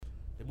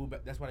moved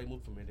back. That's why they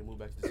moved from here. They moved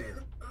back to the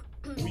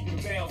city. We can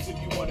bounce if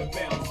you wanna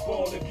bounce,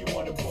 ball if you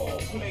wanna ball,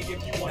 play if you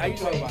Now wanna you know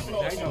play, about it. floss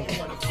Now if you know. you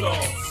wanna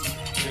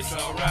floss. It's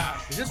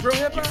alright. Is this real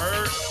hip hop?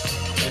 Heard?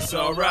 It's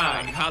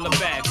alright. Holla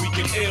back. We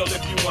can ill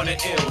if you wanna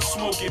ill,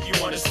 smoke if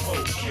you wanna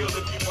smoke, kill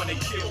if you wanna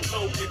kill,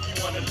 low if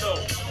you wanna low.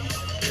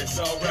 It's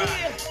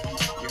alright.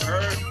 You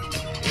heard?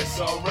 It's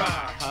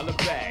alright. Holla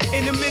back.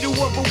 In the middle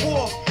of a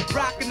war,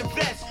 rocking the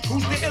vest.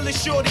 Who's the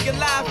illest shorty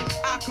alive?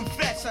 I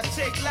confess, I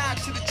take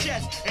live to the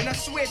chest, and I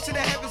swear to the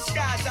heaven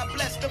skies, I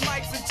bless the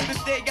mics until the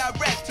day I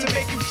rest. To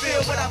make you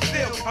feel what I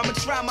feel, I'ma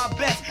try my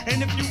best.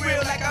 And if you real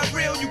like I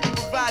real, you can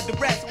provide the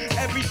rest.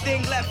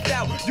 Everything left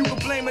out, you can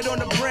blame it on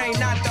the brain,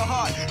 not the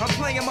heart. I'm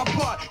playing my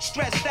part,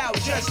 stressed out,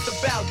 just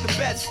about the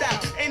best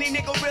out. Any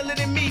nigga realer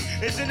than me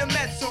is in a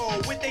mess hall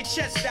with their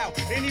chest out.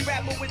 Any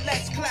rapper with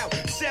less clout,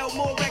 sell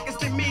more records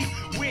than me,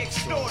 we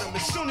extort them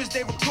as soon as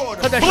they record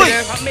them. Cut that shit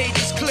in. I made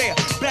this clear,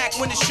 back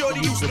when the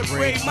shorty used to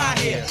braid my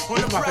hair. On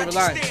This the is my favorite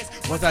line.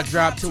 stairs, Once I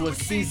drop to a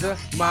Caesar,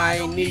 my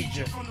ain't need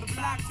you. from the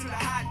block to the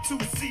hot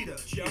two-seater.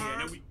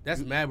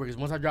 That's mad because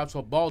once I drop to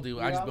a baldy,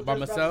 I just by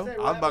myself. I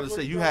was about to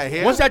say you had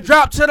hair. Once I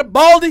drop to the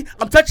baldy,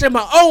 I'm touching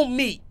my own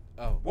meat.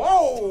 Oh.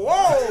 Whoa,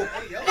 whoa,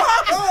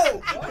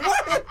 whoa!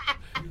 What?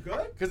 You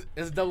good? Because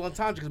it's a double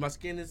entendre because my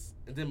skin is.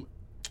 And then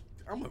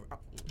I'm a.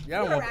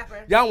 You're a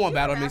rapper. Y'all won't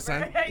battle You're a me,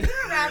 son. rapper. You're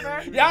a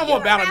rapper. Y'all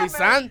won't battle me, Rapper.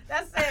 son.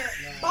 That's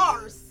it.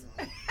 Bars.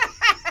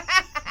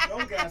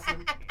 Don't gas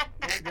him.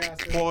 Don't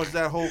gas him. Pause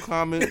that whole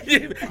comment.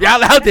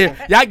 Y'all out there,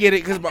 y'all get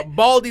it because my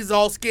baldy's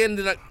all skinned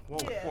and Whoa,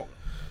 whoa.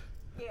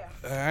 Yeah.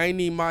 I ain't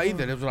need my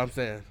either. That's what I'm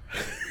saying.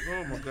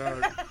 Oh my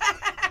God.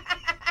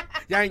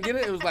 Y'all ain't get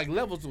it. It was like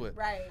levels to it.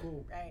 Right.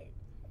 Right.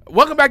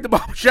 Welcome back to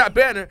Barbershop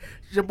Banner.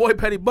 It's your boy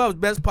Petty Bubs,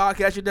 best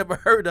podcast you never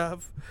heard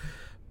of.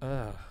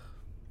 I'm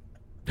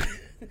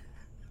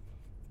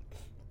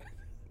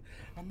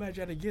mad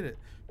y'all didn't get it.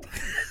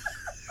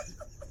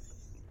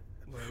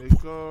 Let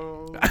it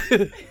go.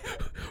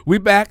 We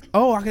back.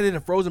 Oh, I can get a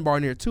frozen bar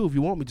in here too if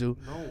you want me to.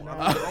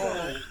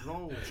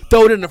 No.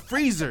 Throw it in the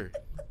freezer.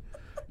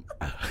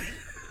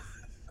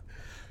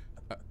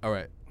 All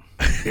right.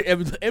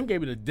 M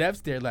gave me the death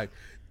stare like,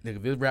 nigga,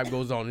 if this rap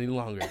goes on any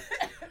longer,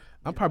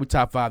 I'm probably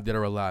top 5 dead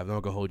or alive. I'm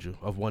not gonna hold you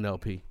of one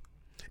LP.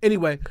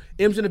 Anyway,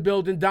 M's in the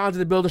building, Don's in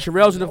the building,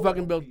 Sherelle's in the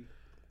fucking building.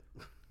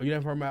 Oh, you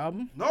never heard my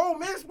album? No,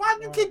 man. Why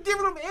do you keep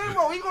giving him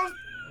ammo? He gonna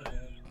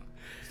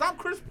stop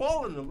Chris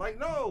Pauling him. Like,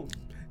 no.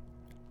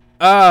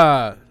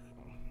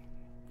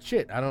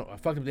 Shit, I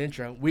fucked up the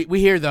intro. We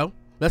here though.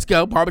 Let's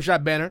go.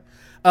 Barbershop Banner.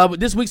 But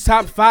this week's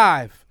top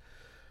 5.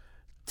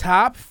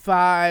 Top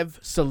 5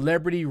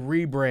 celebrity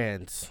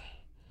rebrands.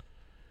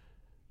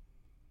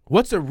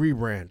 What's a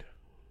rebrand?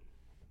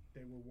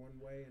 They were one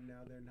way and now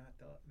they're not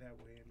that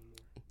way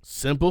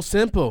anymore.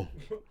 Simple.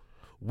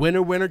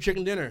 Winner,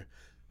 chicken dinner.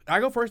 I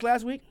go first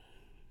last week?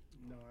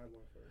 No, I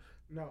went first.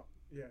 No,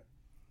 yeah.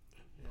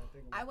 Yeah, I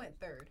think I went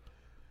third.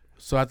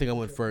 So I think I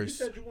went You first.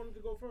 said you wanted to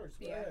go first.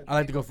 Go Yeah. ahead. I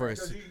like to go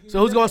first. 'Cause you So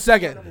who's said going you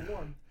second? were number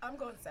 1. I'm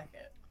going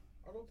second.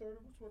 I'll go third.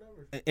 It's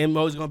whatever. And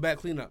Mo's going back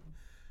clean up.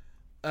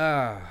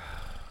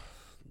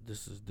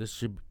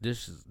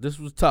 This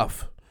was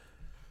tough.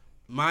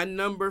 My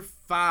number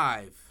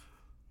 5.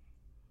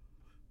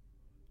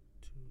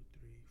 2,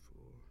 3,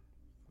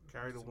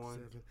 4. Carry the one.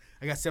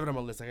 I got 7 on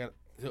my list. It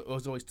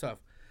was always tough.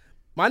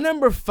 My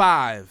number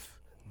 5,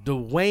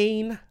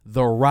 Dwayne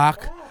 "The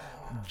Rock"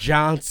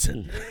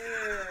 Johnson.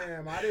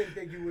 Damn, I didn't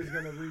think you was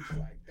gonna reach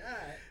like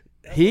that.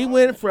 He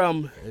went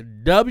from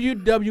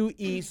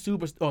WWE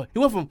superstar. He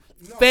went from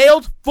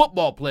failed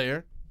football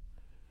player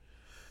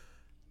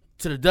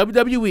to the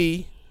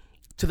WWE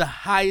to the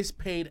highest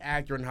paid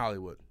actor in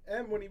Hollywood.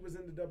 And when he was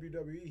in the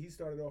WWE, he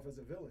started off as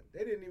a villain. They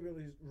didn't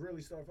even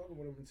really start fucking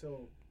with him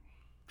until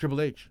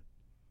Triple H.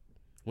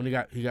 When he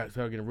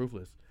started getting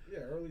ruthless.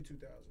 early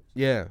 2000s.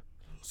 Yeah.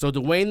 So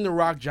Dwayne "The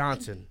Rock"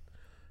 Johnson.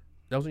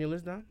 That was on your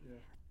list now?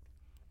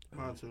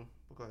 Mine too.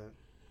 Go ahead.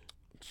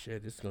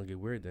 Shit, this is gonna get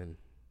weird then.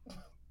 I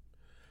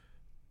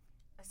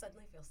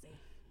suddenly feel safe.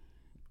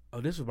 Oh,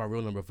 this was my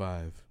real number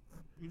 5.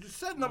 You just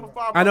said number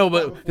 5. I know,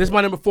 but this is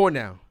my number 4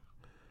 now.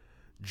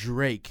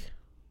 Drake.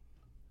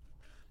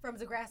 From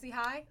Degrassi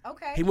High?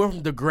 Okay. He went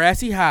from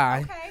Degrassi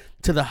High Okay.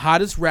 to the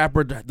hottest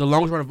rapper, the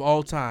longest run of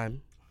all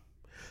time,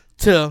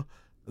 to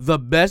the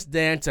best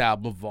dance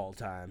album of all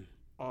time.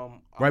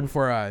 Right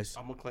before our eyes.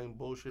 I'm gonna claim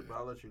bullshit, but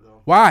I'll let you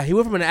go. Why? He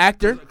went from an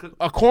actor,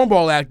 a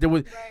cornball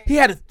actor he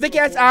had thick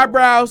ass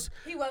eyebrows.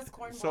 He was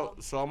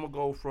cornball. So I'm gonna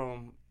go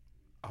from.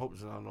 I hope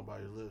it's not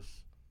nobody's list.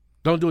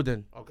 Don't do it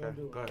then. Okay, Don't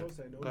do it. go ahead. Don't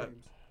say no Go ahead.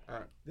 names. All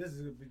right, This is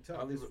gonna be tough.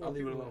 I'll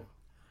leave it alone.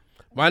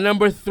 My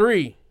number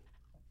 3,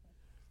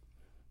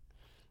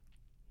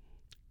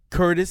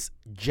 Curtis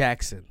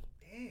Jackson.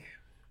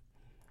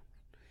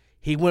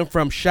 He went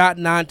from shot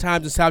 9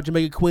 times in South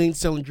Jamaica, Queens,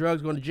 selling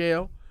drugs, going to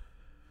jail,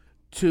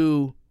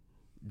 to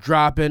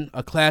dropping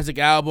a classic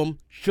album,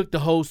 shook the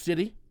whole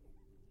city,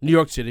 New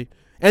York City,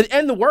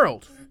 and the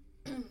world.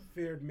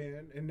 Feared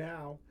man, and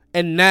now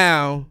And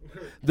now,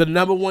 the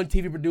number 1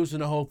 TV producer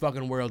in the whole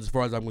fucking world, as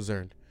far as I'm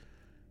concerned.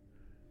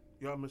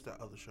 Y'all missed that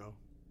other show.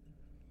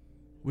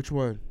 Which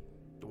one?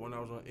 The one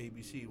that was on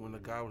ABC when the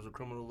guy was a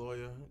criminal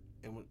lawyer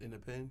in the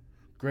pen.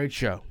 Great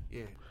show.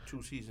 Yeah,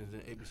 2 seasons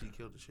and ABC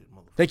killed the shit,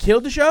 motherfucker. They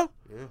killed the show?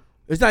 Yeah.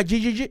 It's not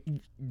GLG?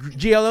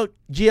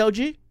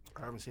 I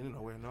haven't seen it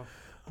nowhere, no.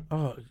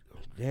 Oh,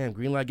 damn.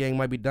 Green Light Gang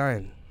might be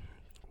dying.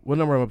 What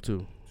number I'm up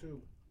to?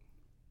 2.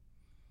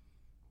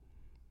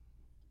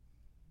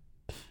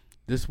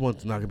 This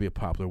one's not going to be a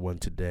popular one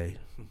today.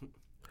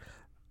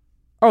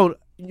 Oh,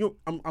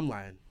 I'm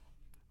lying.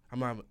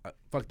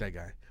 Fuck that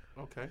guy.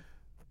 Okay.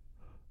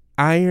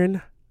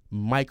 Iron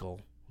Michael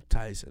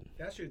Tyson.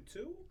 That's your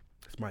 2?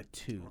 That's my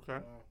 2.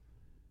 Okay.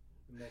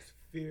 The most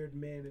feared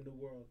man in the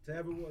world.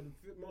 The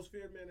most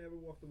feared man to ever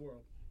walk the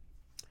world.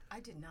 I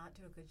did not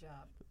do a good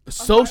job.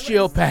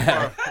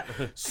 Sociopath.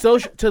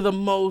 To the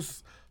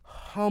most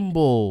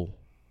humble,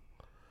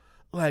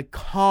 like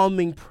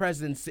calming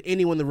presence to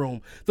anyone in the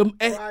room.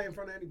 Cry in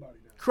front of anybody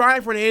now. Cry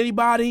in front of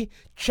anybody.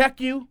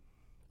 Check you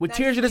with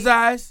tears in his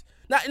eyes.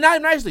 Not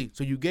nicely.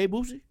 So you gay,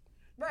 Boosie?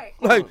 Right.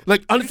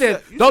 Like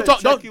understand? You Don't said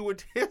talk. Don't. check you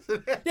with tears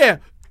in that. Yeah.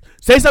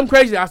 Say something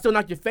crazy. I'll still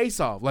knock your face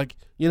off. Like,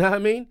 you know what I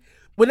mean?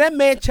 When that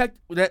man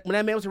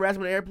was harassed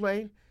on the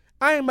airplane,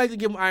 Iron Mike didn't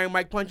give him Iron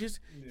Mike punches.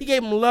 Yeah. He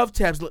gave him love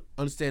taps.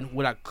 Understand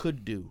what I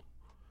could do.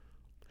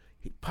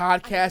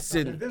 Podcasts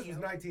If and this was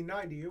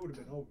 1990, it would have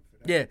been over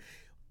for that. yeah,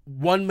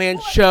 one man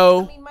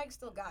show. I mean, Mike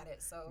still got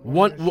it, so.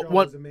 One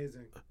was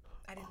amazing.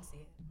 I didn't see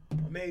it.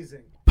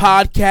 Amazing.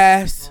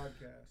 Podcast.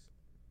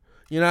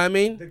 You know what I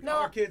mean?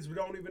 Our kids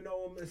don't even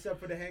know him except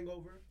for The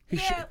Hangover.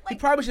 He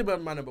probably should have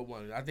been my number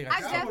 1. I think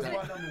I was my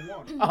number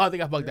 1. Oh, I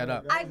think I fucked that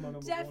up. I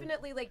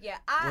definitely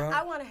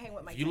I want to hang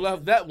with Mike. You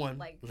love that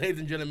one, ladies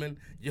and gentlemen.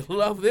 You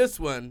love this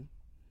one.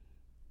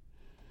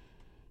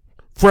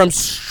 From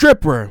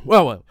stripper,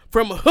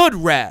 from hood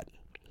rat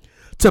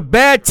to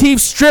bad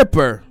teeth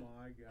stripper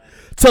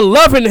to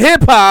loving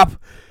hip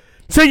hop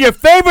to your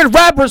favorite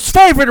rapper's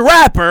favorite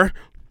rapper.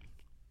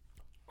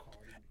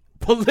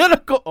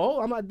 Political.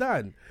 Oh, I'm not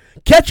done.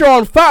 Catch her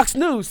on Fox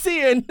News,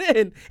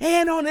 CNN,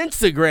 and on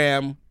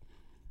Instagram.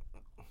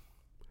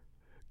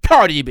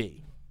 Cardi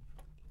B.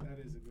 That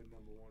is a good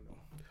number 1,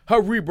 though.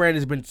 Her rebrand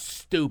has been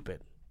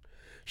stupid.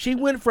 She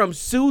went from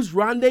Sue's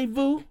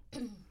Rendezvous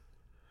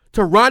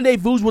to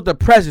Rendezvous with the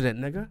President,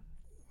 nigga.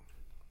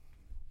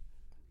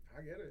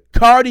 I get it.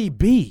 Cardi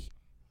B.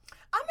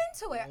 I'm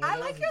into it. I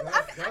like your.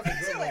 I'm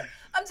into it.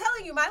 I'm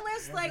telling you, my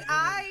list,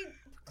 I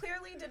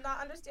clearly did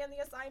not understand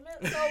the assignment.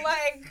 So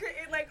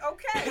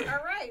okay,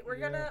 all right, we're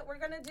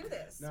gonna do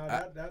this.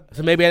 No,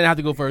 So maybe I didn't have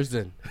to go first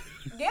then.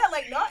 Yeah,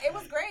 no, it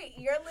was great.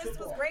 Your list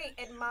was great,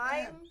 and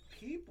mine.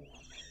 People.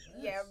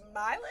 Yeah,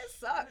 my list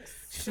sucks.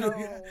 So.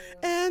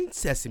 And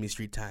Sesame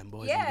Street time,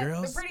 boys and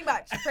girls. Pretty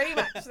much.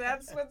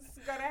 That's what's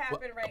gonna happen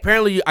right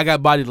apparently, I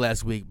got bodied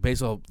last week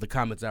based on the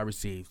comments I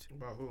received.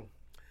 About who?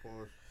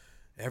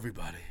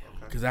 Everybody.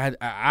 Because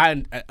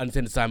I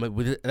understand the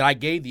assignment. And I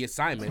gave the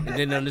assignment and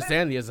didn't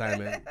understand the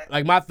assignment.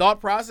 Like, my thought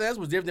process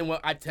was different than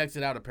what I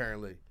texted out,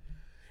 apparently.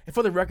 And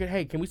for the record,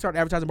 hey, can we start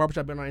advertising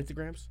Barbershop Ben on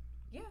Instagrams?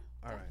 Yeah.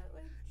 All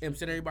right.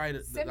 Send everybody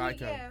the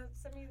icon.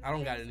 Send me I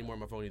don't got it anymore on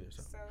my phone either.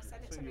 So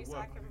send it to me so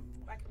I can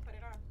put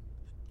it on.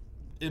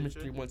 Image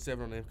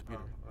 317 on the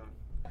computer.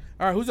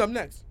 All right, who's up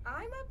next?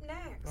 I'm up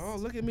next. Oh,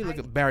 look at me. Look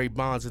at Barry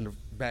Bonds in the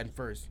batting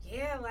first.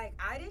 Yeah,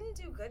 I didn't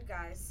do good,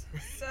 guys.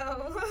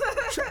 So.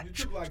 You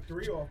took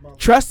 3 off my list.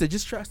 Trust it.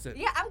 Just trust it.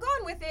 Yeah, I'm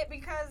going with it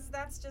because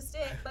that's just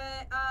it.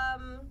 But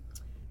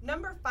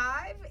number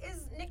 5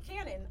 is Nick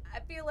Cannon. I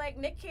feel like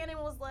Nick Cannon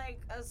was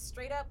a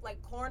straight up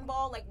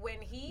cornball.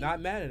 When he.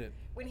 Not mad at it.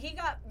 When he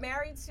got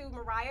married to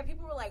Mariah,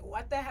 people were like,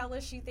 what the hell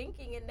is she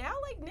thinking? And now,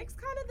 Nick's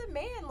kind of the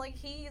man.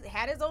 He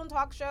had his own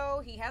talk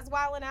show. He has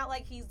Wildin' Out.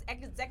 He's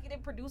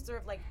executive producer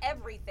of,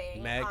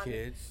 everything. Mad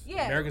Kids.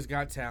 Yeah. America's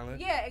Got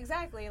Talent. Yeah,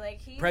 exactly.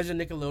 He...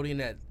 President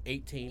Nickelodeon at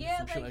 18. Yeah,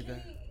 some shit like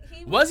that.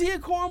 He was he a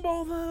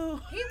cornball,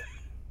 though?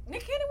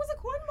 Nick Cannon was a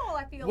cornball,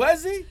 I feel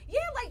Was he? Yeah,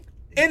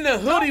 in the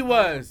hood he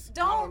was.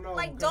 Don't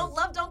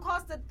love don't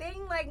cost a thing.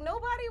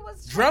 Nobody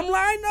was.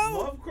 Drumline though.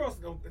 Love cross.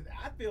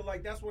 I feel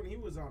like that's when he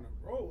was on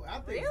the road. I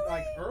think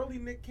early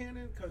Nick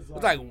Cannon because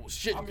it's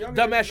shit.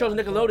 Dumbass shows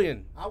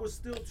Nickelodeon. I was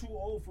still too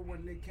old for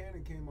when Nick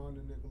Cannon came on to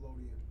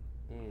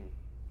Nickelodeon.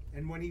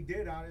 And when he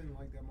did, I didn't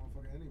like that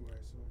motherfucker anyway.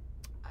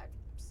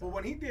 But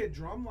when he did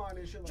Drumline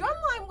and shit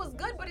Drumline was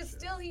good, but it's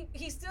still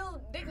he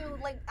still didn't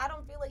I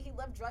don't feel like he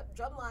loved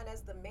Drumline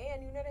as the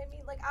man. You know what I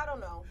mean? I don't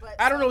know, but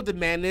I don't know what the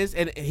man is,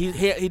 and he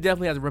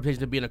definitely has a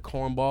reputation of being a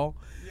cornball.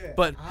 Yeah.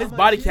 But his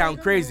body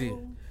count crazy.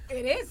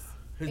 It is.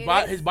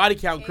 His body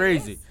count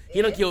crazy.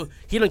 He done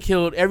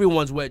killed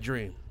everyone's wet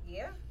dream.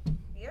 Yeah,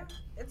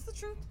 it's the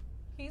truth.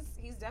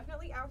 He's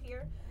definitely out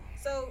here.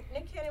 So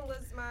Nick Cannon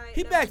was my.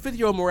 He backed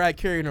 50-year-old Mariah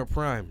Carey in her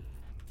prime.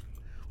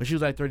 When she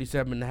was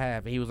 37 and a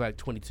half, and he was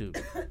 22.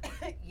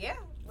 Yeah,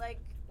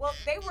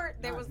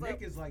 there was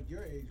Nick is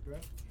your age, bro.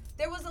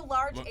 There was a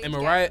large age and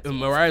gap.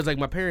 Mariah's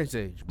my parents'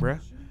 age, bruh.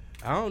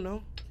 I don't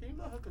know. Can you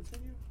let her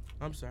continue?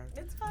 I'm sorry.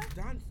 It's fine.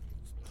 Don,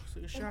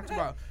 shots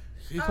about.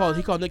 He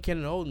called Nick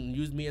Cannon old and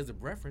used me as a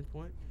reference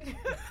point.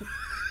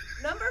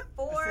 Number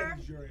 4.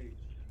 Your age.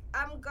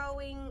 I'm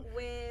going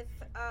with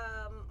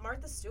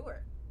Martha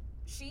Stewart.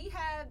 She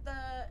had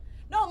the...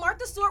 No,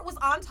 Martha Stewart was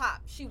on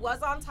top. She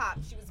was on top.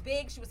 She was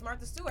big. She was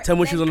Martha Stewart. Tell me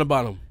when she was on the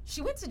bottom.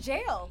 She went to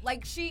jail.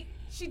 Like, she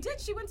did.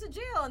 She went to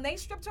jail, and they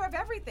stripped her of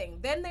everything.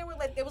 Then they were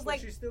like... It was like...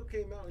 She still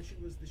came out, and she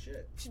was the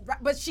shit.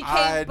 But she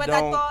came...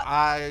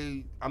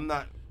 I'm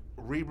not...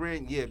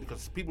 Rebrand, yeah,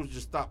 because people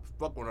just stopped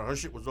fucking with her. Her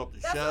shit was off the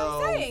shelves. That's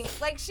what I'm saying.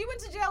 Like, she went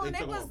to jail, and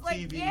it was like,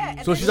 TV. yeah.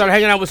 And So she started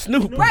hanging out with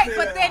Snoop. Right,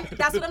 but then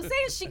that's what I'm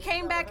saying. She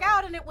came back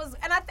out, and it was,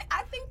 and I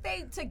think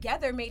they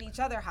together made each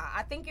other hot.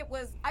 I think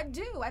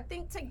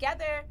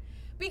together,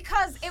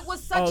 because it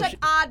was such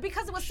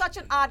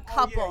an odd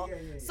couple.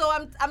 Yeah. So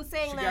I'm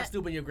saying She that. got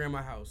Snoop in your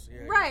grandma's house.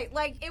 Yeah. Right,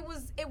 like it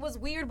was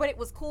weird, but it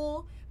was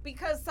cool.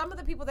 Because some of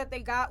the people that they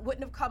got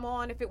wouldn't have come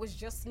on if it was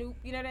just Snoop,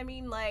 you know what I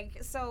mean? Like,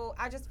 so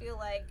I just feel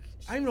like...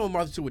 I don't even know what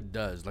Martha Stewart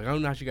does. Like, I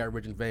don't know how she got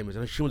rich and famous.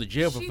 I know she went to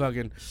jail for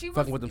fucking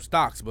with them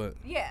stocks, but...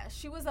 Yeah,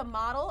 she was a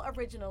model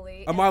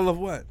originally. A model of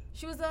what?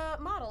 She was a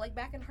model, like,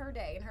 back in her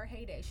day, in her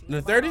heyday. She was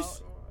In the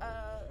 30s?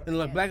 In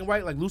like black and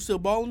white, like Lucille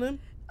Ball and them?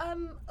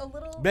 A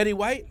little... Betty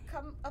White?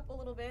 Come up a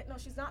little bit. No,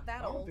 she's not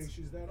that I old. don't think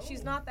she's that old.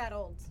 She's not that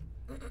old.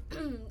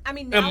 I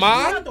mean,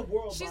 Iman?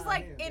 now she's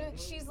like in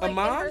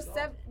Iman?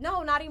 her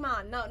no, not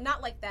Iman. No,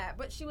 not like that.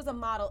 But she was a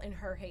model in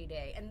her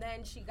heyday, and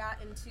then she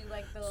got into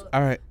like the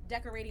All right.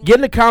 decorating. Get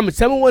in the comments.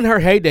 Tell me when her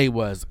heyday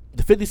was.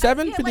 The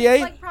 57, yeah,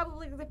 58? like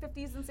probably the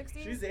 50s and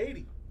 60s. She's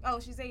 80.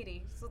 Oh, she's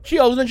 80. So She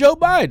older than Joe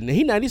Biden.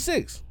 He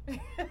 96.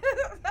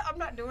 I'm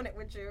not doing it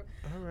with you.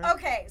 All right.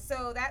 Okay,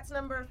 so that's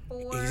number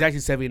 4. He's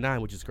actually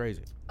 79, which is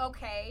crazy.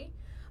 Okay.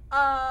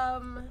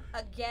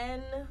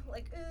 Again,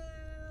 like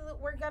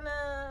we're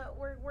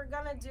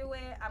gonna do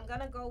it. I'm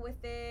gonna go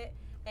with it,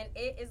 and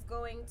it is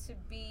going to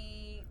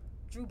be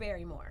Drew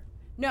Barrymore.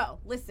 No,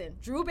 listen,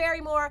 Drew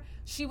Barrymore.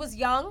 She was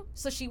young,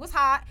 so she was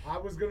hot. I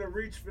was gonna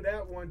reach for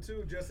that one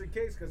too, just in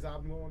case, because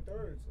I'm going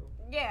third. So.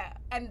 Yeah,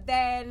 and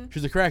then She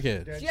was a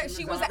crackhead. Then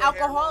she was out an there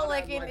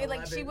alcoholic, having and like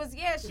like she 11.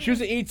 was She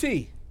was an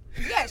E.T.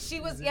 Yeah, she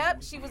was.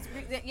 Yep, she was.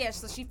 Yeah,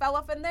 so she fell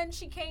off, and then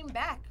she came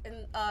back,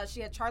 and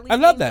she had Charlie. I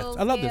love that. Angels,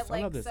 I love yeah, this. I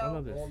like, love this. I so-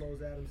 love this. All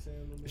those Adam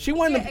Sandler movies. She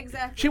one of Yeah, them.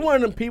 exactly. She one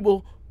of them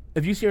people.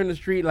 If you see her in the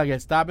street, like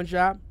at Stop and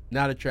Shop,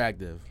 not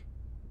attractive.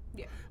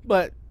 Yeah.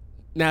 But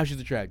now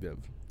she's attractive.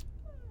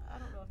 I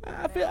don't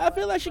know. If I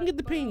feel like she can get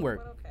the peen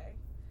work.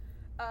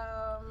 But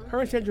okay.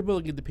 Her and Sandra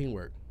Bullock get the peen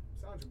work.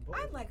 Sandra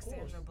Bullock, I like of course.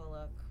 Sandra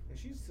Bullock. And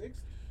she's 60.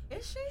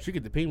 Is she? She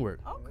get the peen work.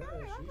 Okay.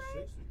 Yeah, All she's right.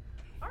 60.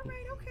 All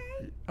right.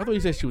 Okay. I thought you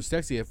said she was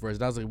sexy at first.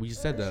 And I was like, we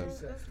just said that.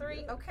 That's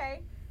 3.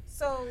 Okay.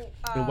 So.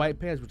 In white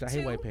pants, which I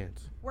hate 2, white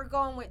pants. We're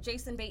going with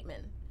Jason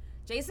Bateman.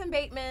 Jason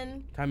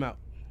Bateman. Time out.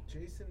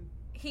 Jason.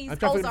 He's I'm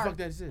trying to figure Ozark. what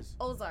the fuck that is.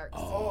 Ozarks.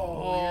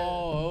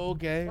 Oh,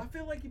 okay. I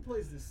feel like he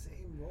plays the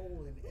same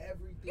role in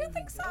everything. You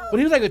think so? But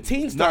he was like a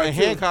teen star. Not in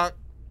too. Hancock.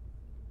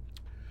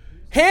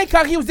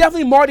 Hancock, he was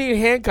definitely Marty in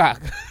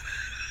Hancock.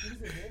 He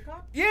was in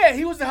Hancock? Yeah,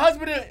 he was the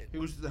husband of. He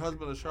was the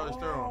husband of Charlotte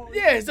Theron.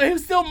 Yeah, so he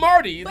was still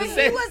Marty. But The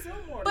same-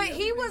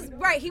 he was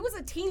right. He was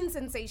a teen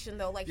sensation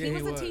though. Like Yeah, he he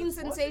was a was. teen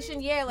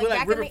sensation. Yeah, like We're like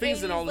back River in the Phoenix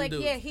 80s. and all them Like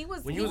dudes. yeah, he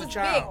was. When he you was a was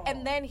child. big,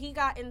 and then he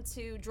got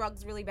into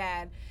drugs really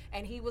bad,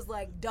 and he was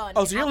like done.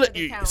 Oh, so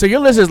so your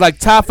list is like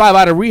top 5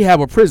 out of rehab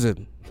or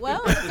prison.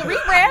 well, it's a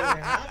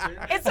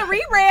rebrand. It's a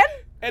rebrand.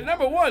 And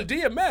number 1,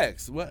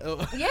 DMX. What?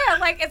 Yeah,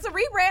 like it's a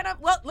rebrand.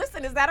 Well,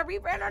 listen, is that a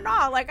rebrand or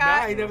not? Like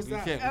I ain't never You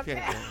saw. can't. You Okay.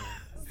 can't.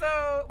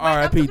 So,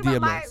 R.I.P. about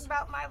DMX.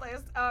 my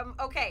list.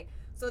 Okay.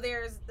 So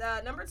there's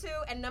number 2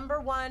 and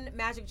number 1,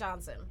 Magic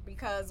Johnson,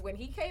 because when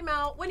he came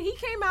out with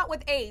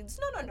AIDS,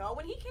 no,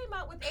 when he came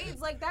out with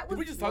AIDS, like that was. Did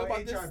we just talk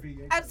about this? HIV.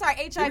 I'm sorry,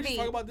 Did HIV. we just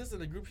talk about this in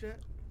the group chat?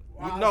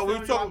 No, we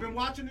I've talking. been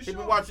watching the show. He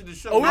been watching the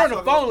show. Oh, we were on the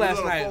talking- phone we was last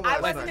on the night. phone I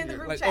last wasn't night, in the yeah.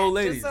 group Like chat. old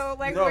ladies. Just so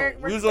like No, we're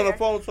we was on the clear.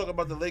 phone talking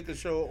about the Lakers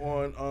show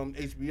on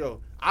HBO.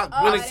 Winning I've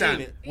time.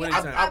 seen it. Winning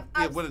time.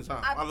 Yeah, winning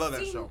time. I love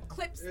that seen show.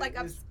 Clips like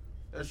I've.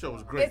 That show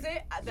was great. Is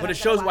it? But it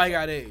shows why he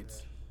got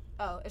AIDS.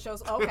 Oh, it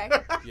shows. Okay.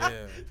 Yeah.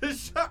 The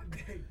show.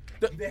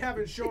 They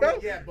haven't shown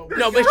it yet, but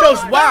No, but it shows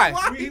why.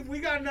 We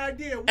got an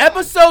idea. Why.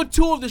 Episode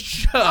 2 of the I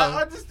show.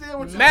 understand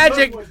what you're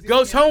Magic was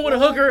goes in home with a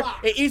one hooker box.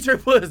 and eats her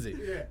pussy.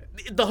 Yeah.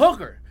 The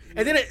hooker.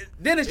 And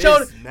then it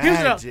showed It's he was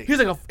magic.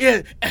 like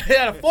he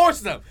had a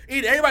foursome.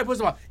 Everybody puts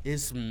him on.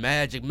 It's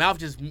magic. Mouth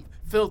just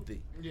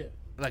filthy. Yeah.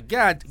 Like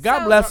God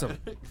So- bless him.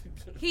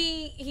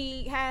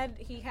 He had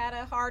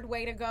a hard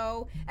way to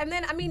go, and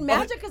then I mean,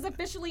 Magic is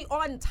officially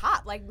on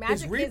top. Like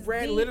His Magic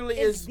rebrand literally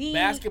is the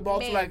basketball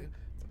to man like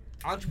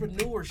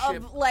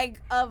entrepreneurship.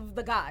 of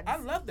the gods. I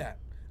love that.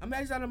 I'm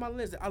actually on my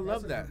list. I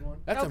love a that. good one.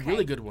 That's Okay, a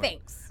really good one.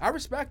 thanks. I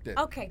respect it.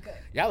 Okay, good.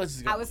 Y'all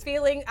listen. I was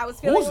feeling a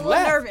Who's little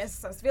left?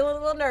 nervous. I was feeling a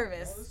little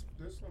nervous.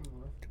 There's something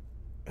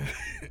left.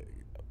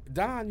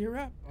 Don, you're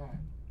up. All right.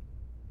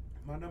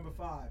 My number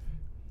 5. I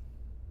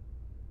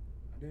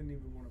didn't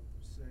even want to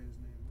say his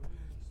name. What was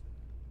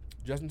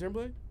it? Justin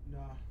Timberlake. Nah.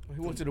 He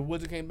went to the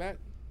woods and came back.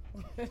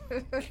 I'm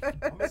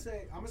gonna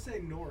say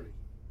Nori.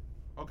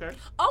 Okay.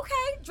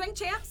 Okay, drink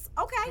champs.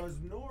 Okay. Because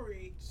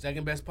Nori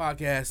Second best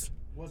podcast.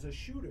 was a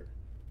shooter.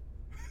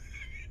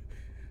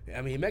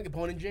 I mean, he met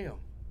Capone in jail.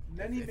 And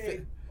then he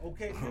made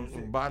okay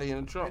music. Body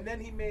in the trunk. And then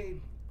he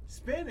made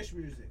Spanish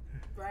music.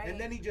 Right. And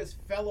then he just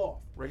fell off.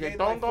 Reggaeton, Gained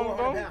like 400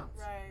 dong. pounds.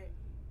 Right.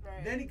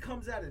 Right. Then he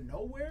comes out of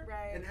nowhere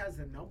Right. and has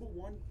the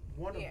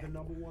one of Yeah. the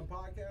number one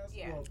podcasts.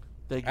 Yeah. Well,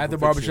 Thank you At the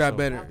for fixing barbershop yourself.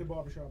 better. after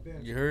Barbershop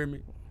Banter. You heard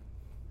me?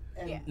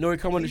 And Yeah. Nori,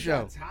 come on the he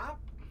show. got top.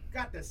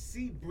 Got the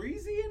C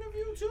Breezy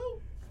interview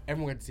too.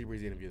 Everyone got to see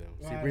Breezy interview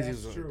though. See, Right, Breezy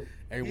that's was true.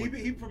 everyone.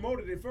 He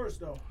promoted it first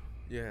though.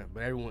 Yeah,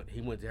 but everyone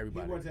he went to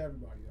everybody. He went to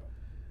everybody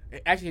though.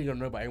 Actually, he don't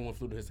know, but everyone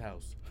flew to his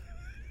house.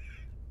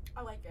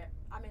 I like it.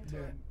 I'm into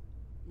Yeah. it.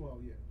 Well,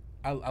 yeah.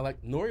 I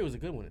like Nori was a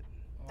good one.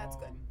 That's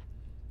good.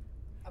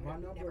 I My would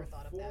have number never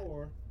thought of that.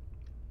 4.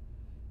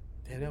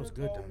 Damn, that was I'm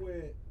good gonna though.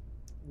 go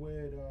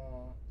with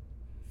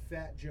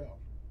Fat Joe,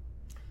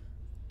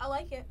 I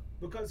like it.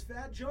 because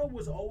Fat Joe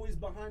was always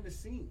behind the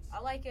scenes. I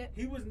like it.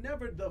 He was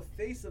never the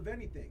face of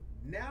anything.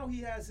 Now he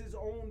has his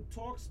own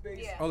talk space.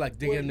 Yeah. Oh, like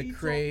digging where in the he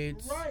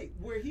crates. right,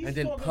 where he's and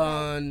then talking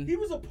pun. About, he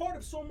was a part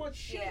of so much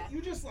shit. Yeah.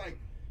 You just like,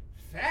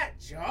 Fat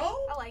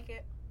Joe? I like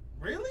it.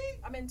 Really?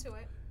 I'm into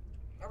it.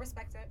 I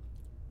respect it.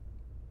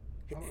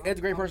 He has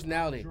a great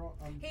personality.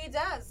 He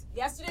does.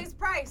 Yesterday's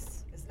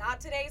price is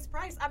not today's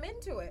price. I'm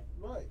into it.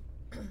 Right.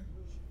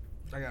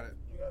 I got it.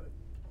 You got it.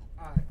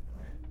 All right.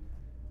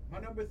 My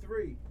number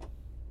 3,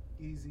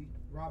 easy,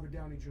 Robert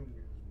Downey Jr.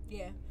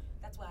 Yeah.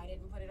 That's why I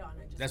didn't put it on.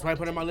 That's why I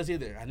put it on my list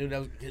either. I knew that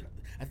was good.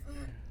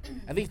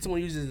 I think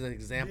someone uses it as an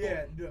example.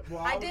 Yeah, well,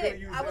 I was did. gonna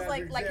use I was that as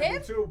like- an like example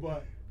him? too,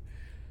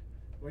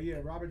 but yeah,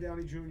 Robert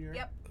Downey Jr.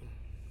 Yep.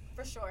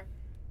 For sure.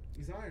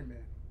 He's Iron Man.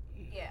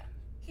 Yeah.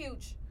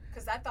 Huge.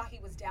 Because I thought he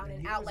was down And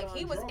and he out. was Like,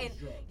 he on was drugs, in.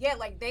 drugs. Yeah,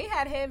 like, they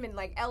had him in,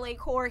 like, LA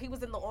Core. He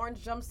was in the orange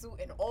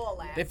jumpsuit and all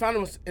that. They found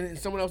him in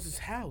someone else's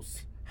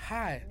house,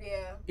 high,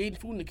 Yeah. eating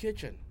food in the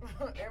kitchen.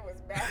 It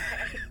was bad.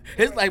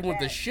 His It life was went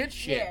to bad.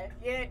 shit.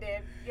 Yeah, it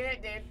did. Yeah,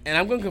 it did. And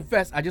I'm gonna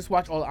confess, I just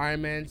watched all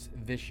Iron Mans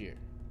this year.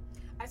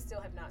 I still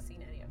have not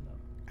seen any of them.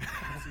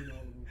 I've seen all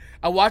of them.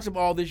 I watched them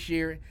all this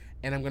year,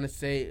 and I'm gonna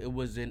say it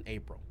was in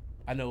April.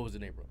 I know it was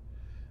in April.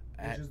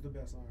 Which is the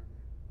best Iron Man?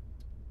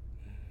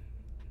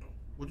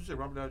 What'd you say,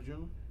 Robert Downey Jr.?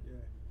 Yeah.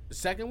 The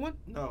second one,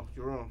 No,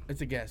 you're wrong. it's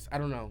a guess. I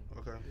don't know.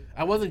 Okay.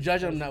 I wasn't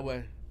judging them that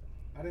way.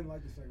 I didn't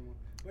like the second one.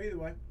 But either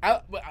way,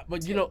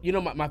 But you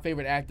know, my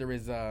favorite actor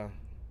is Earl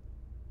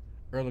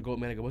of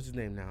Goldman. What's his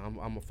name now?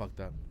 I'm a fucked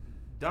up.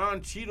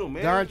 Don Cheadle,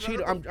 man. Don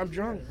Cheadle. I'm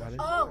drunk, buddy.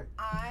 Oh,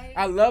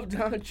 I love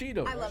Don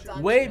Cheadle. I love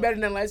Don Way Cheadle. better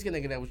than that light skinned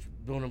nigga that was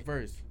doing him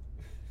first.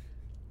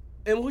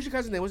 And who's your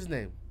cousin's name? What's his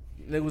name?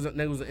 Nigga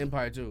was an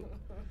Empire too.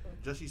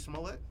 Jussie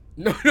Smollett?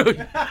 No.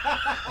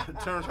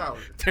 Terrence Howard.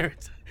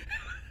 Terrence.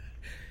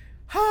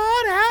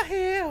 Hard out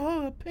here,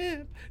 oh, a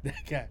pimp.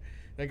 That guy's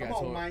Come on,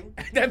 horrible. man.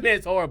 That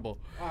man's horrible.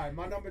 all right,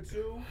 my number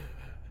 2,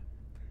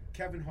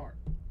 Kevin Hart.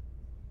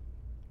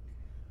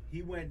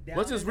 He went down.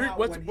 What's his and re- out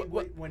what's- when what- he,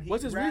 what- when he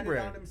what's his ratted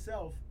rebrand? on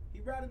himself. He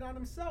ratted on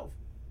himself.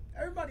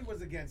 Everybody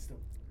was against him.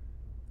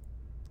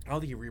 I don't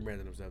think he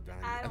rebranded himself, Don.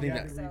 I don't think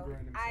Yeah, think that. he so.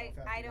 rebranded himself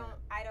after I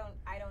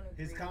that. don't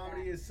agree His with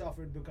comedy that. has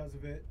suffered because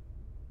of it.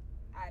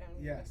 I don't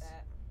agree Yes. with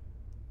that.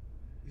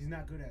 He's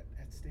not good at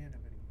stand-up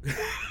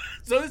anymore.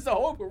 So this is a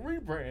horrible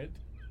rebrand.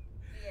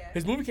 Yeah.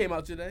 His movie came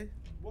out today.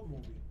 What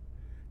movie?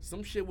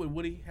 Some shit with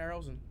Woody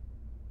Harrelson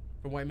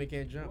from White Man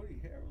Can't Jump Woody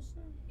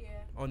Harrelson? Yeah.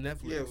 on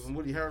Netflix. Yeah, when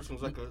Woody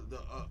Harrelson's like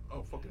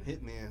a fucking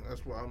hitman.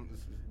 That's why I'm.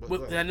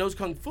 But I know it's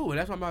Kung Fu, and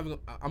that's why I'm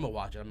gonna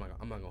watch it. I'm not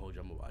gonna hold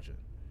you. I'm gonna watch it.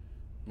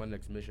 My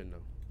next mission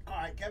though. All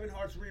right, Kevin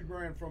Hart's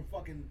rebrand from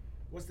fucking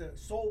what's the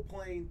Soul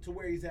Plane to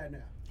where he's at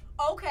now.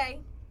 Okay.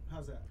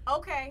 How's that?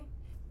 Okay.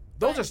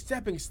 Those But- are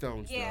stepping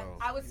stones, Yeah, though.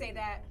 I would say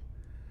that.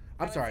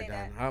 I'm would sorry,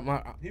 say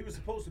Don. He was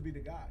supposed to be the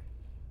guy.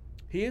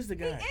 He is the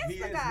guy. He He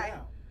the is guy.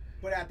 now.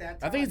 But at that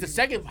time, I think he's the he was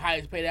second supposed to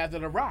highest paid after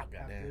The Rock. be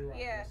after Goddamn. The Rock,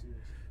 Yeah. yes, he is.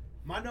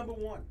 My number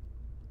 1,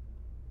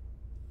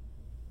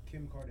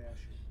 Kim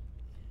Kardashian.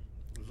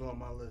 It was on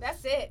my list.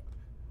 That's it.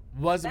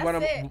 Was That's one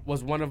of it.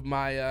 was one of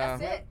my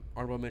That's it.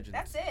 honorable mentions.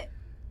 That's it.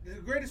 It's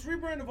the greatest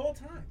rebrand of all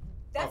time.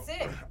 That's Oh,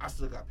 it. I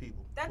still got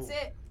people. That's Cool.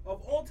 it.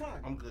 Of all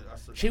time. I'm good. I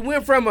still. She got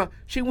went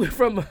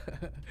from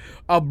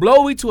a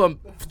blowy to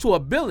a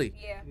Billy.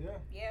 Yeah. Yeah,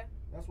 Yeah.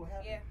 that's what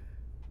happened. Yeah.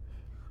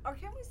 Or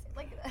can we say,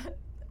 like, I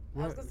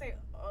What? was gonna say,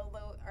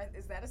 although,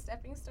 is that a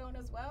stepping stone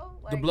as well?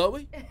 The Like,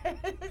 blowy?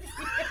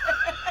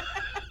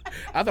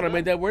 I thought I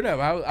made that word up.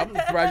 I was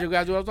surprised you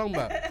guys knew what I was talking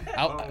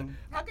about.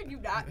 How could you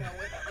not know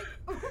what that?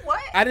 Like,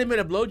 what? I didn't mean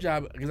a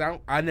blowjob because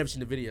I never seen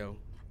the video.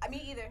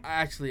 Me either.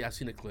 I've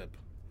seen a clip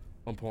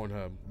on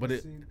Pornhub, but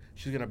I've seen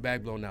she's getting her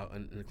bag blown out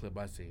in the clip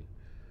I seen.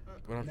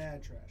 But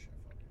mad trash.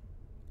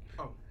 I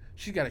fucking.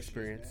 she's got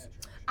experience.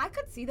 Mad trash. I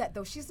could see that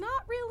though. She's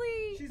not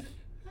really. She's.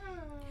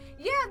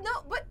 Yeah, no,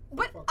 but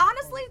Fucking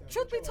honestly, funny,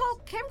 truth be chill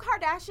told, outside. Kim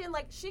Kardashian,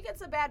 like, she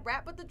gets a bad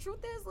rap, but the truth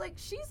is, like,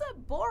 she's a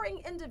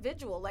boring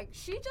individual. Like,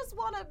 she just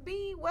want to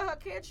be with her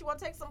kids, she want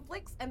to take some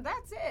flicks, and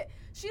that's it.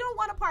 She don't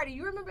want to party.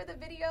 You remember the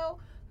video?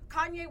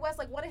 Kanye West,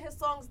 like, one of his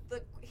songs,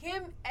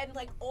 him and,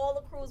 like, all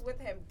the crews with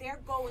him,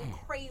 they're going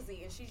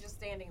crazy, and she's just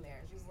standing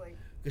there. She's like...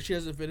 Because she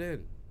doesn't fit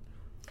in.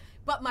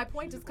 But my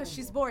point is because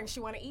she's boring. She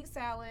want to eat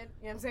salad,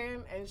 you know what I'm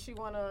saying? And she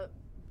want to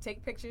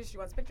take pictures. She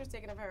wants pictures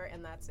taken of her,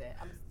 and that's it.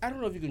 I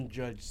don't know if you can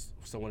judge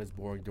someone is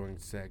boring during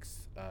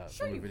sex Sure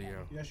from a you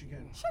video. Yes, you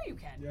can. Sure you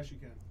can. Yes, you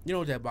can. You know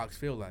what that box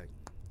feel like?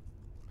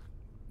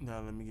 Now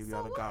let me give So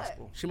y'all the what?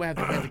 gospel. She might have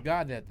to pray to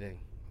God that thing.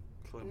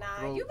 Clear my Nah,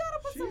 throat. you gotta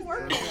put some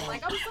work in.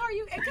 Like, I'm sorry,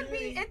 you can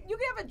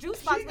have a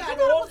juice box, She but you got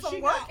gotta all, put some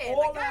she work got in. all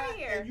Like, that, out of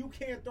here. and you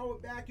can't throw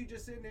it back. You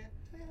just sitting there.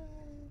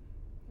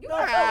 You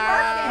gotta put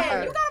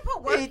work in. You gotta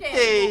put work in.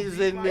 Days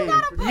in me. You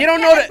gotta put. You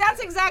don't know that-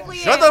 That's exactly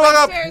Shut it. the fuck Like,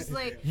 up.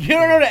 seriously. You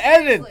don't know the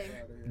editing. Seriously.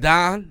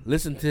 Don,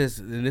 listen to this.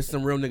 And this is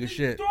some real nigga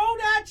shit. Throw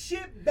that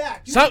shit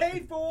back. You Some-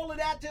 paid for all of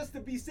that just to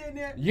be sitting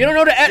there. You don't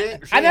know the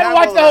editing. She I never have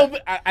watched all the whole.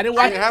 that. I didn't She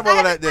watch. have all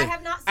of that I day.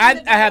 have not seen I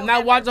the have video not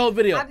ever. watched the whole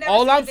video. I've never All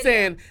seen I'm the video.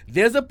 saying,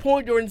 there's a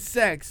point during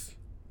sex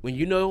when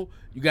you know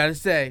you gotta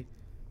say,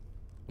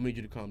 I need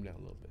you to calm down a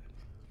little bit.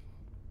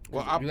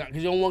 Well, Because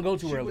you don't want to go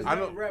too She early. was I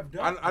know. getting revved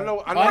I up, know.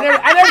 Oh,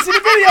 I never seen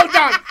the video,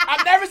 Don.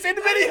 I've never seen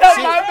the video.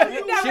 She my bad.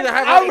 didn't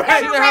have I'm her.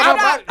 right. She didn't have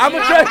her body. I'm she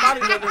a didn't have judge. her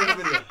body done during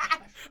the video.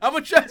 I'm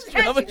a trust you.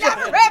 I'm a She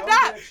never trust. revved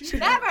up. She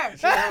Never.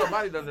 She didn't have her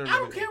body done during I the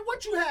don't video. care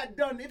what you had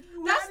done. If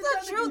you That's had it the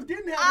done, truth. if you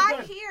didn't have I it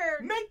done, hear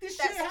make this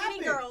that shit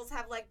skinny happen. girls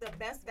have like the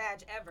best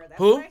badge ever. That's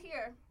Who? what I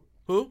hear.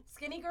 Who?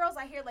 Skinny girls,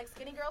 I hear like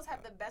skinny girls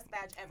have the best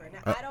badge ever.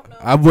 Now I don't know.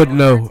 I wouldn't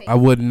don't know. take I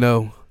wouldn't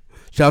know.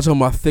 Shout out to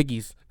my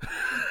thickies.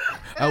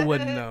 I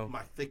wouldn't know.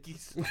 My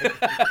thickies.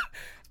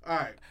 All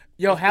right.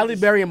 Yo, Halle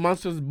Berry and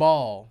Monsters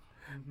Ball.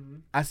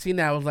 I seen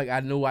that. I was like, I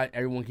know why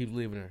everyone keeps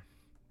leaving her.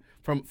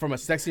 From a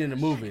sex scene in the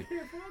movie.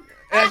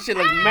 That shit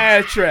like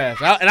mad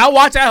trash. And I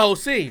watched that whole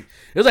scene.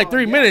 It was like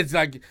 3 minutes.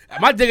 Like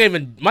my dick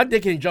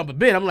ain't jump a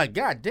bit. I'm like,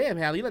 God damn,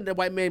 Halle, you let that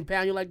white man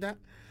pound you like that?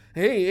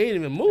 He ain't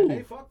even They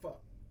move. fuck.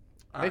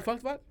 They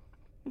fucked.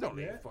 No,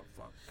 they Yeah. fuck.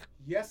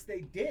 Yes,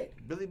 they did.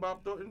 Billy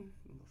Bob Thornton.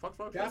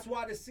 Fuck. That's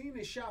why the scene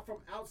is shot from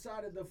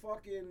outside of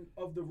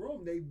the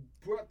room. They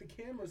brought the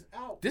cameras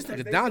out. This because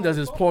nigga they Don saw does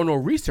his fuck. porno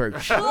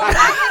research. No,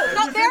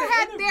 It's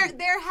there in the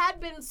interview. had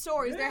been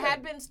stories. There Yeah.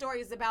 had been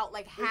stories about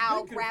like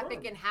how been graphic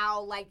confirmed. and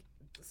how like.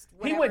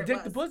 He whatever went it dick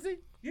to was. pussy?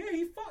 Yeah,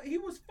 he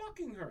was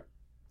fucking her.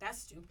 That's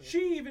stupid.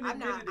 She even I'm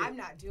admitted not. it. I'm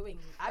not doing.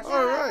 I'm All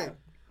not. right.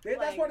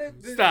 That's why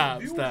the Stop,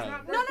 view was stop.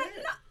 not No, right no,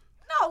 there.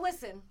 no.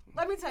 Listen.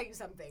 Let me tell you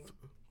something.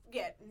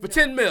 Yeah. For no.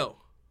 10 mil.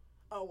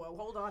 Oh well,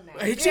 hold on now.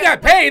 She Yeah,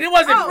 got paid. It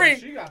wasn't Oh, free.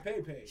 She got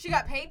paid. She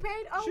got paid.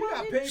 Oh She well.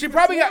 got paid. She for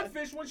probably got-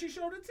 fish when she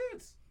showed her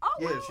tits. Oh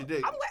Yeah, well. she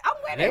did. I'm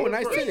with They it. were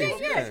nice yeah, titties,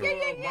 yeah.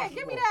 yeah.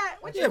 Give me that.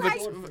 What Yeah, you but like?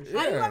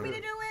 How you want me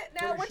to do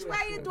it? Now, which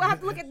way? Do I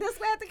have to look at this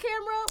way at the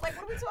camera? Like,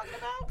 what are we talking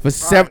about?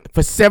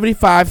 For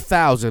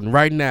 75,000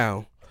 right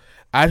now,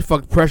 I'd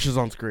fuck Precious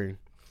on screen.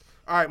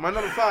 All right, my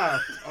number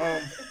 5.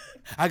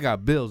 I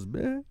got bills,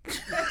 man.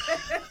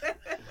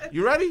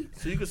 You ready?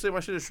 So you can say my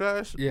shit is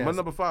trash? Yes. My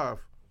number 5,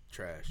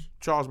 Trash.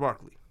 Charles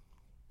Barkley.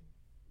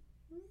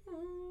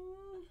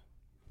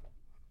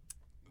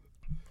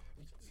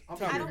 I'm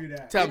Tell gonna me. give you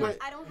that. Tell me.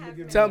 I don't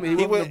have. Tell me, he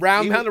went went- the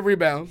round he mound of went-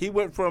 rebound. He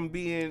went from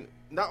being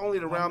not only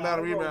the round not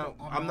mound a role- rebound,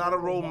 I'm not a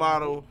role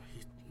model.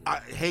 I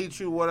hate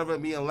you, whatever,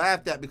 being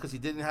laughed at because he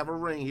didn't have a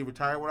ring. He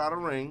retired without a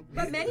ring.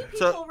 But many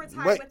So, people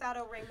retire wait, without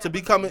a ring. To that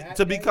was becoming That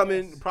to day,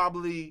 becoming yes.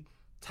 probably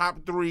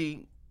top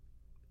 3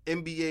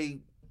 NBA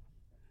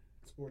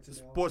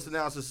sports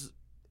analysis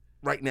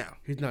right now.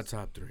 He's not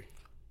top 3.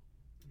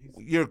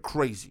 You're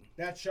crazy.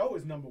 That show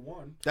is number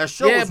 1. That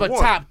show Yeah, is but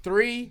one. top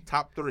 3.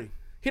 Top 3.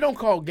 He don't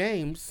call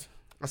games.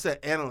 I said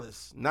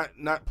analyst, not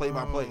play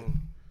by play.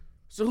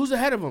 So who's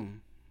ahead of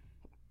him?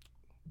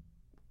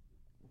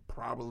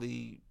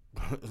 Probably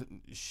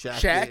Shaq,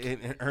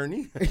 Shaq? And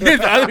Ernie. He's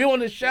the other people on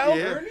the show.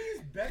 Yeah. Ernie's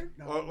better.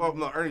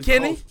 No, Ernie's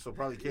Kenny? the host, so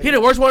probably Kenny. He the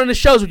worst one on the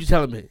shows. What you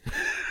telling me?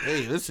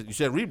 Hey, listen, you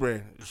said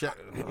rebrand.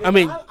 I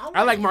mean, I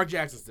I like Mark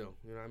Jackson still.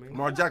 You know what I mean?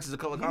 Mark Jackson's a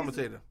color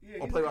commentator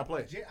or play by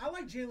play. I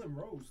like Jalen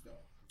Rose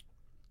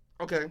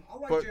though. Okay, I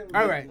like but Jalen.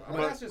 all Rose. right, But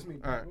but- that's just me.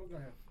 all right. Go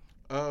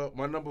ahead.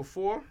 My number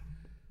 4,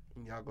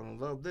 y'all gonna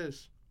love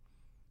this.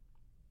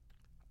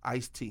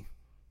 Ice-T.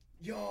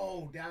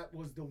 Yo, that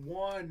was the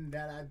one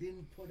that I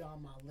didn't put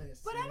on my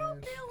list. But I don't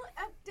man. feel.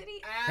 Did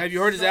he? Have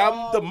you heard his album?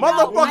 The I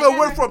motherfucker haven't.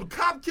 went from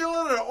cop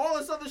killing and all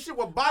this other shit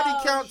with body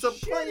Oh, count to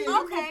Shit, playing. even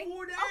Okay,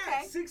 before that,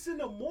 okay. 6 in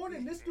the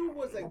morning, this dude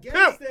was a Pimp.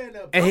 gangster and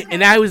a And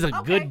now he was a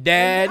Okay. good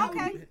dad.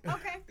 Okay.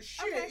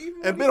 shit. Okay.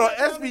 Even And when been he on got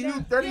down to SVU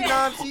that-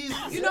 39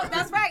 seasons. You know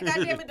that's right.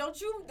 Goddamn it! Don't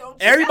you?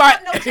 Everybody,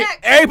 that's not no check.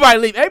 everybody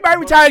leave. Everybody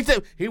retired.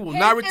 Except he will Him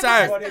not and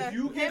retire. But if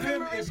you give Him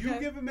him, and if you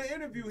Mariska. give him an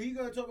interview, he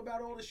gonna talk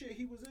about all the shit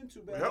he was into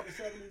back Yep. in the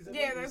 70s and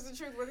Yeah, 80s. that's the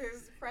truth with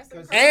his press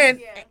Cause- And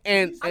yeah.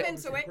 and I'm and,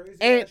 into it. Crazy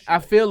and ass I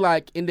shit. feel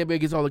like NWA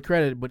gets all the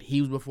credit, but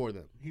he was before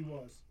them. He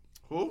was.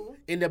 Who?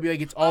 NWA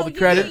gets all Oh, the yeah,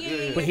 credit,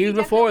 yeah, but yeah, he was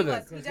before definitely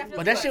them. was. He definitely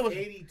But that shit was,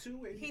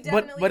 82, 83. He but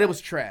definitely it was.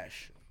 was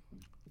trash.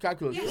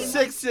 Calculus. Yeah, he-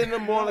 6 in the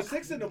morning.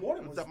 6 in the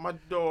morning was At my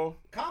door.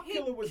 Cop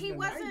Killer was he in the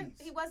wasn't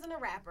 90s. he wasn't a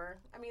rapper.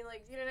 I mean,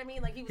 like, you know what I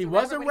mean? Like he was. He a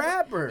was rapper, a but he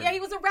rapper. yeah, he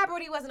was a rapper,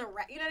 but he wasn't a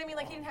rap. You know what I mean?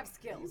 Like he didn't have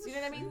skills. You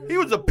know what I mean? He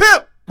was a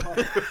pimp.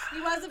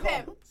 He was a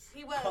pimp.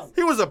 He was.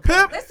 He was a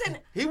pimp. Listen,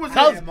 He was.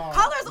 Colors-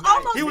 Colors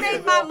almost He was made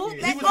in- my move. he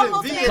That was in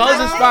almost made Vietnam. Colors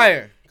my is list.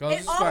 fire. Colors It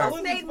is fire.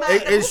 almost made my.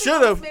 It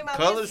should have. made my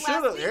Colors list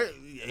should last have.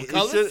 week.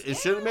 It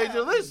should have made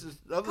your list.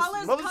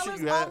 Colors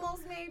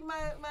almost made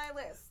my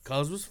list.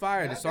 Colors was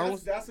fire. The song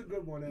was that's a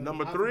good one.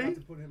 Number I 3, forgot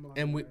to put him on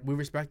and there. we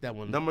respect that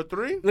one. Number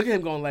 3, Look at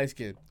him going light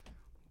skin.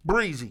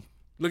 Breezy.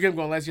 Look at him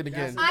going light skin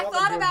again. I Another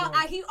thought good about.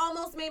 one. He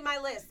almost made my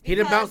list. He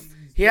didn't because bounce.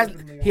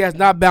 He has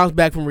not bounced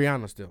back from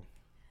Rihanna still.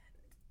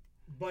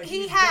 But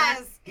He he's has.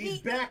 Back, he's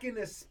back in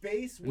a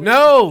space. Where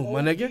No, he's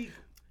my nigga. only-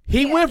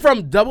 He went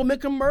from double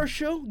mid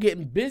commercial,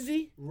 getting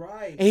busy,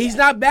 Right. and he's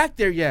not back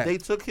there yet. They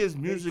took his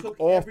music took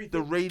off everything.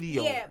 the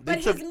radio. Yeah, they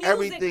but took his music,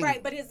 everything.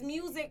 right? But his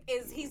music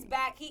he's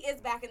back. He is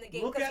back in the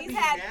game Look because at he's me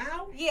had.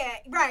 now. Yeah,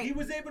 right. He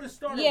was able to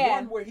start Yeah, a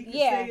run where he could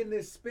yeah, stay in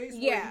this space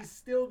yeah, where he's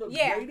still the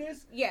yeah,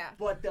 greatest. yeah.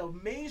 But the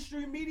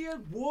mainstream media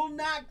will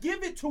not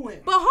give it to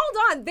him. But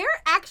hold on, they're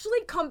actually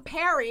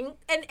comparing,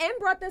 and M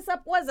brought this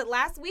up, was it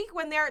last week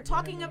when they're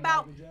talking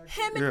about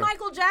him and Yeah.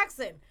 Michael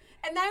Jackson,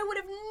 and they would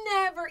have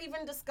never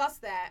even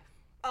discussed that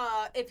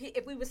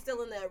if we were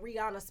still in the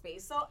Rihanna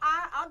space. So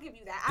I'll give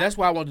you that. That's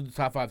why I want to do the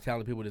top 5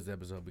 talented people this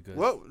episode because.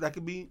 Well, that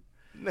could be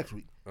next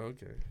week.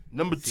 Okay.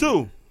 Number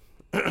 2,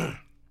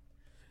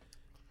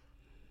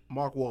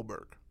 Mark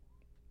Wahlberg.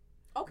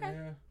 Okay,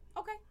 Yeah.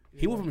 okay.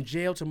 He went from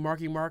jail to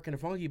Marky Mark and the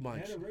Funky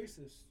Bunch And a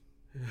racist.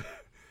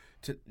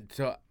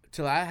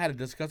 till I had a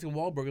disgusting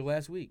Wahlburger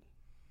last week.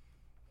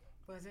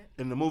 Was it?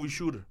 In the movie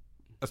Shooter.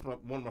 That's one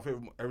of my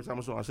favorite. Every time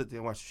I saw it, I sit there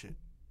and watch the shit.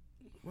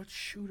 What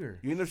shooter?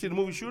 You ain't never seen the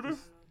movie Shooter?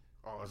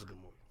 Oh, that's a good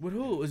movie. With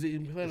who? Is he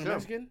playing a It's him.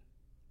 Mexican?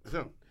 It's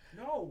him.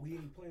 No, he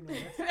ain't playing no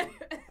Mexican.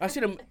 I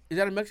seen him. Is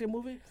that a Mexican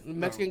movie?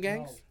 Mexican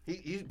gangs?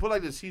 He's put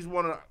like this. He's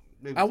one of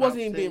maybe I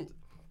wasn't top even 10 being.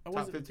 I top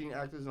wasn't. 15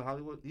 actors in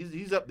Hollywood.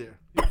 He's up there.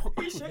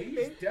 He's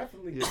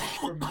definitely,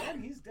 for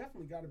men, he's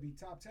definitely got to be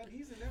top 10.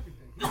 He's in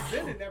everything. He's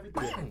been in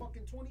everything for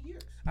fucking 20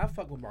 years. I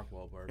fuck with Mark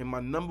Wahlberg. And my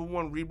number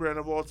 1 rebrand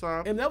of all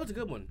time. And that was a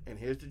good one. And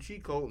here's the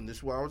cheat code. And this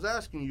is why I was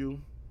asking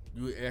you.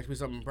 You asked me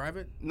something in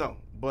private? No,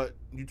 but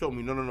you told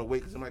me no, wait,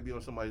 because it might be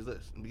on somebody's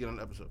list in the beginning of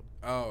the episode.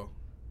 Oh.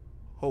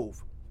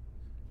 Hove.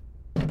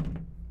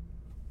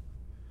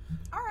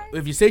 All right.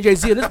 If you say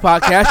Jay-Z in this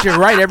podcast, you're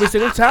right every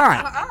single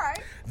time. All right.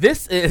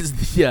 This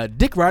is the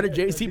Dick Rider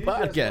Jay-Z He just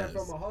went podcast.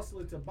 from a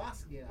hustler to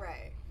Basquiat.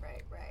 Right.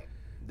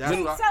 That's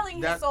He's what- selling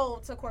his that- soul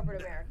to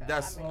corporate America.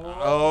 That's I mean,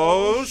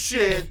 oh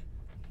shit.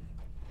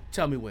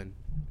 Tell me when.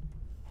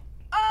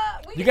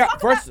 we You can got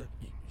talk first.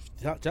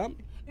 Tell me.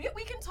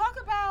 We can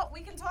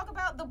talk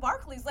about the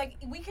Barclays. Like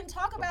we can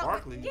talk about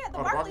Barclays? the Oh, the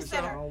Barclays Barclays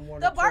Center. I don't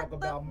wanna The talk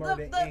about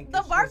Murder, Inc. It's the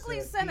just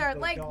Barclays a Center. deeper,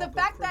 Like the darker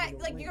fact that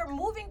criminal like link. you're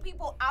moving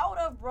people out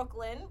of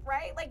Brooklyn,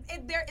 right? Like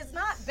there is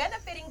not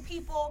benefiting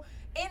people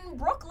in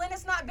Brooklyn.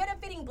 It's not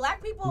benefiting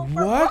black people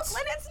for What?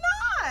 Brooklyn. It's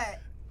not.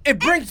 It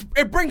brings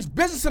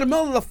business to the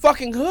middle of the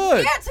fucking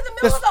hood. Yeah, to the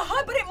middle of the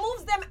hood, but it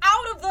moves them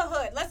out of the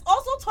hood. Let's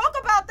also talk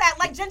about that,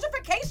 like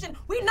gentrification.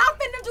 We not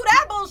finna do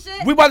that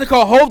bullshit. We about to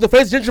call Hove the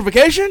face of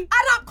gentrification?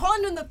 I'm not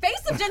calling him the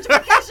face of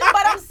gentrification,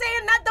 but I'm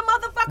saying that the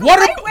motherfucker What,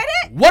 right ab- with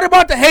it. what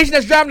about the Haitian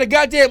that's driving the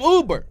goddamn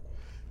Uber?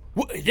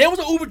 There was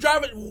an Uber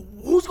driver.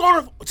 Who's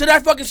going to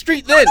that fucking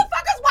street then?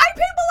 Motherfuckers, white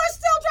people are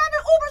still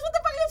driving Ubers. What the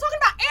fuck are you talking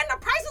about? And the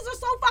prices are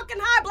so fucking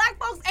high. Black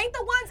folks ain't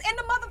the ones in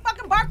the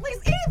motherfucking Barclays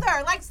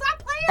either. Like, stop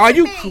playing Are with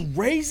you me.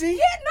 crazy?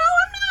 Yeah, no,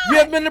 I'm not. You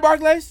haven't been to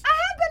Barclays? I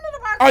have been to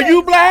the Barclays. Are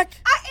you black?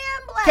 I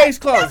am black. Case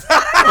closed.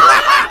 That's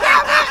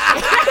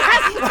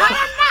not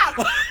enough.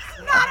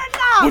 Not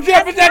enough. Would you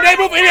have been that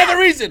neighborhood for any other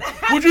reason?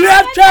 Would you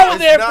have traveled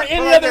there for It's not-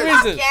 any put it other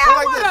like this. reason? Yeah, Put it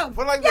I like this. would've.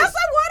 Put it like Yes, this.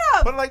 I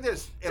would've. Put it like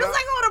this. And Just I-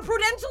 like on a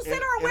Prudential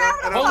Center or and wherever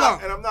the Hold fuck.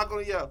 on. And I'm not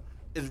gonna yell.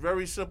 It's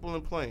very simple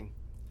and plain.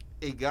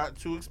 It got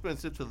too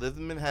expensive to live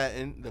in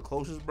Manhattan. The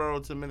closest borough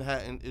to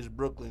Manhattan is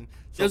Brooklyn.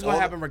 So It's gonna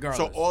all happen the-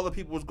 regardless. So all the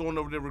people was going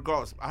over there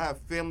regardless. I have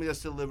family that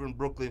still live in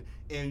Brooklyn,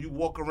 and you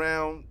walk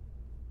around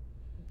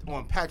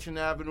on Patchen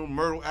Avenue,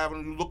 Myrtle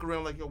Avenue. You look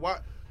around like, yo,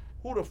 what?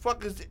 Who the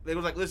fuck is it? They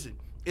was like, listen,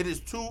 it is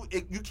too.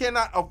 You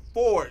cannot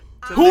afford.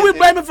 To Who live we in-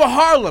 blaming for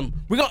Harlem?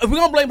 If we're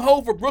gonna blame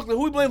Hove for Brooklyn,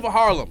 who we blame for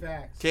Harlem?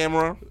 Facts.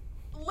 Cameron.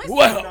 Listen,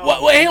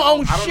 What? He don't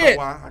own I don't shit.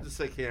 know why. I just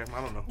say Cam.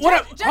 I don't know. What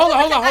up?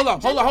 Hold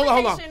on.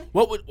 Gentrification.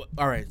 What would?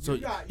 All right. So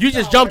You got- you you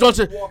just got jumped white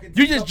onto. people walking You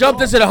through just the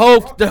jumped into the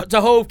Bronx.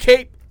 Hove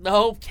Cape. The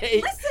Hove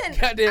Cape. Listen,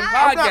 Goddamn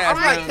I'm podcast. I'm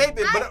not man.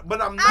 caping,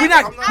 but I'm not. We're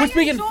not- I'm we're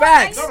speaking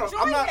facts. I No, enjoy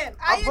I'm not- him.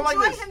 I I feel like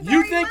enjoy this. him You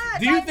very think? much.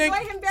 Do you I think?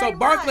 enjoy him So very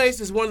Barclays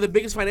much. is one of the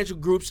biggest financial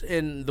groups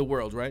in the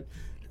world, right?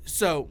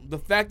 So the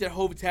fact that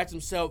Hove attached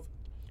himself,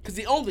 because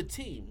he owned the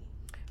team.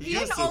 He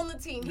didn't own the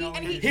team.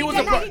 He was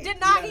did a not. pro- He did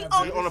not. He He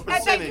owned. owned a I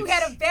think you had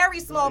a percentage. very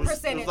small It was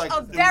percentage. like- A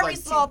it was very like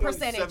small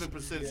 2.7%.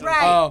 percentage.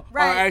 Right. Right. All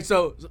Right. right.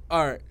 So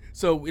all right.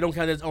 So we don't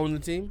count as owning the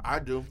team. I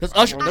do. Does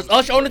Usher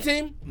own the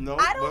team? No,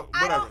 I don't. but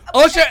I whatever.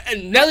 don't. Usher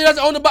and Nelly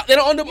doesn't own the. They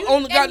don't own the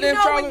And goddamn you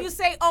know Charlotte. when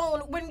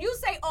you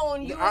say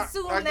own, you I-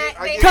 assume I that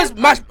get- I they. get-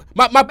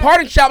 Because my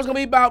parting shot was gonna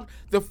be about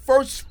the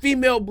first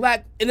female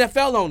black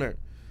NFL owner,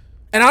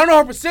 and I don't know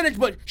her percentage,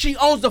 but she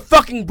owns the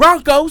fucking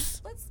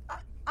Broncos.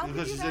 I'll give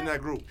Because you she's in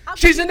that group. I'll give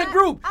She's you in the that.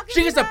 group. I'll give She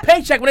you gets a that.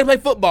 paycheck when they play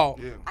football.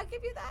 Yeah. I'll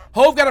give you that.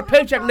 Hove got a I don't have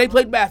paycheck when they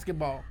problem. played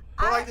basketball.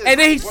 But like this, And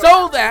then he what-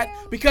 sold that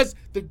because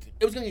it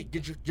was gonna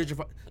get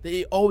gentrified.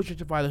 They always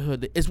gentrify the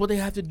hood. It's what they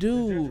have to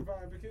do. Gentrifying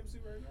Poughkeepsie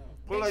right now.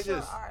 Put it like sure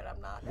this. are.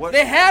 I'm not. What-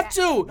 They have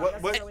to.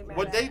 What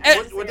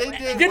they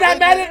did. You're not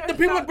mad at the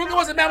people in Brooklyn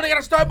wasn't mad when they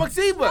got a Starbucks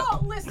either.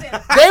 No, listen.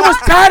 They was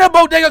tired of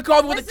Bodega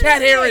Coffee with the Listen cat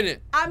to hair me. in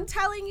it. I'm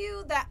telling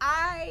you that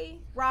I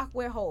rock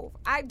with Hov.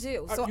 I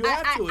do. So You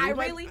have to. I You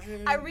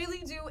might- really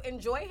do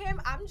enjoy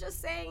him. I'm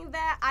just saying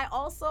that I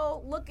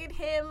also look at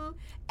him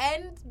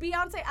and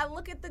Beyonce. I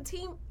look at the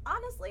team.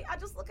 Honestly, I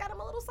just look at him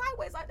a little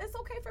sideways. It's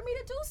okay for me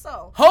to do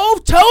so.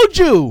 Hov told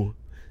you.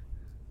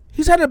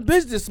 He's not a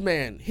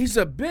businessman. He's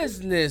a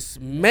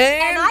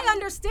businessman. And I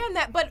understand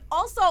that, but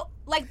also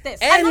like this.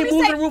 And let he me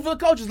moved say- the roof of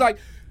the coaches. Like,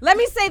 Let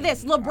me say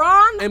this: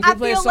 LeBron, And I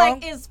play a feel song?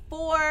 like is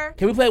for.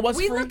 can we play What's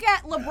We Free? look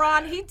at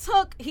LeBron. He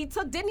took.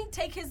 Didn't he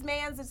take his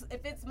man's?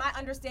 If it's my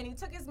understanding, he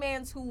took his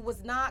man's who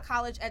was not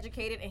college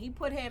educated, and he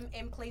put him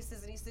in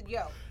places, and he said,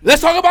 "Yo,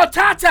 Let's talk about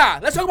Tata.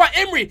 Let's talk about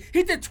Emery.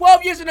 He did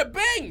 12 years in the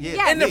Bing.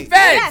 Yeah, in the he-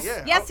 Feds.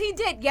 yes, he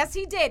did. Yes,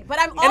 he did. But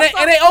I'm And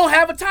also, they all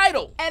have a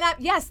title.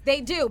 yes,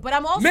 they do. But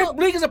I'm also, Mick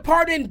League is a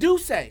part in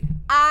Duce.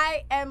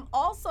 I am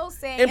also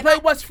saying, And play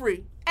What's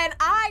Free. And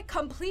I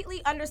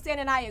completely understand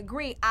and I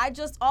agree. I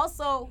just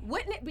also,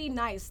 wouldn't it be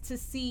nice to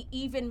see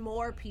even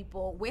more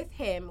people with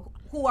him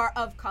who are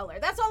of color?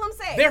 That's all I'm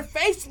saying. They're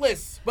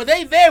faceless, but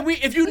they there.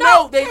 If you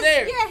know, they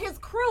there. Yeah, his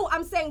crew.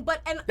 I'm saying,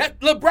 but That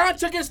LeBron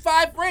took his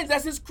 5 friends.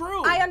 That's his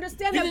crew. I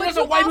understand You that. think But there's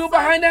some you white people also-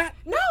 behind that?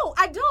 No,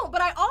 I don't.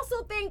 But I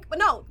also think,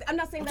 no, I'm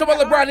not saying I'm that.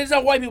 talking about there LeBron. are. There's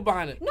no white people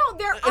behind it. No,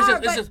 there It's are.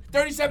 just, but it's just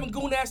 37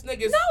 goon ass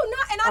niggas. No,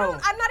 not, and I don't.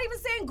 Oh. I'm not even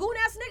saying goon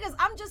ass niggas.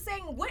 I'm just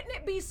saying, wouldn't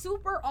it be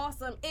super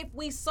awesome if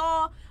we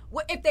saw,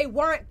 if they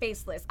weren't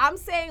faceless? I'm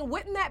saying,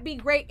 wouldn't that be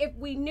great if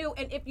we knew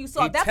and if you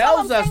saw? He That's tells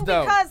all I'm us, saying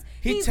though. because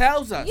He he's-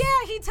 tells us. Yeah,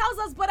 he tells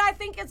us. But I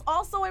think it's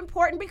also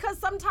important because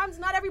sometimes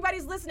not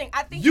everybody's listening.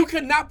 I think You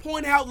cannot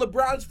point out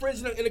LeBron's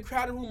friends in a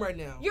crowded room right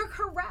now. You're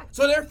correct.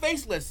 So they're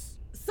faceless.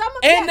 Some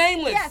of And yes,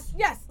 nameless.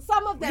 Yes,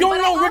 some of them. You don't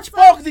but know I Rich also-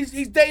 Paul because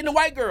he's dating a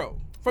white girl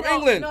from No,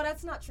 England. No,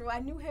 that's not true. I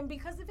knew him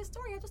because of his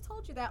story. I just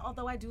told you that.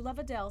 Although I do love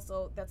Adele,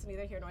 so that's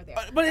neither here nor there.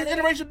 But his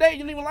interracial date, you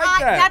didn't even like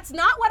that. That's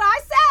not what I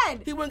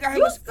said. He went and got him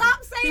You a-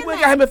 stop saying he that. went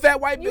and got him a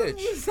fat white You bitch.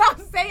 stop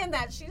saying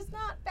that. She's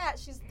not fat.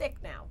 She's thick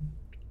now.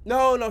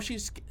 No,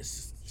 she's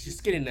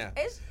skinny now.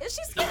 Is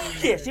she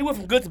skinny? Yeah, she went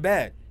from good to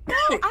bad. No,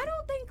 I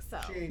don't think so.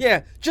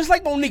 Yeah, just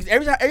like Monique.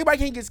 Everybody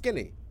can't get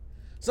skinny.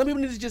 Some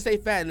people need to just stay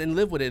fat and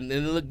live with it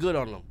and look good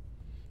on them.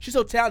 She's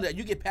so talented,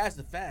 you get past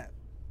the fat.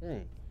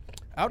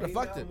 I would have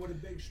fucked it. With a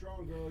big,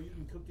 strong girl, you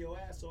can cook your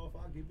ass off.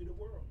 I'll give you the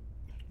world.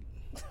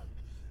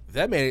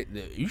 That man,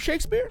 you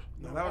Shakespeare?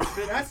 No, that was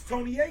 50. That's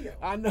Tony Yayo.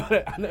 I know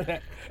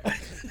that.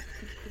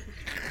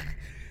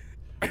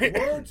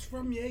 Words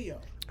from Yayo.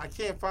 I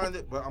can't find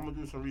it, but I'm gonna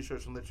do some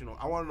research and let you know.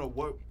 I want to know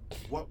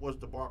what was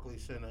the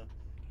Barclays Center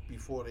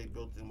before they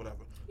built it and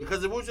whatever.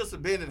 Because if it was just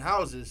abandoned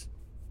houses,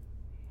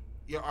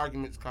 your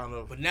argument's kind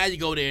of. But now you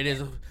go there,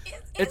 Is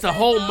it's it a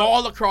whole though?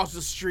 mall across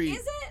the street. Is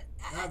it?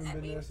 I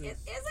haven't been there since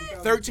Is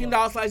it? 2012.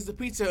 $13 slices of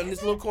pizza in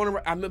this little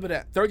corner. I remember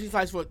that. $13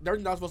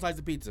 for a slice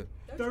of pizza.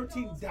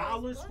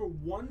 $13 for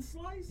one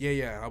slice?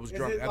 Yeah. I was Is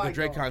drunk it at the like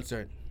Drake a-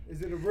 concert.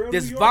 Is it a real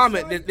There's New York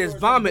vomit. slice, There's or is it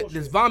vomit. bullshit?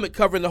 There's vomit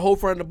covering the whole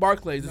front of the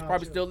Barclays. It's Nah,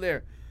 probably chill. still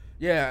there.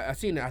 Yeah, I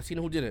seen it. I seen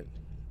who did it.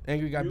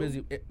 Angry got You?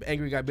 busy.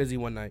 Angry got busy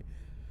one night.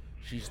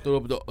 She stood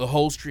up the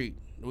whole street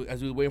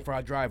as we were waiting for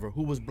our driver,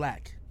 who was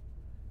black.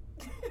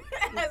 As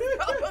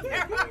though there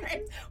aren't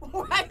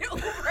white Uber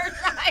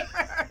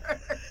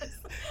drivers.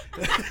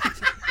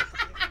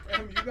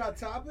 You got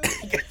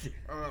topics?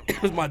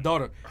 It was my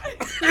daughter.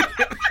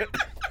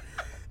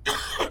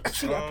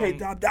 She got paid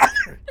 $1.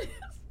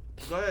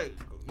 Go ahead.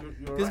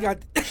 You're This right.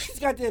 she's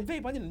got that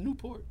vape. I need a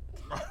Newport.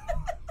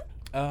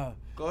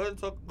 Go ahead and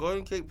talk. Go ahead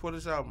and Kate for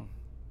this album.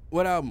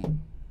 What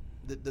album?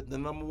 The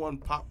number one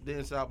pop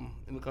dance album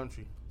in the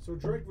country. So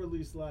Drake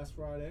released last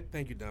Friday.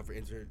 Thank you, Don, for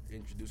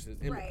introducing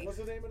it. Right. What's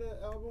the name of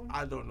the album?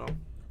 I don't know.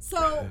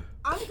 So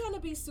I'm gonna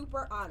be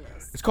super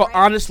honest. It's called right?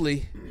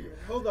 Honestly.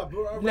 Hold up.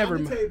 Around Never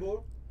the mind.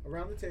 table.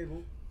 Around the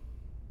table.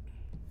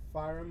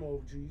 Fire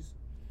emojis.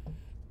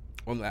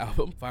 On the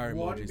album, fire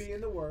One emojis.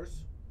 being the worst.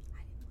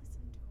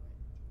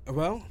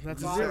 Well,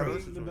 that's a Five zero.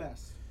 being the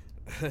best.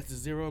 That's a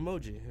zero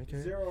emoji. Okay.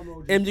 Zero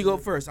emojis. MD, go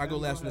first. I go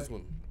Em, last on ahead. this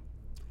one.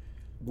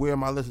 Where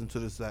am I listening to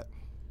this at?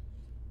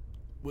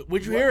 Would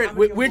you What- hear how it?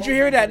 many Where'd you emojis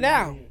hear that are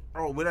now? in it?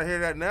 Oh, would I hear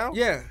that now?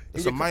 Yeah.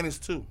 It's In a your-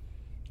 -2.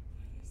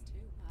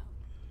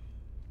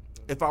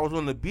 If I was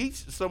on the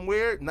beach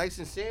somewhere, nice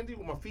and sandy,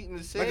 with my feet in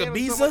the sand, Like or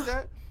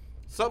Ibiza?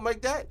 something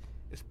like that,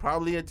 it's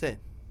probably a 10.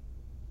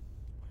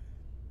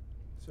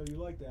 So you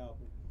like the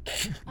album?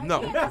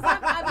 No,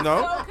 I'm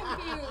No. so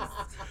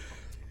confused.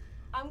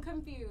 I'm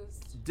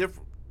confused.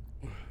 different.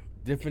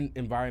 Different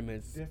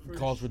environments Different-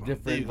 calls for There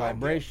different you go.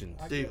 vibrations.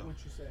 I There you get go. what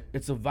you're saying.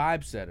 It's a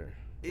vibe setter,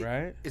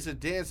 right? It's a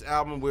dance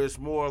album where it's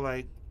more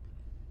like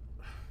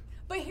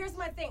But here's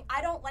my thing.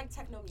 I don't like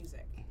techno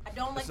music. I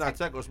don't like it's not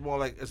techno. It's more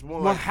like More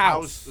like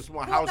house. It's more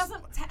Well, house.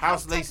 doesn't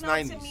House techno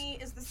late 90s. to me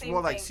is the It's same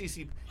more like thing.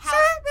 CC.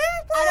 I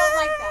don't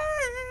like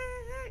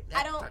that.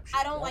 I don't. type shit.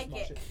 I don't like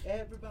it.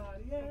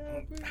 Everybody.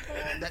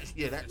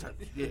 That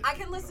type. Yeah. I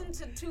can listen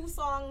to 2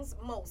 songs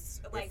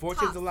most, like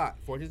Fortune's tops. a lot.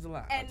 Fortune's a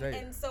lot. I'll tell you.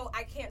 And so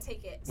I can't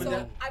take it. But So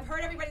that- I've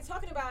heard everybody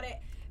talking about it,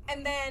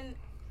 and then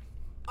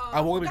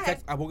I woke go up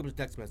ahead. to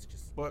text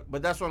messages. But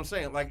that's what I'm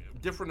saying. Like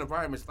different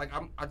environments. Like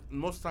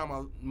most time I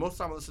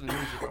listen to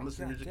music. I'm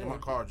listening to music in my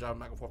car driving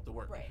back and forth to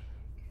work. Right.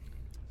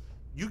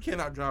 You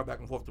cannot drive back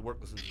and forth to work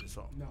listening to this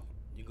song. No.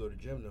 You go to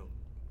gym though.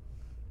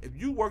 If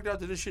you worked out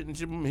to this shit in the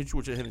gym, I'm gonna hit you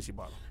with your Hennessy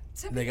bottle.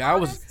 To be Nigga,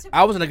 honest,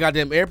 I was in a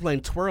goddamn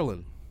airplane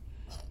twirling.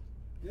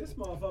 This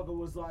motherfucker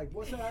was like,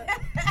 what's that?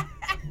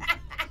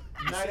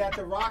 Night at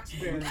the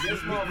Roxbury. This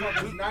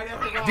motherfucker was Night at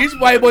the Roxbury. These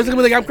white boys look at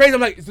me like I'm crazy. I'm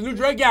like, it's a new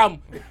Drake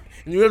album.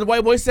 And you know what the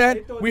white boy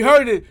said? We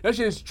heard it. That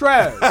shit is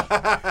trash.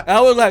 And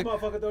I was like,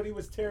 Motherfucker thought he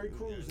was Terry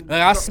Crews.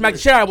 I'll smack the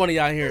shit out of one of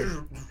y'all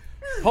here.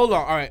 Hold on.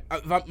 All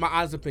right. My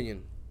honest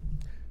opinion.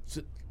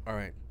 So, all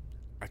right.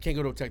 I can't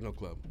go to a techno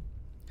club.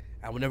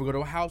 I would never go to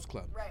a house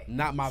club. Right.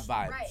 Not my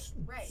vibe.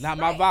 Right. Not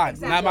my vibe.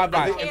 Exactly. Not my vibe.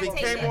 I If can't it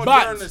take came on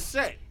But- during the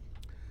set,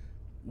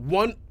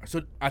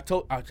 So I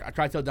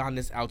tried to tell Don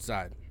this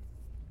outside.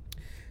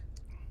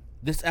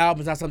 This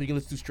album is not something you can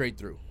listen to straight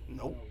through.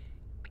 nope.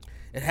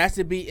 It has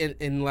to be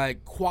in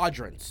like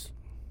quadrants.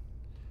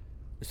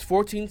 It's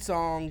 14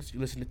 songs. You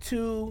listen to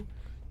 2.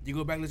 You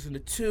go back and listen to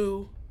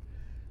 2.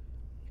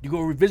 You go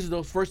revisit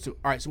those first 2.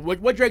 All right. So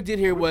what Drake did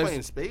here We're was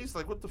playing space.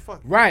 Like what the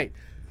fuck? right.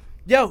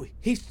 Yo,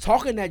 he's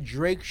talking that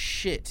Drake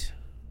shit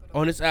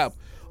on this album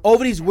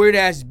over these weird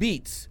ass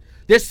beats.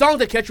 There's songs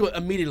that catch you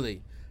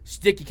immediately.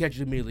 Sticky catches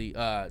you immediately.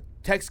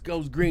 Text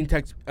goes green.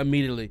 Text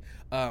immediately.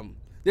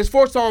 There's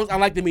 4 songs I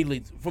liked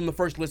immediately from the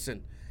first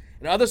listen.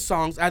 And other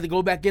songs I had to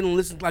go back in and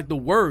listen to like the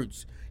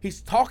words.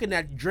 He's talking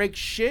that Drake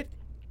shit.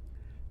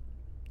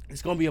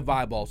 It's gonna be a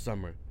vibe all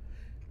summer.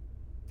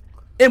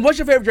 And what's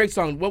your favorite Drake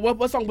song?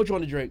 What song put you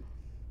on to Drake?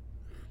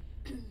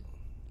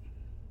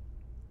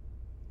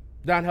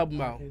 Don, help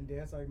him out. Can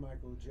dance like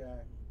Michael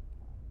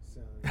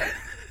Jackson.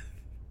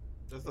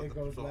 That's not It the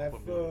goes song left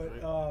put me on, foot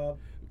right? up,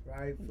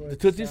 right foot. The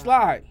Tootsie down.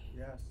 Slide.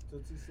 Yes,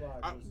 Tootsie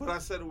Slide. But I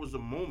said it was a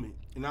moment,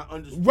 and I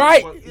understood.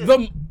 Right. what-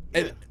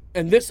 yeah.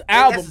 And this And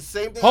album. that's the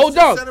same thing Hold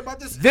I on. said about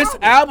this album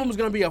album. is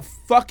gonna be a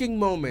fucking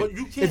moment. But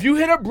you can't- If you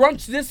hit a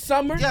brunch this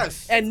summer,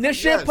 Yes. and this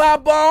shit Yes.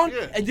 pop on,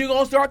 Yeah. and you're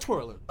gonna start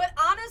twirling. But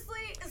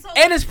honestly, so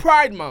And it's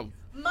Pride Month,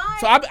 my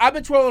so I've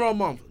been twirling all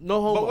month.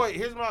 No homo. But wait,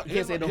 here's my. You can't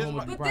Here's say my, no here's homo.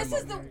 my- but Pride this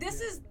is Month.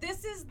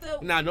 the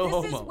Nah,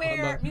 no this is homo. where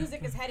No.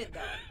 music is headed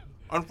though.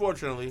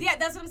 Unfortunately. Yeah,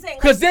 that's what I'm saying.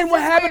 Cause Like, then this what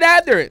is happened where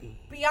after it?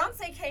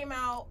 Beyonce came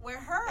out with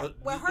her It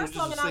was song, just and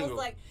a I was single.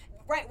 like,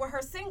 right, with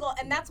her single,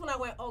 and that's when I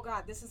went, oh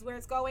god, this is where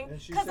it's going. And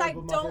she Because said, I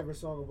but my don't. favorite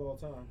song of all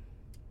time,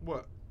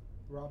 What?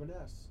 Robin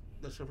S.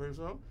 That's your favorite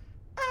song?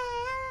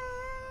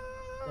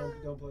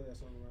 Don't play that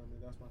song around me.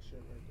 That's my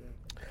shit right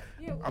there.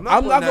 Yeah, I'm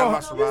not putting that in my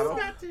going- Serato.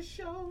 Got to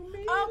show me.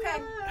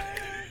 Okay.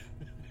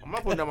 I'm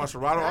not putting that in my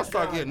Serato. I'll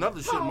start getting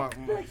other shit in my.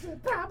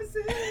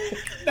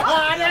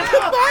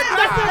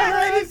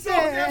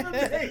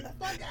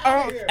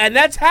 And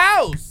that's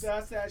house.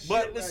 That's that shit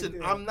But listen,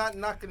 right there. I'm not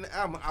knocking the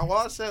album. All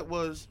I said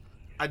was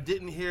I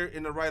didn't hear it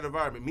in the right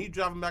environment. Me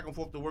driving back and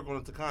forth to work on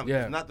a Tacoma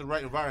Yeah. is not the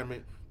right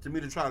environment to me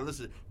to try to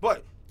listen.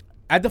 But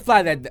I had to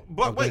fly that.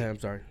 But Go wait. ahead, I'm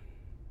sorry.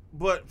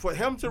 for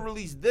him to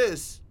release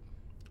this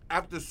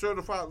after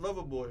Certified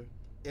Lover Boy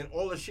and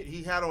all the shit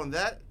he had on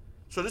that,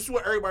 so this is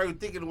what everybody was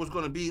thinking it was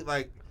going to be,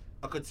 like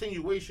a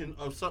continuation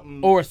of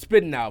something Or a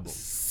spitting album. Or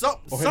him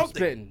something.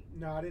 spitting.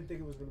 No, I didn't think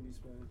it was gonna be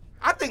spinning.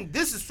 I think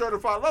this is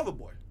Certified Lover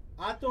Boy.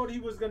 I thought he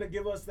was gonna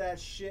give us that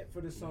shit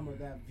for the summer,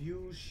 that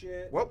views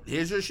shit, Well,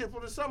 here's your shit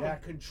for the summer.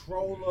 that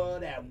controller,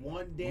 that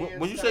one dance.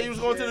 When you say you was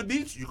going to the shit.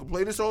 beach, you can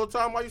play this all the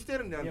time while you're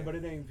standing down Yeah, there. but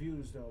it ain't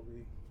views though,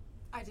 B.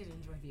 I did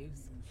enjoy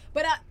views,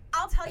 but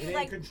I'll tell It you, ain't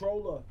like,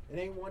 controller. It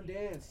ain't one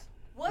dance.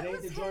 what it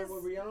ain't was the joint his?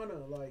 with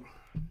Rihanna. Like,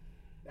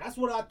 that's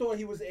what I thought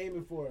he was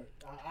aiming for.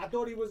 I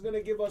thought he was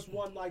gonna give us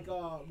one like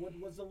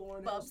what's the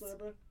Lauryn Hill Bubs.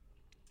 slammer?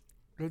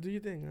 Go do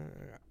your thing.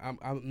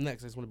 I'm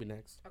next. I just want to be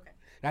next. Okay.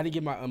 I didn't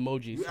get my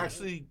emojis. You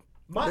actually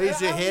My-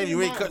 raised your I hand. You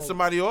really ain't cut mind.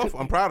 somebody off.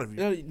 I'm proud of you.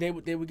 No,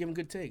 they were giving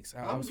good takes.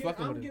 I was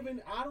fucking with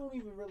it. I don't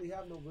even really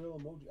have no real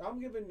emoji. I'm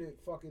giving it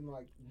fucking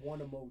like one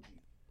emoji,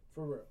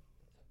 for real.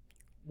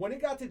 When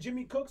it got to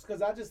Jimmy Cooks,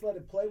 because I just let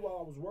it play while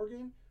I was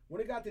working. When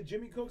it got to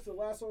Jimmy Cooks, the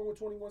last song with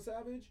 21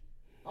 Savage,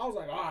 I was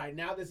like, all right,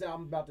 now this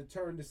album's about to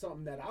turn to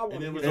something that I want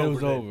And to it was hear. It was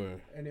over.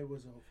 over. And it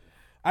was over.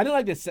 I didn't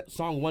like this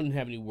song. One didn't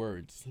have any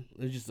words.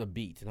 It was just a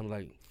beat, and I'm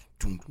like,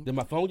 did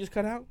my phone just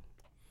cut out?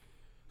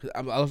 'Cause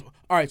I was,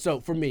 all right. So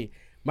for me,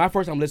 my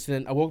first time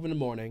listening, I woke up in the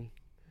morning.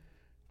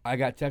 I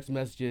got text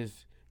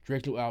messages.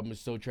 Drake's new album is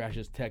so trash,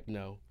 it's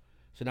techno.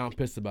 So now I'm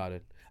pissed about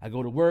it. I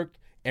go to work.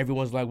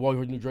 Everyone's like, "Whoa, you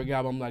heard the new Drake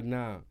album?" I'm like,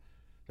 "Nah,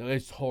 no,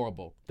 it's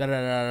horrible." Da da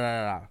da da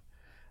da da.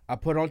 I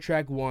put on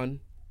track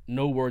 1,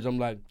 no words. I'm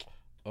like,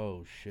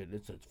 "Oh shit,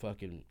 it's a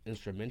fucking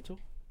instrumental."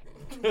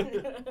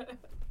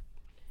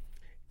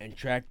 And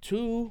track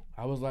 2,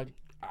 I was like,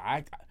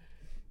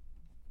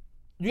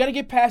 you gotta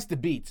get past the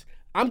beats.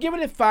 I'm giving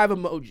it 5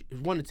 emojis.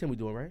 1 to 10 we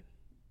doing, right?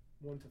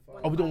 1 to 5.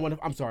 Oh, we're doing 1.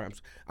 I'm sorry.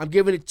 I'm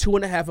giving it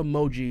 2.5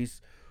 emojis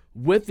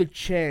with the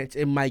chance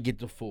it might get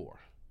to 4.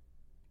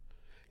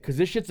 Because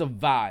this shit's a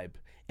vibe.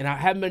 And I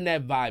haven't been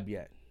in that vibe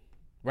yet.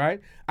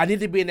 Right? I need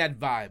to be in that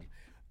vibe.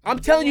 I'm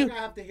telling you. I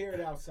have to hear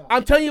it outside.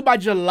 I'm telling you by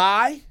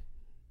July,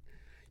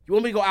 you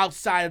won't be go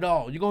outside at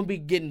all. You're going to be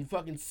getting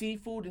fucking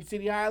seafood in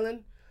City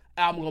Island.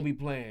 Album going to be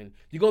playing.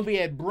 You're going to be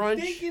at brunch.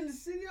 Thinking the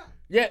City Island?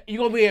 Yeah, you're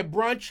going to be at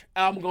brunch.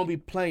 Album going to be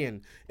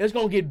playing. It's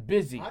going to get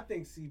busy. I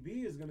think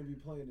CB is going to be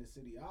playing in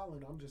City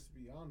Island. I'm just to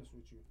be honest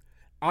with you.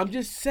 I'm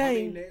just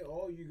saying. I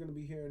mean, you're going to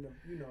be hearing the,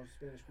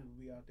 Spanish people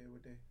be out there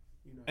with their,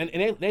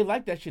 And they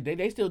like that shit.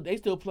 They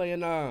still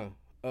playing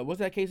what's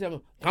that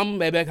K7? Come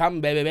baby, come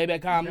baby, baby,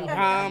 come.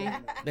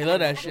 They love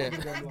that shit.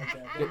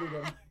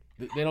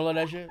 They don't love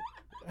that shit.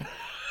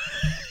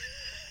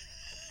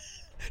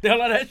 They don't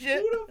love that shit.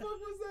 Who the fuck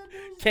was that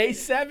dude?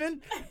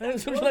 K7,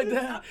 something like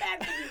that.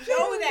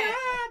 Show that.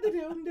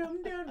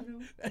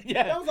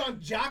 Yeah. That was on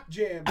Jock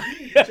Jam. You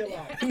need to chill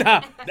out.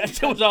 Nah, that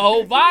shit was a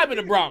whole vibe in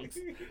the Bronx.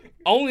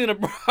 Only in the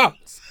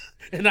Bronx.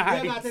 In the You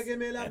Heights. got to give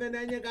me love and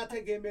then you got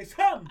to give me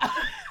some.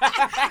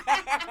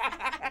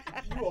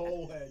 You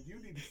old head. You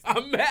need to stop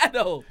I'm mad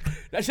though.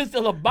 That shit's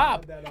still a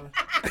bop. that on.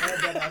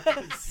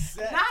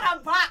 Not a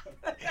pop.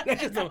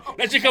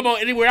 That shit come on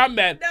anywhere I'm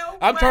at. No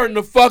I'm way. turning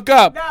the fuck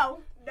up. No.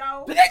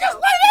 Did they just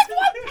play this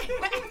one?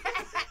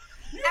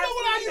 You know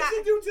what I used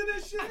to do to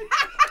this shit?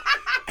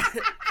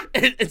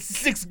 In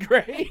 6th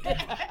grade.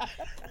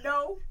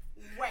 No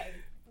way.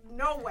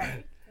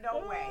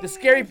 This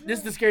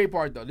is the scary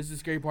part though. This is the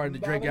scary part of the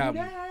Drake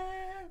album.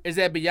 Is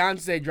that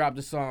Beyonce dropped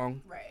a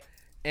song. Right.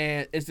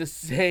 And it's the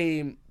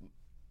same.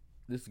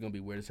 This is gonna be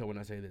weird as hell when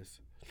I say this.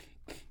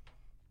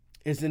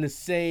 It's in the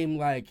same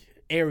like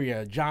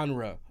area,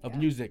 genre of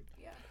music.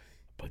 Yeah.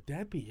 But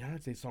that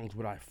Beyonce song's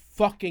what I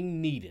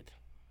fucking needed.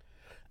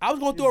 I was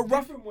going through a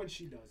rough. Different when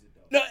she does it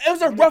though. No, it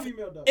was a When rough. the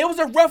female does It was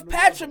a rough When the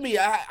patch for female me.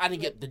 I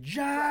didn't get the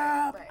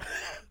job,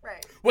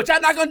 Right. which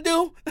I'm not gonna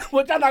do.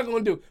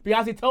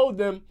 Beyonce told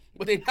them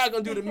what they're not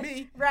gonna do to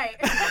me. Right.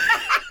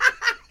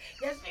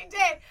 Yes,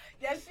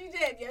 she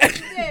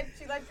did.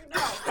 She let you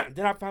know.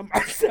 Then I found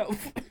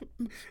myself.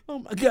 Oh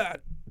my god.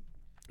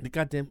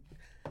 God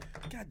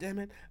damn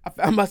it. I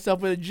found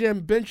myself in the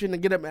gym benching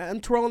and get up.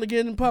 I'm trolling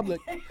again in public.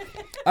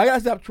 I gotta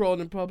stop trolling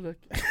in public.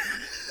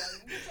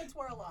 You should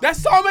twirl off. That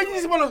song makes you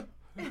just wanna,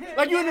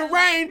 like you in the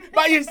rain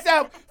by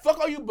yourself. Fuck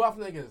all you buff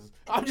niggas.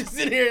 I'm just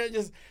sitting here and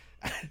just.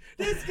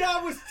 This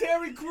guy was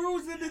Terry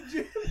Crews in the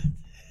gym.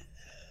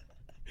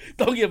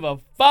 Don't give a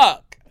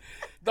fuck.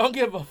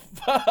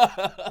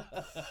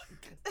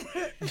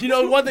 You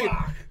know one thing.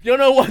 You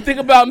know one thing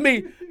about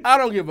me. I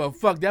don't give a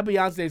fuck. That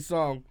Beyonce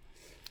song,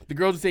 the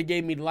girls that say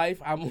gave me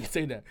life. I won't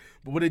say that.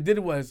 But what it did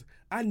was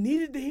I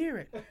needed to hear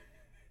it.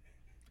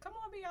 Come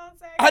on,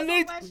 Beyonce. I I'm so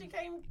need- glad she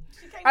came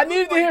I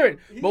needed to hear it.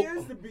 He But,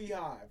 is the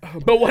Beehive.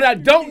 but what I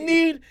don't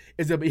need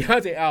is a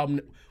Beyonce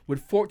album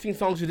with 14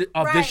 songs of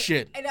this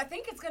shit. And I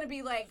think it's gonna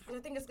be like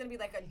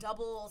a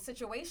double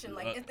situation,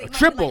 like it a might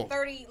triple.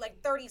 be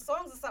like 30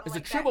 songs or something It's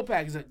like a triple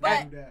that. pack.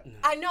 But that.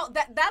 I know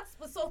that's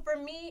so for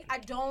me. I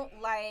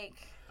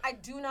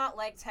do not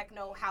like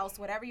techno house,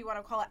 whatever you want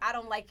to call it. I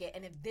don't like it.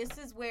 And if this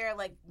is where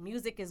like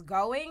music is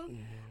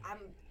going,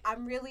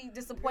 I'm really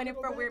disappointed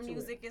go for where back to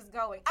music is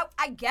going.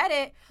 I get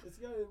it,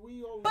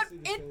 We always but see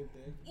the same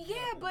thing.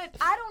 yeah, but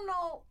I don't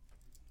know.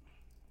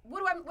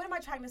 What am I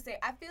trying to say?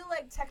 I feel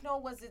like techno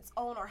was its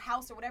own, or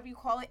house, or whatever you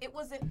call it. It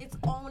wasn't its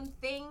own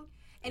thing,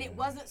 and it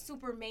wasn't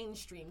super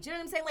mainstream. Do you know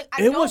what I'm saying? Like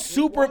It was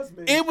super.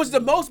 It was the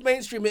most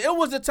mainstream. It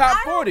was the top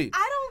 40.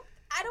 I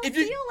don't If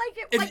you- feel like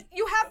it. if Like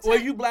you have to. Were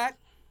you black?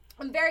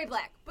 I'm very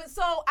black, but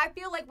so I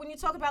feel like when you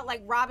talk about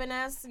like Robin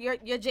S, your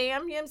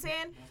jam, you know what I'm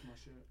saying? That's my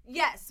shit.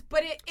 Yes,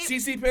 but it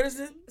CC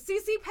Peterson?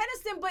 CC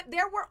Peniston, but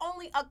there were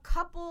only a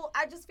couple.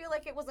 I just feel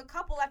like it was a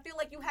couple. I feel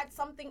like you had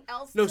something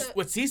else. No, to,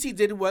 what CC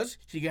did was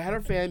she had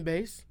her fan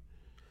base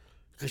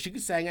because she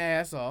could sing her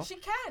ass off, she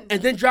can.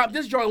 and then dropped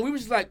this joint. And we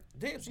was just like,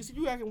 "Damn, CC,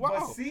 you acting But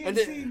wild." CNC And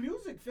then,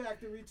 Music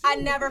Factory too. I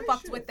never That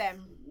fucked shit. with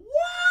them.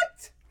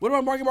 What? what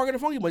about Marky Mark and the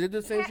Funky Bunch? They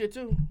did the same shit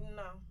too.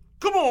 No,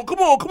 Come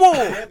on!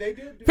 Yeah, they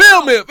did. do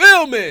Film that. it!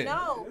 Film it!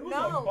 no, There was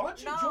no, a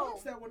bunch no. of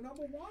joints that were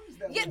number ones.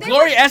 That Yeah, were- they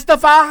Gloria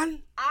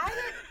Estefan.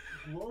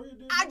 Gloria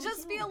did I one,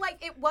 just too. feel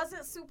like it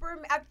wasn't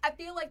super. I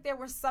feel like there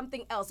was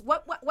something else.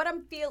 What I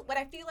feel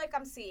like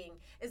I'm seeing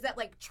is that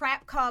like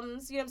trap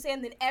comes, you know what I'm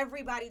saying? Then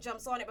everybody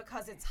jumps on it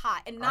because it's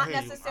hot, and not hear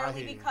you. I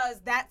necessarily hear you.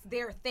 because that's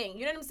their thing.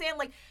 You know what I'm saying?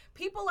 Like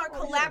people are Oh, yeah,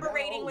 that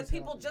collaborating with always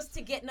people happens. just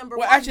to get number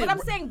Well, one. actually, But I'm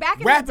saying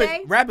back in rap the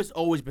day, has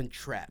always been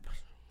trap.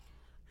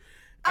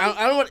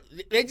 I don't want.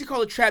 They just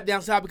call it trap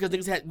down south because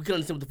niggas we couldn't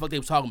understand what the fuck they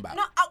was talking about.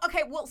 no,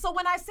 okay. Well, so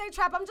when I say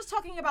trap, I'm just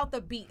talking about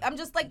the beat. I'm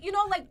just like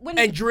like when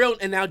And drill,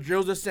 and now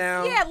drill's a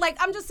sound. yeah, like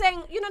I'm just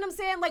saying, you know what I'm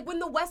saying? Like when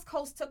the West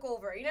Coast took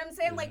over, you know what I'm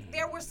saying? Like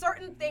there were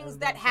certain things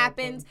that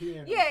happened.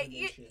 pianos Yeah, and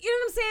you know shit.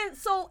 what I'm saying?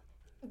 So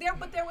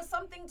there was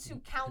something to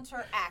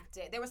counteract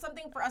it. There was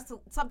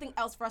something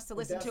else for us to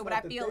listen That's to. But not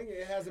I the feel thing.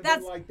 It hasn't that's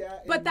been like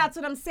that. but in that's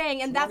what I'm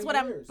saying, and that's 20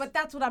 what years.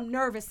 that's what I'm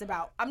nervous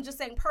about. I'm just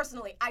saying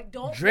personally, I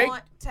don't Drake-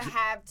 want to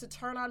have to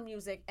turn on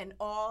music and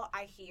all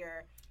I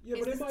hear Yeah, Is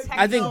but it this might be-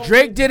 I think techno-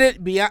 Drake did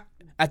it.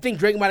 I think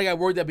Drake might have got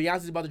word that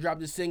Beyonce's about to drop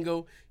this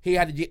single. He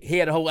had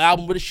a whole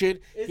album with the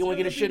shit. It's He want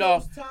to get gonna his be shit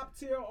those off. top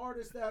tier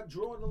artists that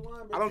draw the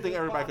line. I don't think between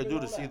everybody pop could and do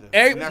all this that. either.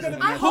 Every- And that's It's the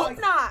gonna I be hope like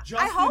not.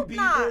 Justin I hope Bieber,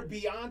 not.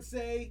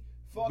 Beyonce,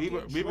 fucking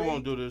Bieber Drake.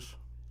 won't do this.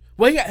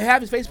 Well, he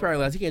have his face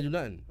paralyzed. He can't do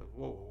nothing.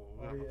 Whoa.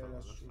 Oh, yeah,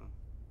 that's true.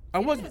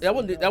 That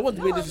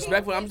wasn't being No,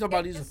 disrespectful. I'm talking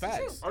about these are it's the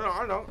facts. truth.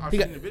 I know. I've He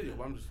seen got- the video.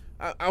 But I'm just.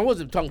 I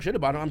wasn't talking shit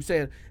about him. I'm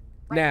saying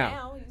Right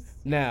now,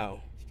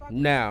 now,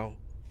 now,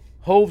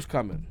 Hove's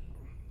coming.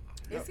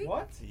 is he?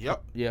 What?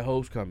 Yep. Yeah,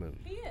 Hove's coming.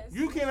 He is.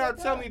 You cannot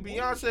tell me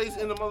Beyonce's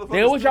in the motherfucker.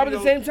 They always drop at the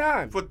studio same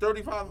time. for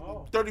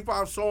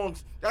 35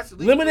 songs. That's at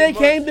least Lemonade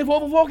 3 came, months. the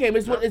 444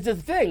 came. It's a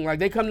thing. Like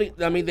they come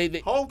to. I mean, they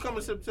Hove come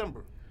in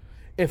September.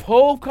 if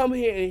Hove come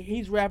here and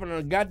he's rapping on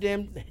a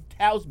goddamn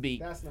house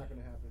beat, That's not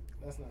gonna happen.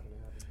 That's not gonna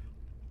happen.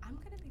 I'm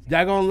gonna be.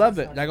 y'all gonna love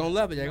it. That's Y'all not gonna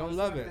love it. Y'all No, gonna it's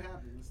love not it. gonna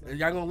happen. It's not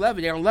Y'all gonna love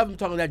it. Y'all gonna love him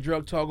talking that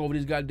drug talk over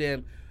these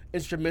goddamn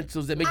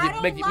instrumentals that make I you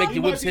don't make you love make it.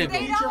 your whips They hit. don't-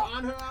 feature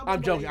on her album,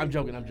 I'm joking. but I'm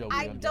joking. I'm joking. I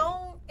I'm joking.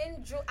 don't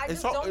enjoy. I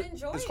just don't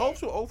enjoy Is it. Hove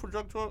too old for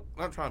drug talk?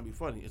 Not trying to be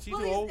funny. Is he too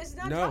Well, old? it's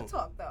not No. drug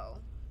talk though.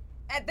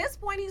 At this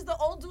point, he's the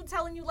old dude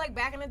telling you like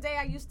back in the day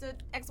I used to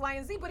X, Y,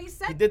 and Z. But he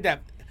said He did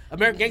that.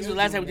 American Gangster was the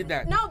last time we did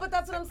that. no. But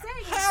that's what I'm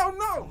saying. Hell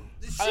no.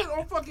 This shit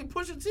on fucking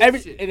Pusha T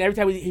shit. Every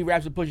time he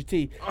raps with Pusha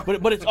T,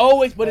 but it's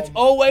always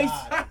always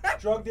God.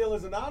 Drug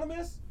Dealers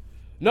Anonymous.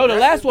 no. The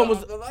last one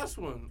was the last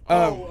one.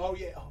 Oh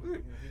yeah.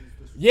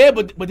 yeah,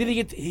 but then he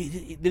get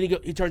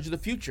he turns to the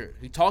future.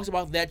 He talks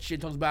about that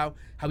shit. Talks about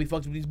how he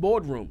fucks with these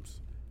boardrooms.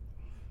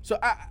 So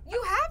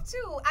You have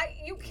to.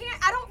 You can't.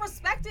 I don't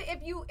respect it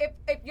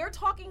if you're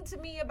talking to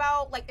me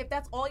about like if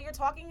that's all you're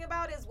talking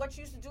about is what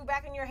you used to do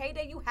back in your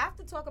heyday. You have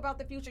to talk about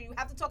the future. You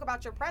have to talk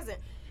about your present.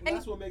 And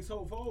that's what makes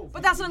Hove Hove.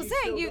 But that's what I'm He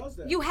saying. still does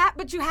that. You have,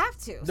 but you have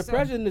to. the So-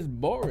 president is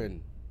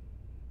boring.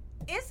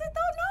 Is it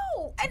though?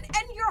 No. And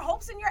your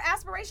hopes and your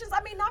aspirations.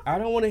 I mean, not. I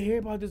don't want to hear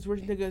about this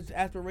rich nigga's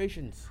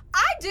aspirations.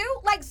 I do.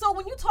 Like so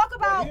when you talk But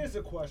about, here's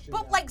a question.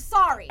 but now. like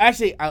sorry.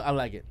 Actually, I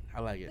like it. I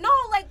like it. No,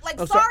 like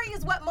Oh, sorry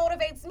is what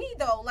motivates me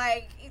though.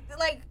 Like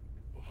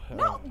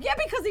no, yeah,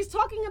 because he's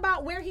talking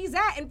about where he's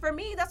at, and for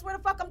me, that's where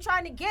the fuck I'm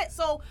trying to get.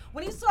 So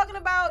when he's talking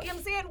about, you know what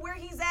I'm saying, where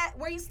he's at,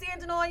 where he's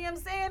standing on, you know what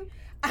I'm saying,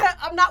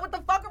 I'm not with the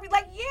fuckery.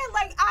 Like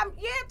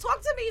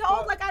talk to me,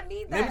 Hope. Like I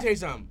need that. Let me tell you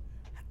something.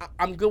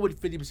 I'm good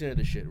with 50% of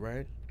the shit,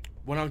 right?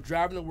 When I'm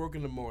driving to work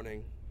in the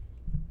morning,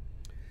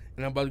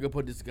 and I'm about to go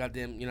put this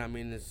goddamn, you know what I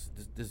mean, this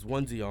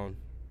onesie on,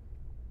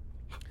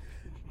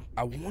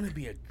 I want to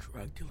be a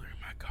drug dealer in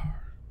my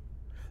car.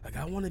 Like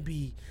I want to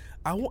be,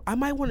 I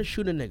might want to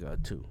shoot a nigga or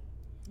two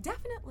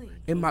Definitely.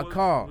 in my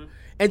car,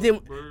 and then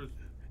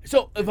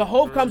so if a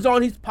Hope comes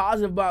on, he's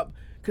positive about,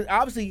 because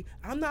obviously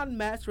I'm not a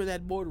master of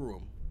that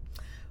boardroom.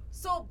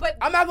 So, but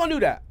I'm not gonna do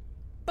that.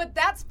 But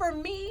that's for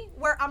me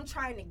where I'm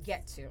trying to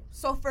get to.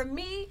 So for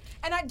me,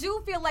 and I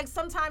do feel like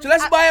sometimes So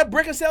let's buy a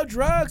brick and sell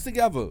drugs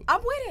together.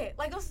 I'm with it.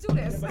 Like let's do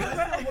this. But that's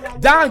not what I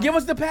want. Don, give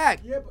us the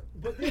pack. Yeah,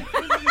 but here's the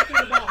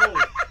thing about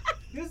Hove.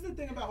 Here's the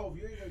thing about Hove.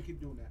 You ain't gonna keep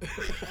doing that.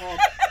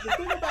 The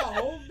thing about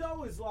Hove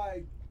though is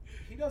like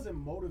he doesn't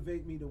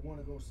motivate me to want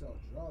to go sell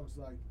drugs.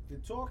 Like the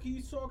talk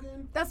he's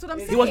talking. That's what I'm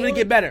is saying. He wants me to more-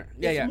 get better.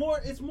 Yeah, it's yeah.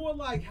 It's more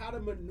like how to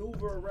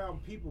maneuver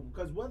around people,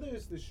 because whether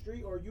it's the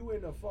street or you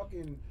in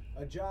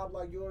a job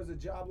like yours, a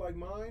job like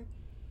mine,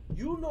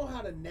 you know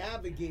how to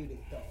navigate it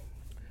though.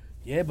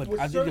 Yeah, but With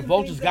I think the certain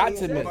vultures things got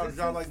that he to me. says, About a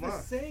job like it's the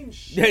mine. same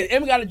Yeah, shit.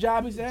 Em got a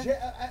job, he said.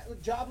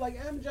 Job like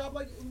M, job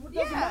like it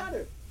doesn't Yeah.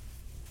 matter.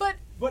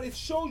 But it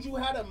shows you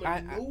how to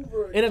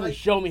maneuver. It doesn't like,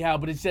 show me how,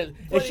 but it says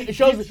But it it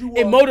shows gives you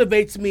it a-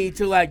 motivates me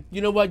to like,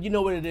 you know what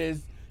it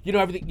is. You know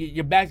everything.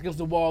 Your back's against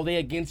the wall. They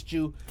against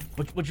you.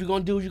 But what you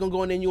gonna do is you're gonna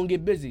go in there and you're gonna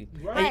get busy.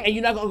 Right. And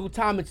you're not gonna go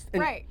time. And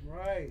Right.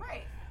 Right.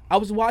 Right. I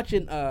was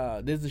watching.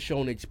 There's a show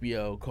on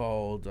HBO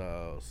called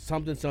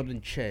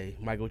something Che.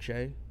 Michael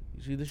Che.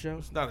 You see the show?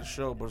 It's not a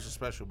show, but it's a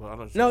special. But I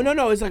don't.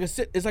 No. It's like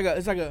a. It's like a.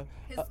 It's like a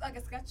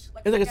sketch.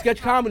 It's like a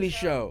sketch comedy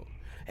show,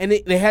 and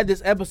they had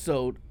this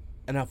episode,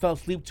 and I fell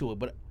asleep to it.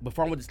 But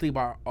before I went to sleep,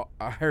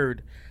 I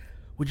heard,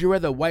 would you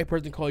rather a white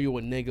person call you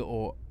a nigga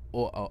or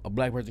a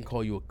black person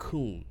call you a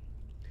coon?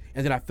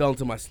 And then I fell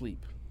into my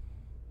sleep.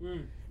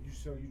 You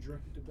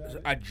dreamt about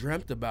it? I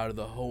dreamt about it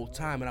the whole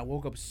time, and I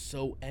woke up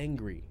so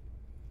angry,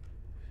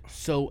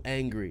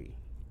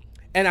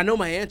 and I know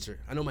my answer.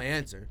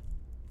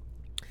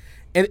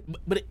 And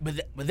but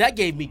that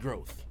gave me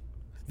growth.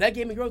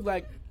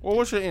 Like, Well,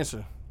 what's your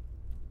answer?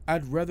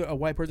 I'd rather a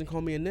white person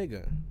call me a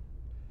nigga.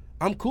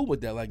 I'm cool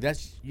with that. Like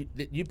that's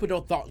you put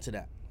no thought into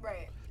that.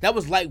 Right. That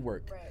was light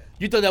work. Right.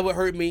 You thought that would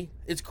hurt me.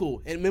 It's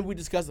cool. And maybe we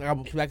discussed like,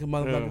 I'm smacking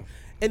motherfucker, Yeah.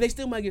 and they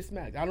still might get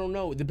smacked. I don't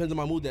know. It depends on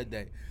my mood that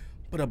day.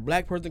 But a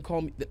black person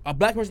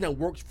that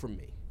works for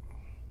me,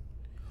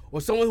 or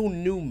someone who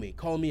knew me,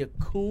 calling me a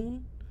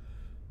coon,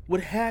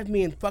 would have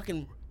me in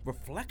fucking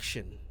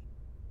reflection.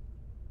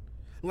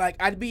 Like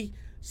I'd be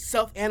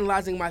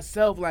self-analyzing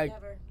myself. Like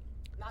Never.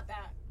 Not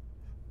that.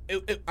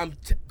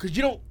 because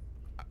you don't.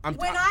 I'm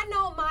When ti- I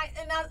know my,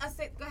 and I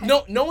said, go ahead.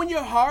 No, knowing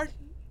your heart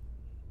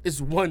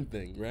is one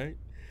thing, right?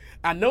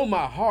 I know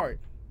my heart,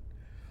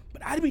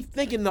 But I'd be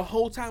thinking the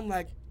whole time,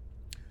 like,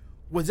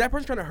 was that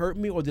person trying to hurt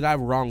me or did I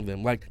wrong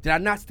them? Like, did I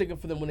not stick up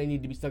for them when they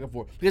need to be stuck up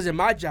for? Because in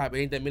my job, it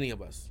ain't that many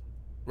of us,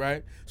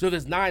 right? So if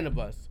there's 9 of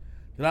us,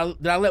 did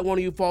I let one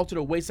of you fall to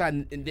the wayside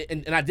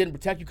and I didn't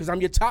protect you because I'm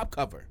your top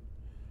cover?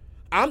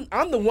 I'm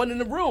the one in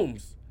the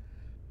rooms.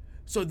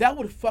 So that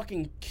would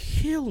fucking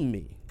kill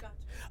me. Gotcha.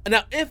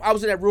 Now, if I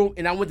was in that room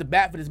and I went to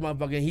bat for this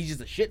motherfucker and he's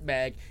just a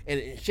shitbag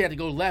and she had to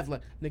go left,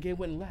 like, nigga, it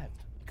went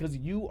left because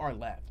you are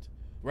left,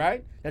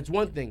 right? That's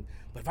one thing.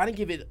 But if I didn't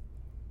give it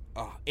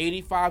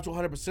 85 to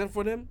 100%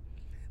 for them,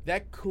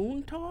 that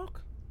coon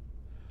talk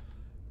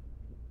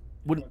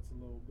would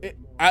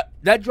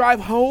that drive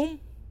home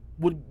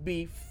would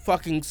be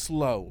fucking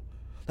slow.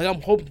 Like,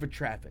 I'm hoping for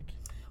traffic.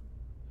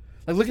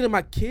 Like, looking at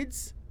my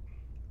kids,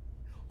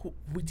 who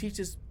we teach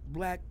this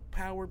black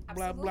power,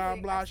 blah, blah,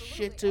 blah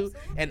shit to,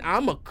 and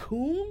I'm a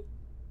coon,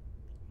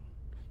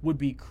 would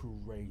be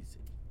crazy.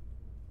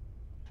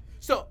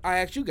 So, I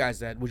asked you guys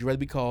that. Would you rather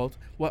be called?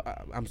 Well,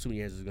 I'm assuming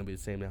your answer is going to be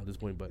the same now at this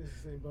point, but.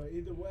 It's the same, but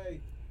either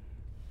way.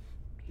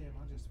 Damn,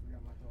 I just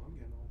forgot my thought. I'm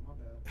getting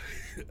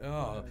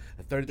old.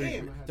 My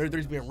bad.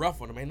 33's being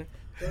rough on him, ain't it?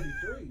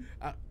 33?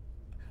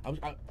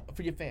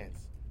 For your fans.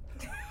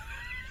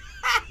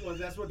 Well,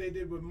 that's what they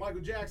did with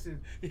Michael Jackson.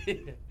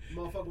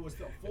 Motherfucker was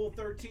a full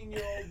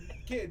 13-year-old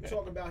kid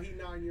talking about he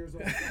 9 years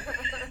old.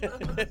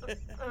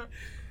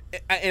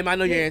 Em, I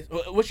know your answer.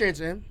 What's your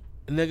answer, Em?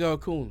 A nigga or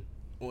coon?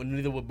 Or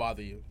neither would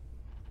bother you?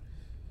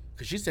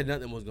 Because she said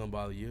nothing was going to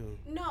bother you.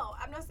 No,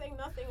 I'm not saying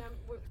nothing.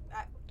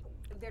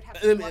 There'd have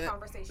to be more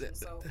conversation,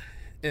 so.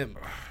 Em.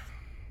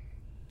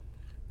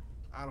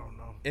 I don't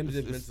know. Em's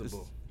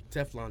invincible.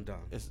 Teflon Don.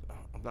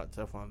 I'm not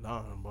Teflon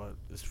Don, but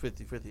it's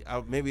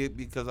 50-50. Maybe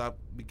because I've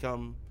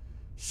become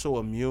so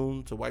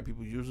immune to white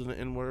people using the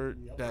N-word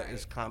that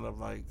it's kind of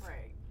like,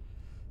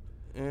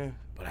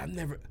 But I've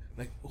never,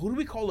 like, who do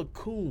we call a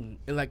coon?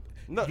 And like,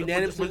 No,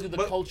 unanimously but- to the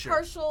but- culture.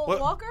 Herschel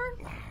Walker?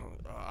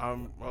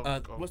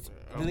 What's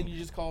the nigga you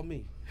just called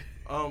me?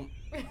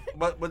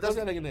 But What's that's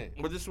that nigga name?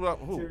 But this is what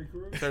who? Terry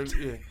Crews?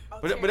 Yeah.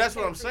 But that's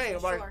what I'm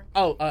saying. Like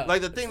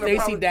like the thing that Stacey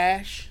probably,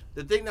 Dash.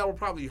 the thing that would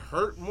probably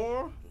hurt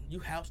more. You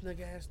house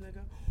nigga ass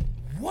nigga.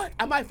 What?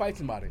 I might fight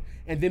somebody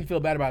and then feel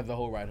bad about it the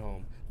whole ride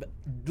home. But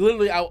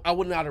literally, I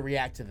wouldn't know how to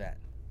react to that.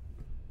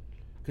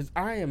 Because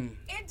I am.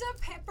 It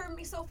depends for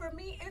me. So for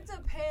me, it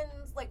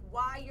depends like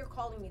why you're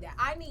calling me that.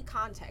 I need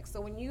context. So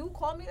when you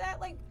call me that,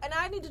 like, and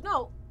I need to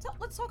know.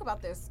 Let's talk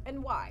about this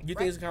and why. You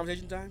think it's a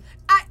conversation time?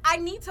 I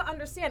need to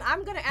understand.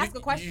 I'm gonna ask a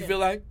question. You feel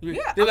like? Yeah,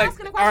 they're I'm like,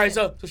 asking a question. all right,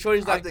 so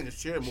Shorty's I like, think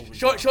it's chair moving.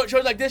 Shorty's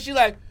like this. She's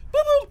like,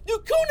 boom, boom, you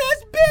coon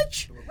ass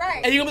bitch.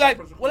 Right. And you're gonna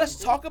be like, well, let's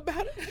talk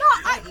about it.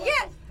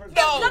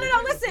 No,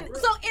 no. Listen.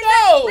 So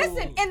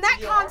in that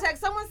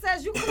context, someone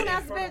says you coon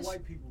ass bitch.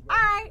 White people, All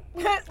right,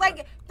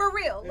 like for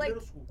real, In like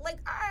middle school. all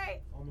right.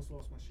 Almost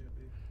lost my shit,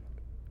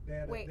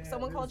 babe. Wait,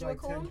 someone there called was you a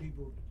like 10 coon?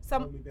 people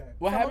Some- called me back.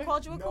 What Someone happened?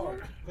 called you a No,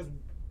 coon? because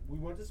we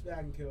went to Spag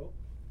and Kill.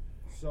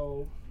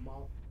 So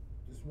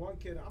this one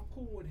kid, I'm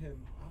cool with him.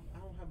 I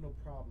don't have no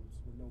problems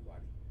with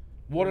nobody.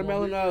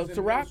 Watermelon When we was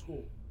in middle Ciroc?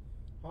 school.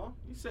 Huh?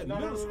 You said No.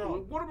 middle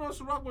school. What about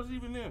Ciroc wasn't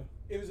even there?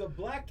 It was a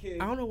black kid.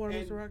 I don't know what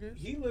and Ciroc is.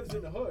 He lives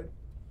in the hood.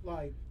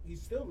 Like, he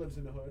still lives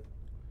in the hood.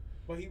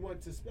 But he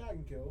went to Spag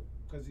and Kill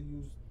because he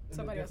used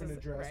Somebody a different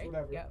else's address, right?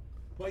 whatever. Yep.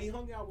 But he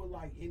hung out with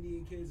like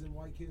Indian kids and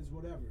white kids,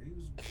 whatever. He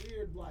was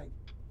weird, like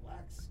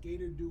black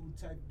skater dude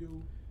type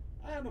dude.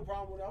 I had no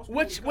problem with it. I was cool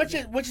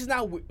with Which is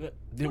not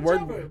the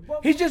Whichever, word.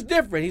 but- He's just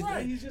different.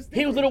 Right, he's just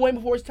He was different. Lil Wayne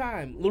before his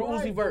time. Little Right,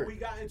 Uzi but Vert. we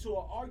got into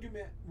an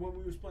argument when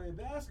we was playing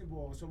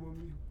basketball. So when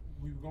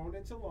we were going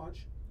into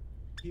lunch,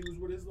 he was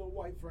with his little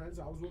white friends.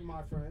 I was with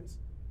my friends,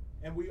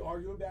 and we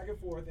arguing back and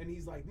forth. And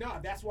he's like, "Nah,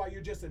 that's why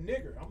you're just a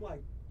nigger." I'm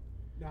like,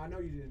 "Nah, I know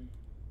you didn't.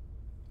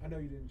 I know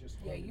you didn't just."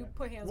 Yeah, call me you that."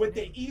 put hands with on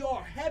the him.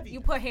 ER heavy. You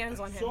put hands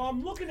on him. So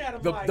I'm looking at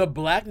him The, like the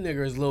black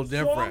nigger is a little So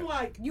I'm different.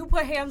 like, You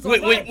put hands on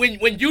when, him.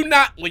 when you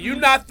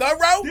not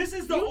thorough, this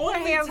is the You put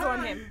only hands time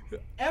on him.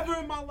 ever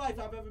in my life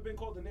I've ever been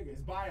called a nigger.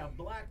 It's by a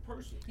black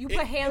person. You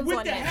put hands with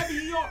on the him.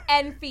 heavy ER.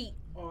 And feet.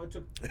 Oh, it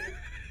took.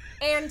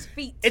 And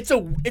feet. it's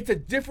a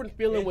different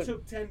feeling It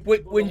took 10 when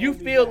people when to you hold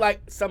me feel back.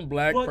 like some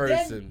black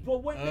person.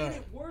 But what made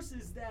it worse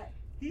is that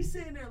he's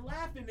sitting there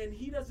laughing and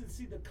he doesn't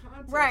see the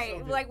context Right.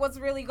 of it. Like what's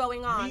really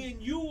going on. Me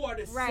and you are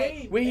the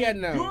Right. same. We had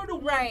and no. You're the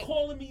one Right.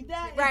 calling me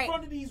that Right. in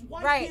front of these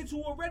white Right. kids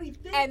who already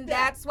think And that.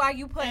 that's why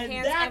you put and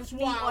hands and that's feet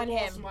why on I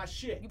lost him. my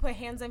shit. You put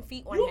hands and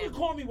feet on You him. can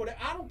call me whatever.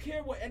 I don't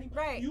care what anybody.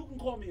 Right. You can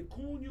call me a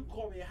coon. You can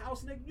call me a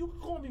house nigga. You can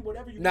call me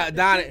whatever you Nah, want.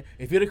 Don,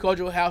 if you'd have called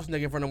you a house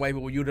nigga in front of white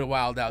people, you'd have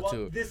wild out Well,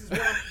 too. this is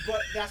what I'm.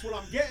 But that's what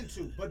I'm getting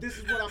to. But this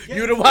is what I'm getting.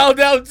 You'd to. have wild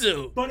out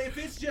too. But if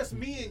it's just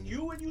me and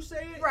you and you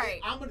say it,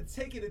 Right. I'm gonna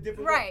take it a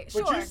different Right, way.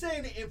 But sure. you're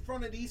saying it in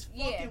front of these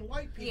fucking Yeah,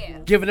 white people. yeah.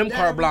 Giving them that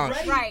carte are blanche.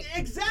 ready- Right.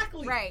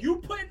 Exactly. Right. You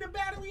putting the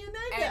battery in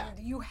their gap.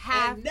 And you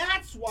have And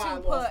that's why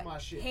I to lost put my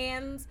shit.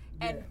 hands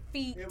and Yeah.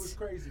 feet It was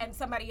crazy. and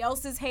somebody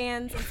else's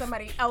hands and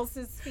somebody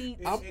else's feet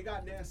It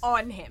got nasty.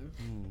 on him.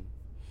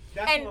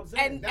 That's And- what I'm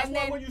saying. and- That's and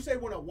why then when you say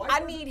when a white I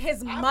person, need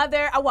his I've-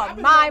 mother. I've Well,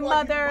 been my around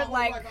white people mother. my whole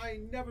Like, life. I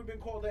ain't never been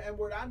called the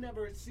N-word. I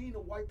never seen a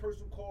white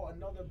person call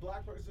another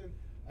black person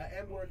an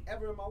N-word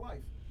ever in my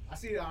life. I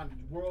see it on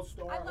World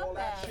Star, I love all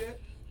that that.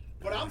 shit.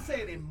 But I'm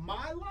saying in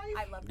my life,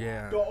 I love that.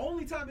 Yeah. the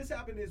only time this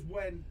happened is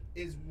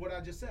what I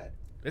just said.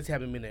 This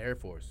happened to me in the Air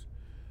Force.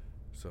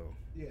 So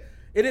Yeah.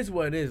 it is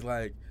what it is.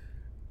 Like,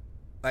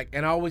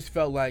 and I always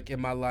felt like in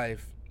my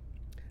life,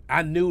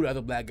 I knew the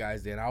other black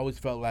guys then. I always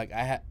felt like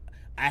I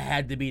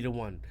had to be the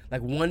one.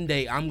 Like one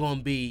day I'm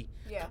gonna be.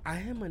 Yeah. I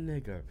am a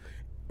nigga.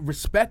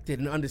 Respect it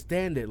and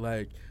understand it.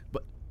 Like,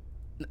 but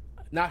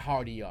not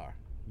hard ER.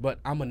 But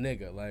I'm a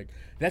nigga. Like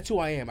that's who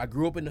I am. I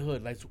grew up in the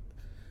hood. Like,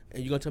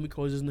 and you gonna tell me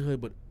Coles is in the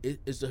hood, but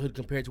it's the hood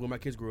compared to where my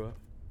kids grew up.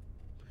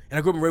 And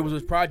I grew up in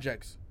Ravenswood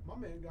Projects. My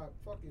man got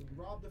fucking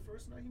robbed the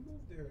first night he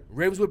moved there.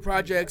 Ravenswood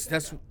Projects.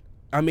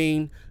 I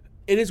mean,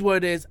 it is what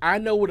it is. I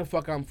know where the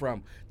fuck I'm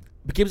from.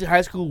 Poughkeepsie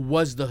High School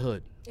was the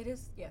hood. It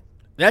is. Yeah.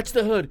 That's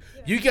the hood.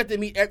 You get to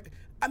meet. I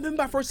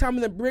remember my first time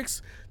in the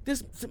bricks.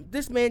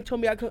 This man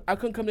told me I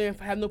couldn't come there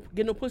and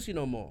get no pussy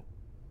no more.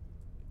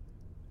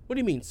 What do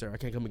you mean, sir? I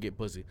can't come and get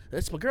pussy.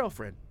 That's my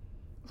girlfriend.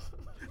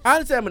 I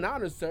understand I'm an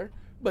honor, sir,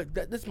 but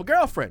that's my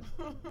girlfriend.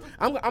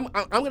 I'm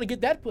gonna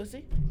get that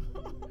pussy.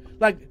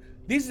 Like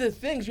these are the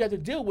things you have to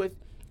deal with.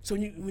 So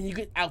when you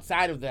get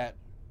outside of that,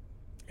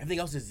 everything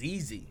else is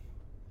easy.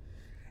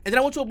 And then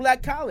I went to a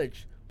black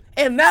college,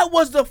 and that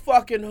was the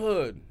fucking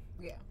hood.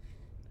 Yeah.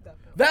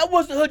 Definitely. That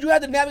was the hood. You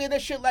had to navigate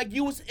that shit like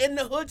you was in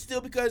the hood still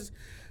because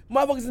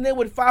motherfuckers in there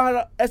with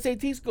 500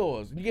 SAT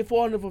scores. And you get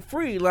 400 for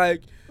free.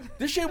 Like,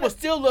 this shit was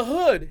still the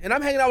hood. And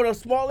I'm hanging out with a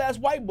small-ass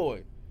white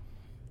boy.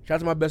 Shout out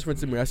to my best friend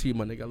Samir. I see you,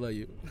 my nigga. I love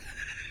you.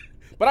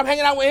 But I'm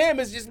hanging out with him.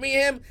 It's just me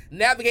and him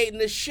navigating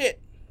this shit.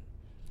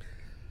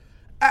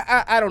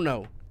 I don't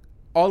know.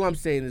 All I'm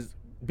saying is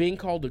being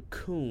called a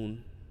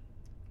coon.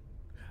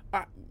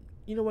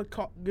 You know what?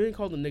 Getting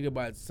called a nigga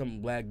by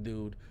some black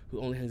dude who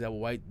only hangs out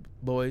with white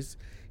boys.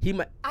 He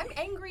might. I'm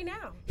angry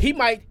now. He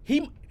might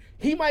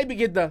be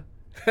get the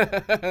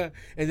and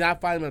then I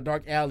find him in a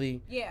dark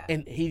alley. Yeah.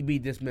 And he'd be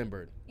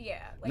dismembered.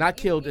 Yeah. Not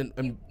killed You,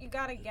 and you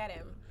gotta get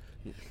him.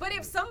 But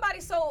if somebody,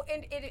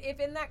 if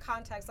in that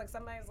context, like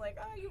somebody's like,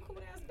 oh, you cool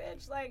ass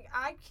bitch, like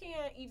I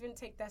can't even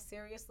take that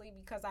seriously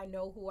because I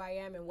know who I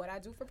am and what I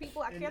do for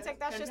people. I can't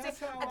take that shit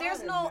seriously.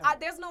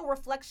 There's no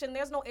reflection,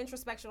 there's no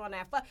introspection on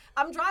that.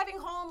 I'm driving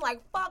home like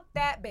fuck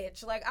that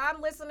bitch. Like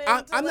I'm listening.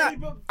 I'm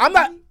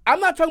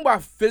not talking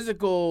about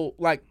physical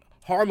like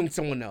harming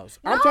someone else.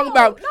 I'm No, talking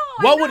about no,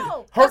 what I would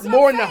know. hurt That's what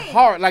more I'm in the saying.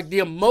 heart, like the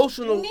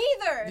emotional.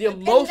 Neither. The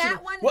emotional. In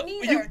that one,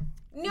 neither.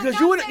 Because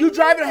you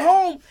driving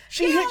home,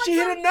 she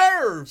hit a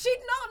nerve. She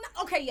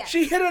okay, yeah.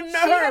 She hit a nerve.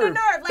 She hit a nerve.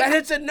 Like, that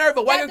hits a nerve.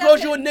 But white girl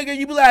calls you a nigga,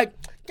 you be like,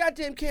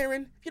 goddamn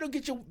Karen, you don't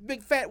get your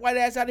big fat white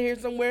ass out of here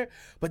somewhere.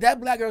 But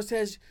that black girl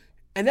says,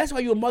 and that's why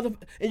you a mother,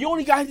 and you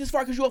only got this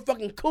far because you a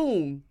fucking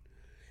coon.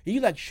 And you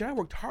like, shit, I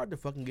worked hard to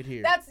fucking get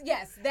here. That.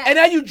 And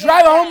now you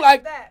drive home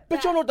like, that, but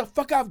you don't know what the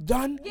fuck I've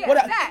done. Yeah,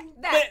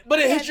 But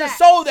it hits your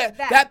soul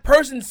that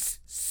person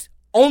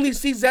only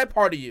sees that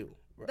part of you.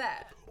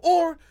 That.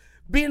 Or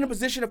be in a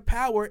position of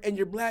power and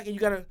you're black and you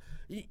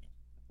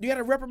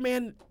gotta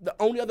reprimand the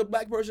only other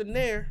black person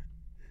there.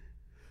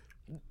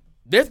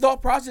 Their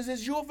thought process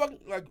is you a fucking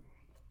like,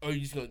 are you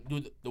just gonna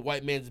do the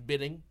white man's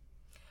bidding?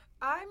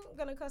 I'm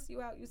gonna cuss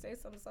you out. You say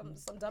some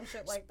dumb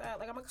shit like that.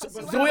 Like I'm gonna cuss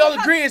you out. So we all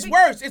agree it's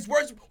worse. It's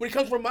worse when it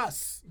comes from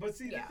us. But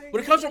see, Yeah. the thing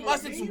When it comes is, from for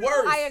us, me, it's though,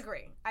 worse. I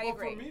agree.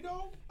 For me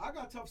though, I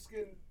got tough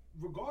skin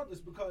regardless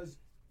because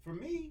for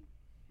me,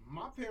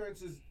 my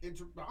parents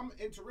I'm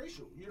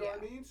interracial. You know what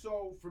I mean?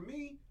 So for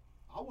me,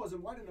 I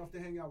wasn't white enough to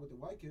hang out with the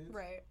white kids.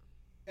 Right.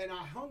 And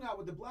I hung out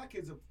with the black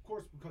kids, of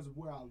course, because of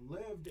where I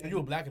lived. And you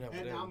were black enough for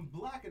and that. I'm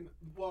black and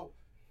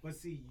but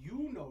see,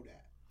 you know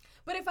that.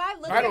 But if I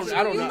look I don't at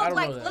you, know- you I look don't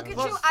like know that. look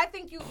at you. I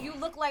think you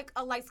look like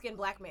a light skinned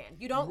black man.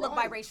 You don't look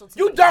Right. biracial to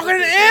You me. darker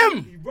than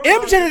M. Right.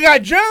 M should have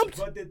got jumped.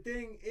 But the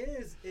thing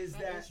is That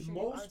that is true.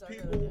 most I'm darker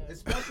people, than that.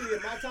 especially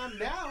in my time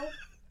now,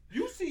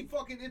 you see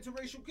fucking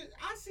interracial kids.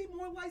 I see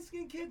more light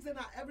skinned kids than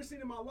I ever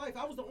seen in my life.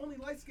 I was the only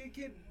light skinned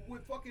kid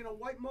with fucking a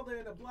white mother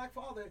and a black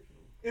father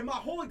in my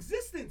whole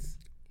existence.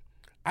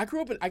 I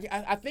grew up in.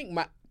 I think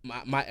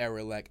my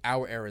era, like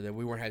our era, that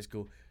we were in high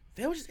school,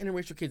 there was just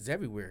interracial kids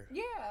everywhere.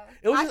 Yeah.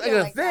 It was I just feel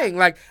like a thing. that.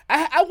 Like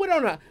I went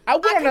on a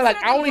like consider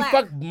I only black.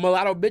 fucked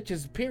mulatto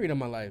bitches period in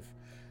my life,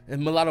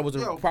 and mulatto was a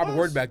Yo, proper plus,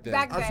 word back then.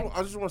 Back-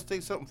 I just want to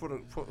state something for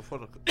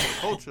the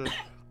culture.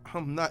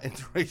 I'm not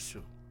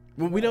interracial.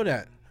 Well, we know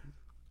that.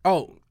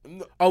 Oh,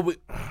 we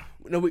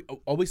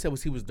all we said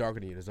was he was darker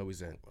than you. That's all we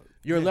said.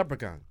 You're a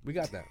leprechaun. We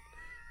got that.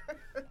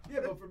 Yeah,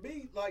 but for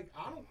me, like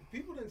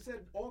people done said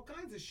all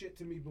kinds of shit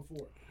to me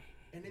before.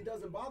 And it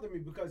doesn't bother me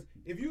because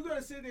if you're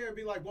gonna sit there and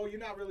be like, well, you're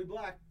not really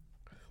black,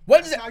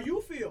 What is that's it? how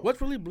you feel. What's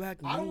really black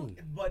I mean?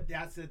 don't. But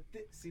that's the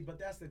but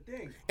that's the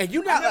thing. And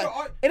you I not never like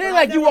ar- it but ain't I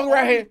like you never walk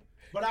around here. argued-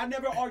 But I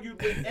never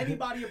argued with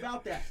anybody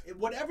about that.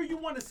 Whatever you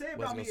want to say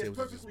about me gonna say is was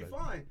perfectly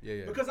disrespect. fine.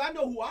 Yeah. Because I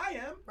know who I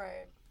am.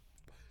 Right.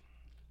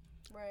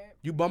 Right.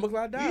 You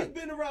Bumaclaw He's died.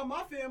 been around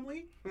my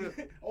family.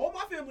 All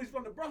my family's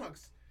from the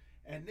Bronx,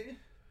 and then,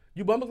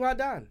 You Bumaclaw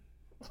died.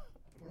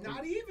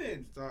 not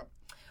even. Stop.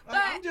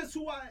 I'm just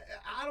who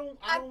I don't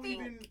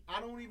think- I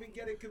don't even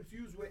get it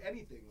confused with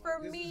anything. For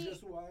Like, this me, is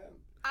just who I am.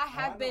 I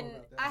have know been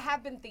about that. I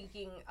have been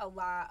thinking a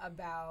lot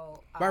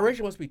about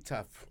Biracial must be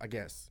tough, I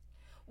guess.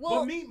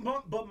 well,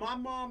 But my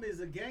mom is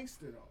a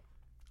gangster though.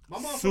 My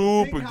mom's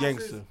Super from the pink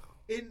gangster.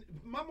 houses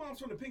my mom's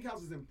from the pink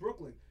houses in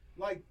Brooklyn.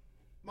 Like,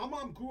 my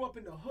mom grew up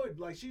in the hood.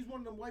 Like, she's one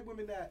of them white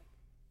women that,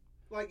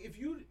 like, if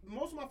you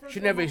most of my friends. She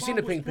thought never my seen mom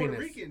the was pink Puerto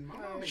penis. Rican. My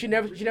mom She ain't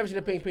never Puerto seen the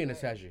Rican. pink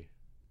penis, has she?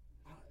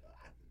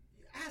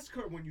 Ask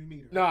her when you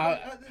meet her. No,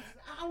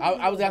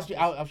 I was actually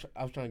I was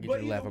trying to get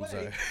But you to laugh. either I'm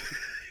sorry. way,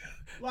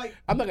 Like,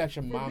 I'm not gonna ask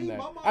your for mom me, that.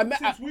 my mom, I met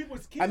since we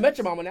was kids. I met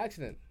your mom on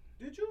accident.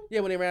 Did you?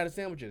 Yeah, when they ran out of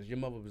sandwiches, your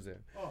mother was there.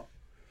 Oh.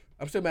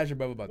 I'm still mad at your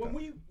brother about When that.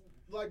 we,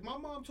 like, my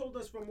mom told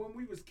us from when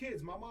we was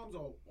kids. My mom's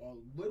a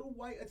little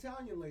white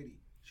Italian lady.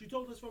 She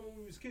told us from when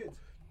we was kids,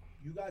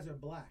 you guys are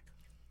black.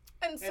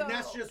 and so And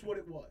that's just what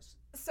it was.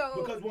 so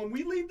Because when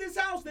we leave this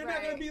house, they're not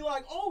Right. going to be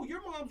like, oh,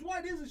 your mom's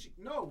white, isn't she?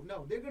 No,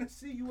 they're going to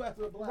see you as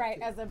a black right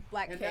kid. as a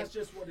black And kid. that's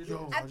just what it is.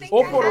 Yo, I think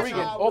Or that Puerto has- Rican.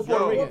 That's how I Or was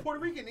Puerto raised. Rican. Or Puerto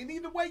Rican. And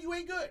either way, you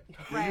ain't good.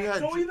 Right.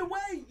 So either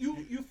way,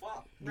 you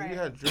fuck. You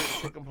had jerk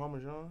chicken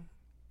parmesan?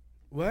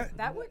 What?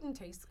 That wouldn't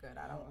taste good.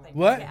 I don't think.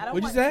 What? I don't What'd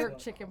you want say? jerk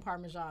chicken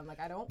parmesan. Like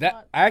I don't That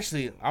want.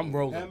 actually, I'm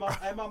rolling. And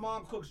my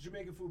mom cooks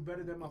Jamaican food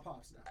better than my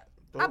pops now.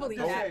 I believe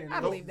Just that. saying, I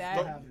believe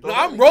that. No,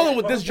 I'm rolling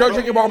with this jerk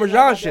chicken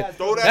parmesan shit.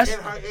 Throw that That's in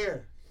her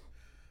ear.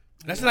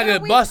 that's What not are gonna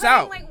we bust putting,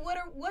 out. Like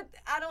what?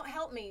 I don't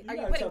help me. Are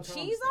you gotta putting tell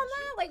cheese Thomas on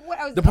that that? Like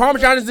what? The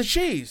parmesan is the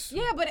cheese.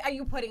 Yeah, but are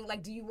you putting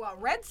like? Do you want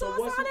red sauce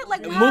what's on the- it?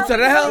 Like the how are we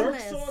mozzarella? doing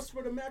Jerk this? sauce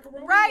for the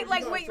macaroni? Right, Or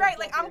like you wait, gotta right,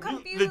 like I'm fucking-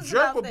 confused. The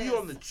jerk about will be this.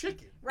 on the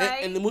chicken.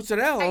 Right. And the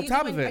mozzarella Are on you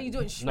top doing, of it. Are you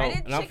doing No,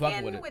 shredded and I'm fucking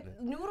chicken with with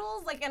it.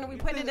 noodles? Like, and we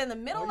put it in the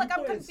middle? Are Like, you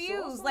I'm putting sauce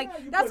confused. on Like,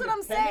 that? You that's what putting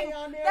I'm saying. penne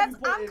on there? That's You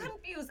I'm putting-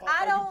 confused. are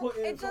I you don't.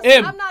 putting It just.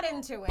 M. I'm not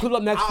into it. Pull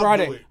up next I'll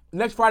Friday. do it.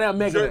 Next Friday I'm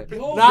making Jerk it. pig-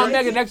 No, No, I'm make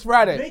making it- next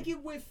Friday. Make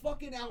it with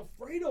fucking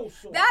Alfredo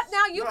sauce. That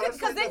now you No, could that's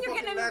because like then the you're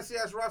fucking getting. nasty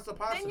ass rasta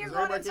pasta. Then you're 'cause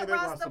going everybody into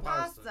can't make rasta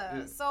pasta.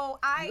 Yeah. So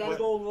You gotta I.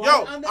 go light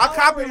Yo, on the I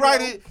Alfredo.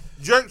 copyrighted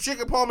jerk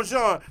chicken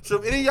parmesan.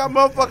 So if any of y'all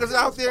motherfuckers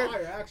out there,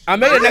 Fire, actually. I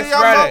made it any next of y'all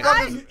Friday.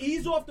 motherfuckers- You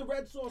ease off the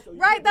red sauce. Though. You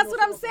Right, put that's no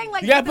what I'm sauce saying, on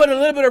like- it. You gotta put a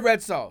little bit of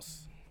red sauce.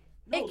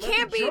 No, it let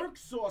can't the be- jerk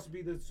sauce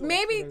be the sauce.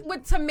 Maybe for the-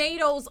 with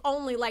tomatoes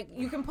only, like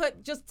you can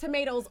put just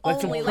tomatoes Like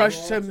some only, crushed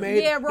like-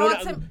 tomatoes. yeah, raw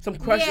some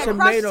crushed yeah,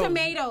 tomatoes. crushed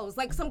tomatoes,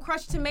 like some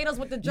crushed tomatoes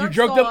with the jerk You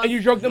jerk them sauce, and you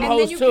jerk them and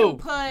hoes then you too. Can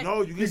put,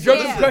 No, you You get jerk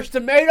Yeah. them crushed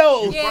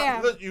tomatoes.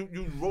 Yeah.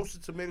 You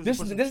roasted tomatoes. This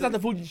and is put some not the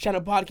chili. Food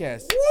Channel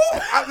podcast.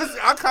 Listen,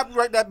 I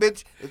copyright that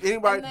bitch. If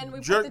anybody and then we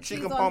put jerk the cheese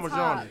chicken on parmesan.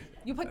 top.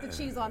 You put the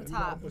cheese on You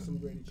gotta top. put some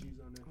grated cheese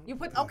on there. You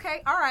put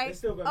okay, all right, It's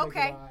still gonna make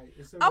okay. it alright.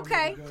 It's still gonna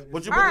Okay. make it good. But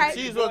It's you All put right.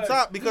 the cheese on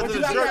top because But of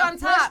you the gotta cheese jerk. on have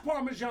fresh top.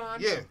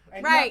 Parmesan. Yeah.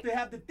 And Right. you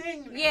have to have the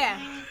thing.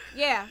 Yeah,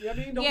 yeah, You know what I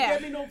mean? Don't yeah.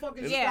 get me no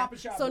fucking yeah. stop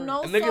and shop. So burger.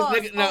 no And niggas, sauce,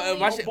 niggas, no, only,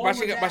 my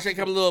shit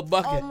come in a little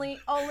bucket. only,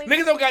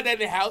 Niggas don't got that in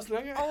their house,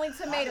 nigga. only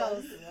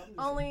tomatoes,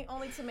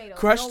 only tomatoes.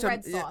 Crushed no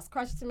red yeah. sauce,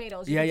 crushed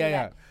tomatoes. You Yeah, can yeah, do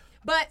yeah. that.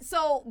 But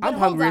so, but I'm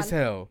hold hungry on. as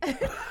hell.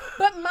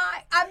 But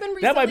I've been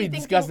recently That might be thinking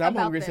disgusting. I'm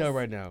about hungry as hell this.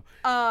 right now.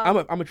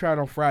 I'm gonna try it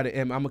on Friday,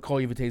 and I'm gonna call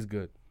you if it tastes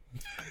good.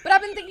 But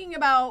I've been thinking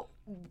about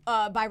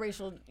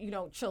biracial,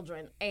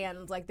 children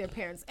and like their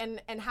parents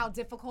and how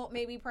difficult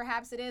maybe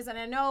perhaps it is. And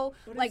I know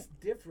But like it's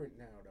different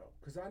now though,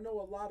 because I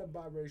know a lot of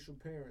biracial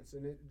parents,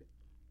 and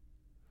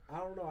I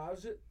don't know.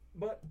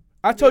 But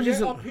I told you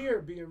they're some. up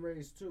here being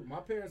raised too. My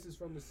parents is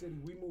from the city.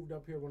 We moved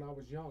up here when I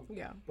was young.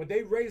 Yeah. But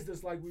they raised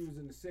us like we was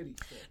in the city.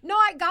 So, no,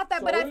 I got that,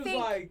 so but it I was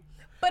think like,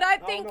 but I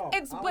don't think know.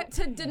 it's I but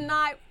to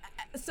deny.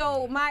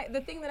 So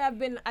the thing that I've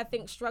been I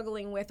think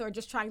struggling with or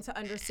just trying to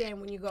understand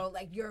when you go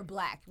like you're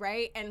black,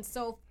 right? And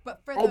so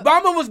but for the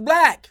Obama was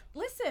black.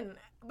 listen,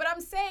 but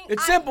I'm saying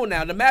It's I- simple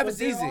now. The math but is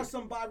there easy. are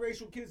some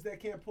biracial kids that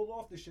can't pull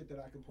off the shit that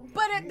I can pull off.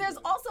 But neither. there's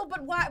also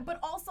but why but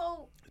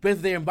also Depends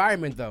on the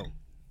environment, though.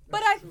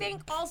 but I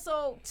think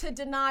also to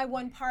deny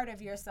one part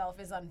of yourself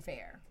is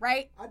unfair,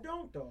 right? I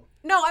don't though,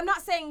 No, I'm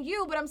not saying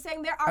you, but I'm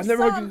saying there are I've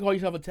never some. heard you call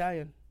yourself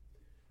Italian.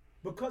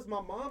 because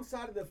my mom's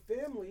side of the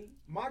family,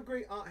 my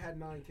great aunt had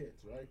 9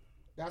 kids, right?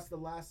 That's the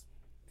last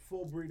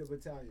full breed of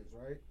Italians,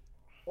 right?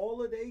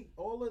 All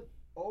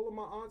of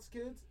my aunt's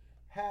kids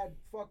had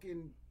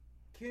fucking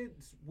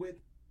kids with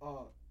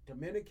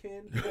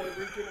Dominican, Puerto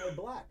Rican, or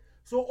black.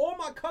 So all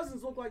my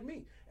cousins look like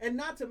me. And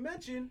not to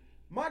mention,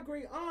 my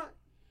great aunt,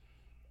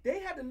 they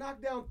had to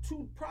knock down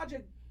 2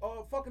 project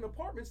fucking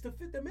apartments to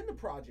fit them in the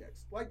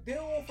projects. Like,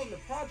 they're all from the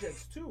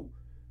projects too.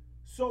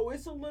 So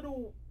it's a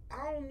little,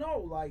 I don't know,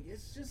 like,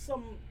 it's just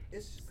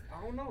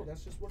I don't know,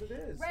 that's just what it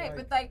is. Right, like,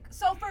 but like,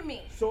 so for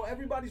me, so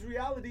everybody's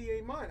reality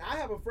ain't mine. I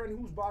have a friend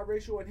who's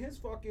biracial and his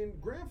fucking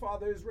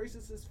grandfather is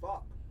racist as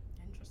fuck.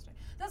 interesting.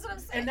 That's what I'm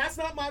saying. And that's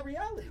not my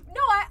reality.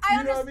 No, I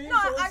You know what I understand. mean? No,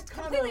 So I it's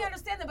completely kinda-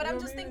 understand that, but you know I'm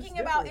what just I mean? thinking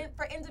It's about different. it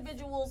for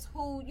individuals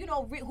who,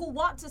 who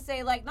want to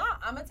say like, nah,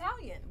 I'm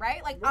Italian,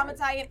 right? Like I'm Right.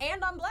 Italian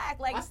and I'm black,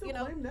 like I still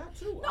claim that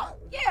too. No,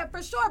 yeah,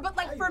 for sure. But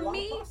I like eat for a lot of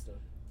me, pasta.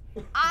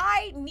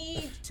 I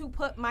need to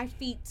put my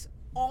feet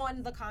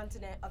on the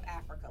continent of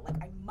Africa. Like,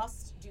 I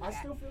must do that. I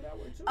still feel that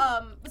way too.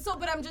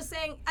 But I'm just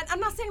saying, I'm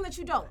not saying that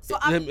you don't. So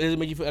Does it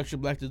make you feel extra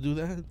black to do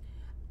that?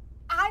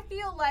 I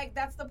feel like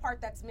that's the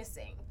part that's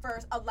missing for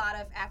a lot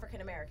of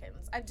African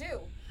Americans. I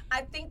do.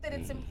 I think that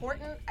it's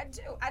important. I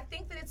do. I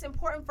think that it's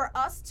important for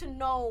us to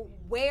know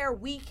where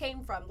we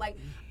came from. Like,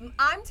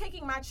 I'm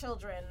taking my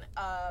children,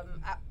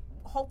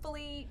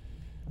 hopefully,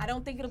 I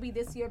don't think it'll be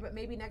this year, but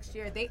maybe next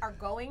year. We are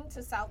going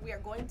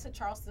to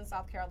Charleston,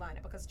 South Carolina,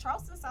 because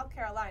Charleston, South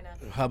Carolina.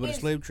 How about the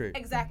slave trade?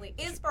 Exactly.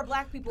 Is for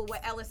black people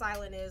what Ellis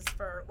Island is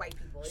for white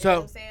people. You know So,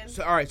 what I'm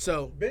saying? all right,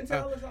 so. Been to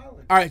Ellis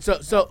Island. All right,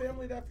 so. My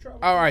family that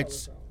traveled All to right.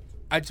 Ellis Island, too.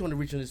 I just want to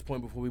reach on this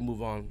point before we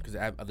move on because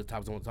I have other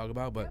topics I want to talk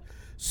about. But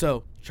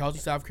so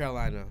Charleston, South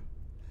Carolina,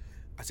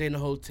 I stay in a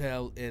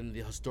hotel in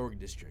the historic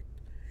district,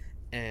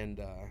 and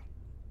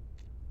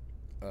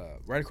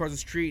right across the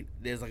street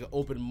there's like an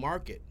open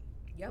market.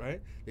 Yep.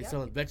 Right? They Yep.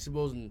 selling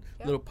vegetables and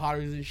Yep. little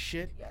potteries and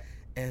shit. Yep.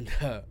 And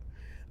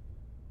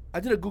I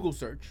did a Google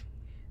search,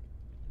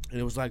 and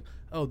it was like,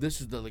 oh,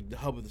 this is the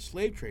hub of the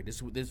slave trade.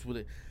 This what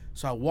it.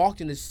 So I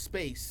walked in this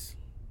space,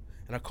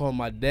 and I called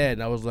my dad,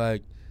 and I was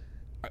like.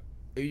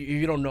 If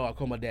you don't know, I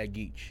call my dad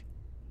Geach.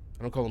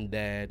 I don't call him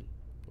Dad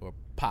or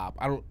Pop.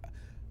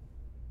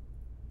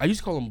 I used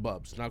to call him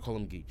Bubs, now I call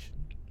him Geach.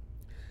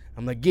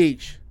 I'm like,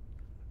 Geach,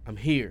 I'm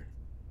here.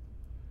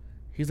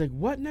 He's like,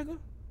 what, nigga?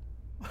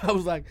 I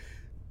was like,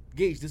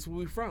 Geach, this is where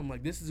we're from.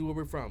 Like, this is where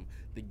we're from.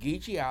 The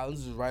Geechee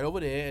Islands is right over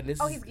there, and this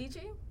Oh, is... he's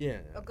Geechee? Yeah.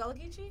 Of Gullah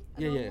Geechee?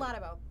 I Yeah, know yeah. a lot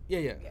about. Yeah.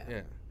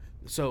 Yeah.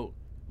 So,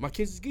 my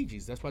kids is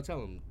Geechees. That's why I tell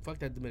them, fuck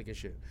that Dominican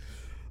shit.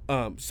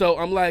 So,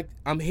 I'm like,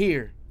 I'm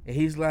here. And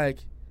he's like...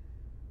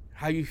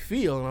 How you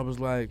feel? And I was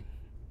like,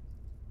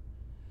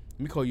 let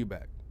me call you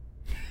back.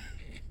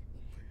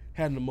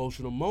 Had an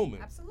emotional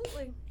moment.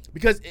 Absolutely.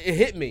 Because it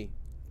hit me.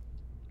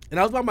 And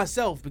I was by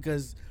myself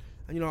because,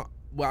 when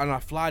I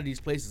fly to these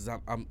places,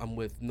 I'm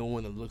with no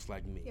one that looks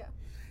like me. Yeah.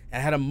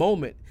 And I had a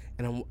moment,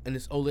 and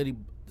this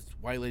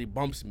white lady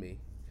bumps me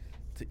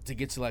to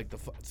get to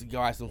to go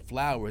buy some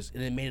flowers,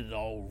 and it made it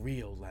all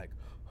real. Like,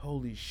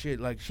 holy shit.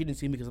 Like, she didn't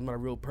see me because I'm not a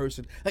real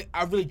person. Like,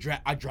 I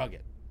drug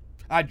it.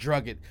 I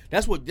drug it.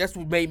 That's what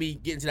made me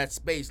get into that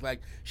space. Like,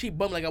 she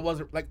bumped like I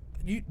wasn't like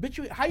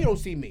how you don't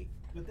see me?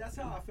 But that's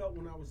how I felt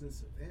when I was in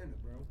Savannah,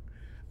 bro.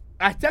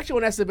 I text you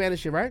on that Savannah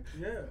shit, right?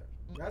 Yeah,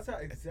 that's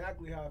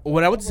exactly how I felt.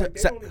 When I went was to like,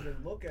 they don't even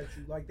look at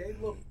you. Like, they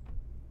look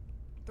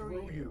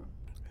through you.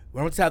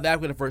 When I went to South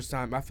Africa the first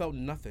time, I felt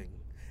nothing.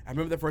 I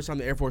remember the first time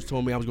the Air Force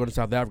told me I was going to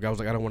South Africa. I was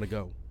like, I don't want to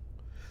go.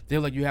 They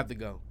were like, you have to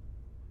go.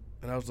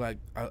 And I was like,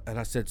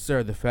 I said,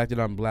 sir, the fact that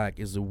I'm black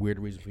is a weird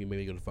reason for you to make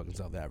me go to fucking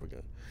South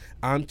Africa.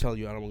 I'm telling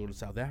you, I don't want to go to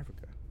South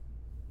Africa.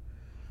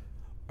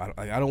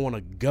 I don't want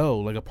to go.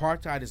 Like,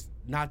 apartheid is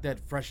not that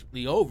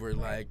freshly over.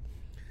 Like,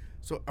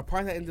 so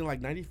apartheid ended in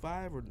like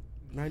 95 or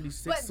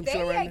 96. But some they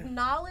shit around there.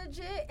 acknowledge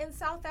it in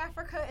South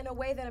Africa in a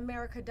way that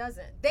America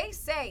doesn't. They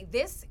say,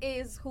 this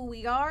is who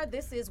we are.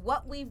 This is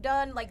what we've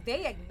done. Like,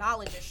 they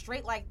acknowledge it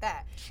straight like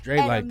that. Straight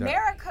and like that.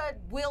 America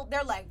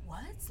they're like,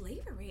 what?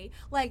 Slavery?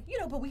 Like,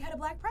 but we had a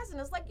black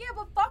president. It's like, yeah,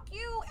 but fuck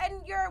you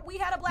and we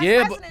had a black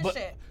president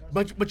shit.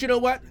 But you know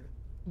what?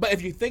 But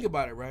if you think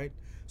about it, right?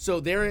 So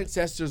their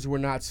ancestors were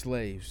not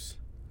slaves.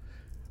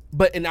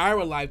 But in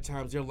our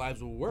lifetimes, their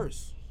lives were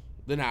worse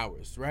than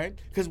ours, right?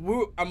 Because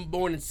I'm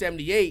born in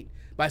 78.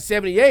 By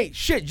 78,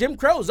 shit, Jim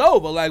Crow's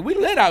over. Like, we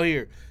lit out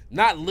here.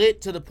 Not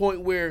lit to the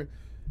point where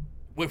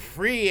we're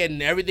free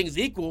and everything's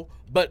equal,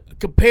 but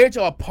compared to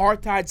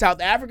apartheid South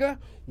Africa,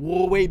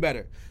 we're way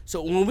better.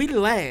 So when we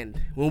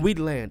land,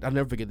 I'll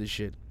never forget this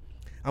shit.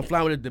 I'm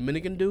flying with a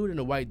Dominican dude and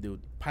a white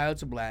dude.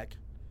 Pilots are black.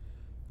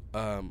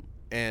 And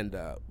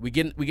we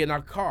get in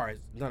our car.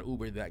 It's not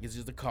Uber, it's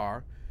just a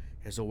car.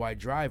 And it's a white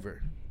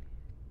driver.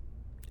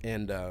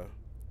 And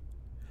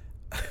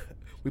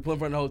we pull in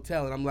front of the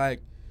hotel, and I'm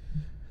like,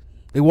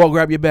 they walk,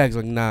 grab your bags.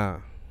 Like, nah,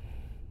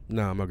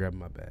 I'm not grabbing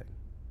my bag.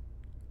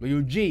 Like,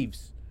 yo,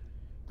 Jeeves,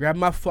 grab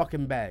my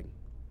fucking bag.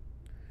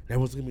 And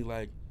everyone's gonna be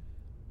like,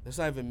 that's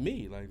not even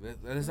me. Like,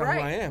 that's not who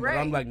I am. Right.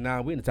 But I'm like,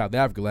 nah, we in South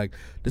Africa. Like,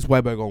 this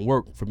white bag gonna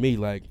work for me.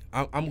 Like,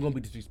 I'm gonna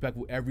be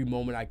disrespectful every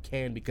moment I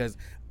can because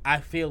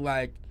I feel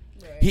like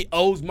he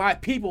owes my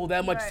people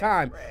that much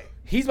time. Right.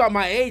 He's about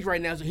my age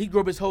right now, so he grew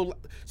up his whole life.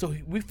 So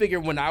we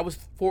figured when I was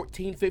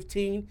 14,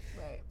 15,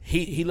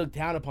 he looked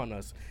down upon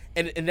us.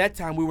 And in that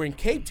time, we were in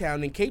Cape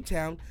Town. In Cape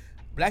Town,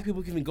 black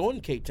people couldn't even go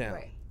into Cape Town.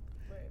 Right.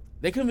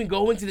 They couldn't even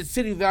go into the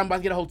city that I'm about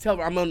to get a hotel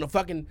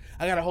room.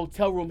 I got a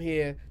hotel room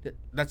here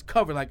that's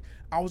covered. Like,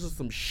 I was in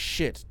some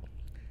shit.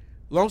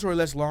 Long story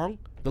less long,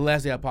 the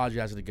last day I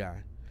apologized to the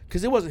guy.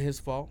 Because it wasn't his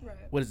fault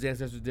what his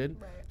ancestors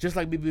did. Right. Just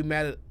like me being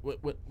mad at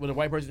with a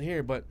white person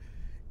here. But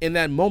in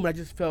that moment, I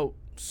just felt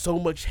so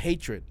much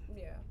hatred.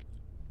 Yeah.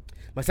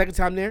 My second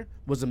time there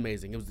was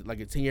amazing. It was like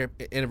a 10-year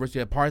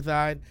anniversary of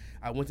apartheid.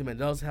 I went to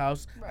Mandela's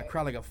house. I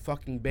cried like a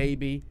fucking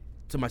baby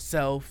to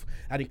myself.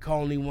 I didn't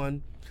call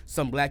anyone.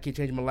 Some black kid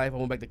changed my life. I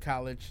went back to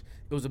college.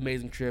 It was an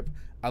amazing trip.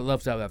 I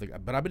love South Africa.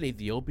 But I've been to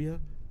Ethiopia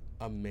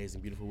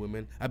amazing, beautiful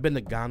women. I've been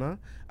to Ghana.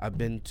 I've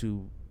been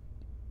to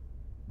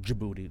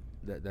Djibouti.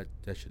 That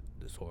shit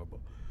is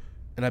horrible.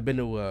 And I've been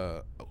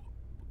to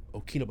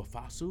Burkina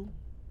Faso.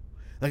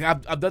 Like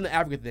I've done the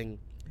Africa thing,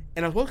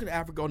 and I'm going to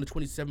Africa on the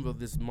 27th of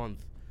this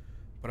month,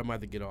 but I might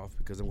have to get off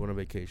because I'm going on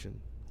vacation,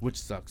 which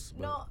sucks.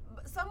 But. No,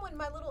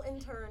 my little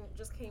intern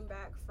just came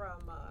back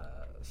from.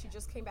 She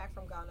just came back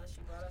from Ghana. She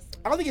brought us.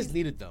 I don't think it's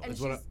needed though.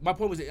 My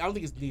point was, I don't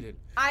think it's needed.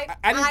 I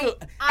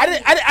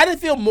didn't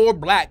feel more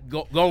black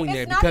going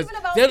there because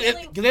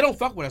they don't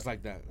fuck with us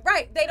like that.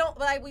 Right, they don't.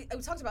 Like we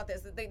talked about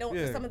this. That they don't.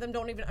 Yeah. Some of them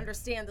don't even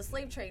understand the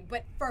slave trade.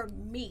 But for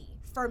me,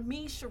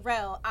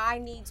 Sherelle, I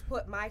need to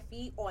put my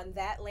feet on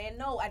that land.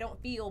 No, I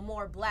don't feel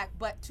more black,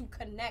 but to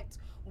connect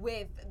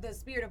with the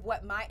spirit of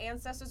what my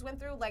ancestors went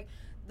through, like.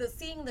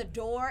 Seeing the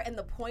door and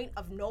the point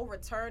of no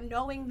return,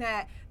 knowing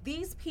that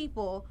these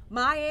people,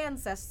 my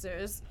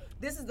ancestors,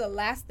 this is the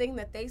last thing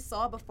that they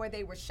saw before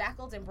they were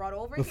shackled and brought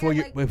over here.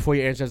 Before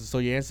your ancestors saw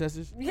your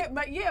ancestors?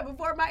 Yeah,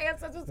 before my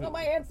ancestors saw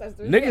my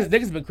ancestors.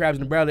 Niggas been crabs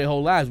in the barrel their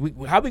whole lives.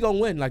 How we gonna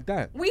win like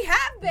that? We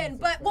have been,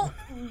 but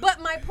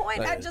my point,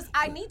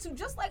 I need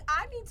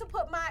to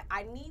put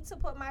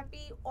my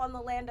feet on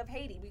the land of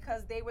Haiti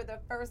because they were the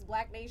first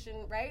black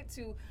nation, right,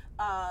 to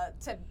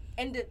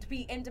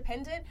be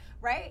independent,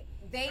 right?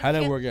 How'd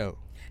that work out?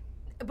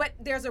 But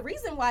there's a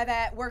reason why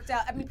that worked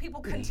out. I mean,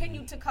 people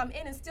continue to come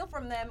in and steal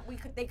from them.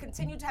 They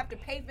continue to have to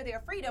pay for their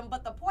freedom.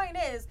 But the point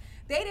is,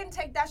 they didn't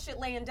take that shit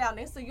laying down.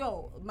 They said,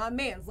 yo, my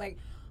man's like,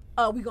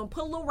 we gonna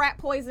put a little rat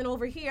poison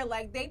over here.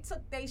 Like, they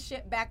took their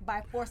shit back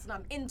by force, and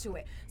I'm into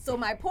it. So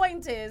my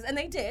point is, and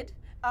they did.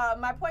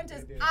 My point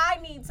is, I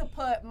need to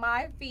put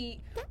my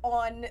feet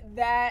on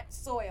that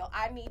soil.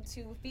 I need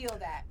to feel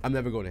that. I'm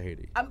never going to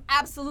Haiti. I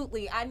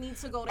need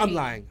to go to Haiti.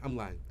 I'm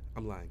lying.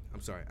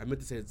 I'm sorry. I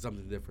meant to say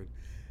something different.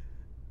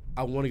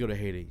 I want to go to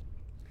Haiti,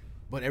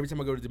 but every time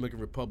I go to the Dominican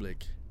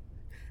Republic,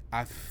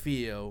 I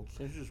feel.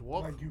 Since you just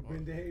walk. Like you've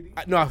been to Haiti?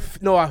 I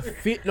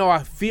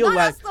feel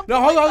like.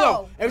 No, hold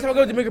on. Every time I go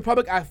to the Dominican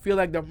Republic, I feel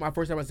like my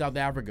first time in South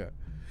Africa.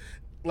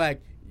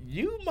 Like,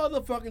 you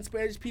motherfucking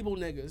Spanish people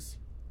niggas.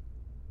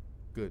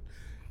 Good.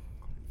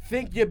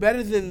 Think you're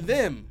better than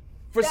them.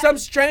 For some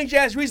strange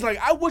ass reason, like,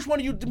 I wish one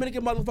of you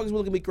Dominican motherfuckers would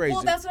look at me crazy.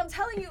 Well, that's what I'm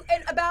telling you.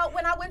 And about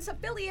when I went to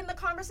Philly in the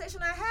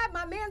conversation I had,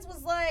 my man's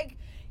was like,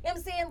 you know what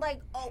I'm saying?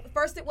 Like,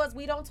 first it was,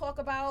 we don't talk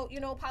about,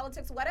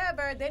 politics,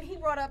 whatever. Then he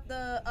brought up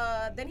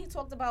then he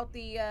talked about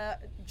the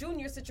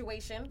Junior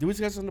situation. Did we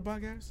discuss this on the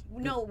podcast?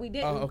 No, we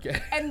didn't. Oh, okay.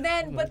 And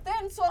then,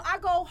 so I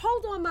go,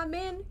 hold on, my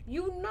man,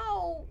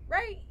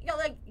 right?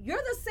 You're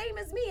the same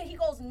as me. And he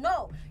goes,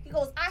 no. He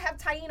goes, I have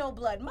Taino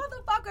blood.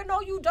 Motherfucker,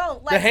 no, you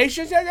don't. Like, the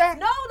Haitian said that?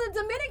 No, the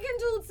Dominican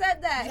dude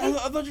said that.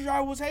 I thought your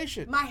driver was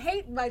Haitian.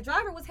 My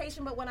driver was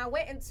Haitian, but when I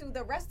went into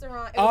the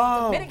restaurant, it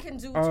was a Dominican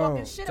dude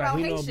talking shit about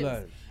Haitians.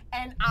 Blood.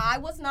 And I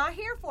was not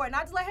here for it. And I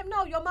just let him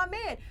know, you're my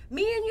man.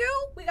 Me and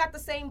you, we got the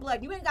same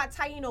blood. You ain't got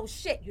Taino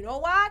shit. You know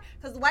why?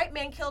 Because the white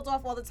man killed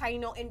off all the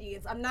Taino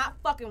Indians. I'm not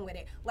fucking with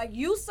it. Like,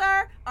 you,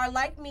 sir, are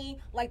like me.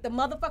 Like, the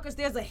motherfuckers,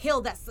 there's a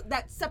hill that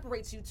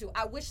separates you two.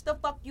 I wish the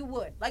fuck you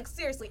would. Like,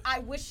 seriously, I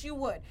wish you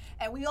would.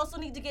 And we also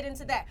need to get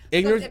into that.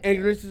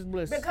 Ignorance is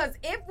bliss. Because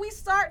if we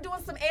start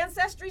doing some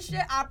ancestry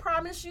shit, I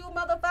promise you,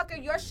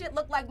 motherfucker, your shit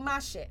look like my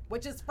shit.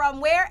 Which is from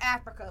where?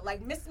 Africa.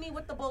 Like, miss me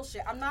with the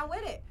bullshit. I'm not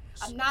with it.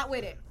 I'm not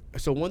with it.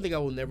 So one thing I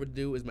will never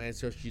do is my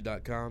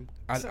Ancestry.com.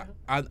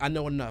 I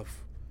know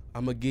enough.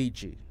 I'm a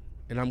Geechee,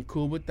 and I'm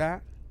cool with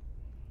that.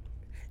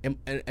 And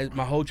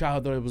my whole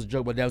childhood thought it was a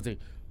joke. My dad was like,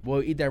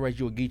 "Boy, eat that rice,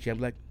 you a Geechee." I'm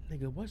like,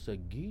 "Nigga, what's a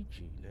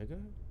Geechee,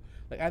 nigga?"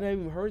 Like, I never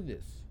even heard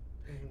this.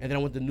 Mm-hmm. And then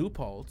I went to New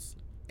Paltz,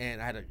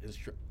 and I had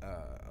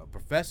a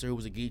professor who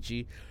was a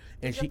Geechee.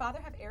 And Does your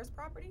father have heirs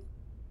property?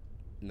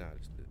 No.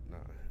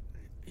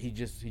 He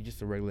just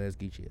a regular ass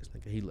Geechee ass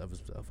nigga. He loves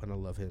himself, and I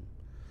love him.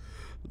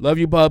 Love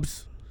you,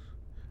 bubs.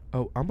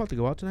 Oh, I'm about to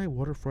go out tonight.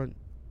 Waterfront.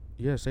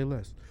 Yeah, say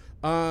less.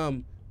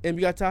 And you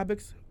got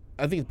topics?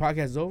 I think the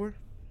podcast is over. Are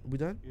we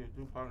done? Yeah,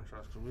 do partner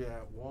shots because we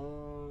had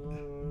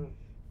one.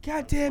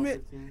 God damn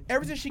it.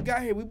 Ever since she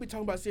got here, we've been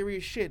talking about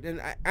serious shit.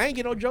 And I ain't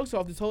get no jokes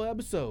off this whole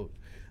episode.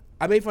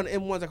 I made fun of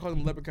M1s. I called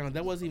them leprechauns.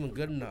 That wasn't even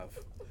good enough.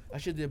 I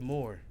should have did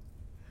more.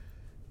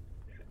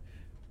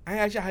 I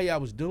asked you how y'all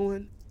was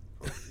doing.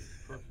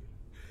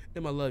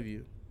 Em, I love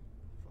you.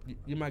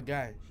 You're my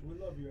guy. We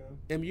love you,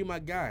 Em, you my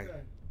guy.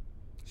 Okay.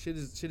 Shit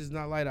is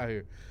not light out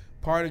here.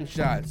 Parting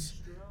shots.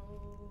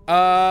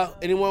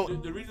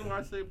 Anyone? The reason why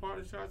I say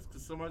parting shots is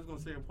because somebody's gonna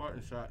say a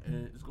parting shot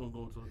and it's gonna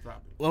go to the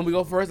topic. When we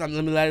go first, let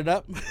me light it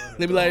up. Let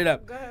me light it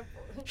up. Go ahead.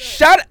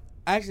 Shut it.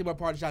 Actually, my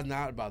parting shot's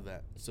not about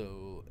that.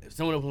 So if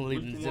someone else want to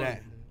lead into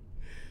that,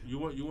 you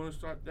want to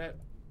start that?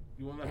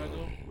 You want to let her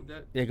go with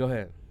that? Yeah, go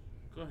ahead.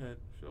 Go ahead.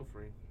 Feel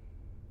free.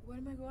 What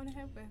am I going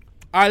ahead with?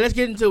 All right, let's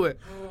get into it.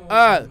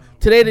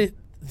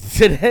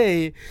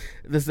 Today,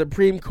 the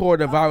Supreme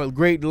Court of our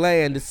great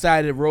land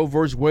decided Roe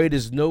v. Wade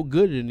is no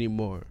good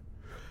anymore.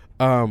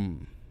 But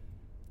isn't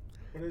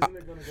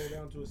it going to go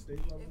down to a state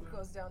level? It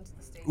goes down to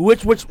the state.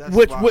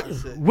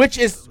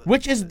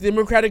 Which is the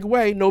democratic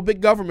way. No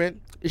big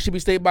government. It should be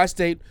state by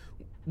state.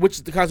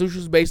 which the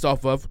Constitution is based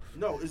off of.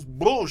 No, it's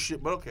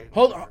bullshit. But okay.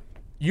 Hold on.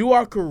 You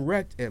are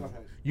correct, Em.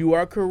 ahead. You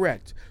are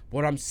correct.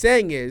 What I'm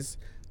saying is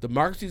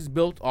democracy is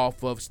built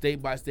off of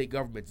state-by-state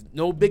governments.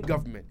 No big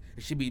government.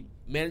 It should be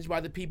managed by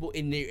the people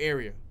in their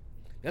area.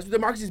 That's what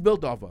democracy is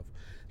built off of.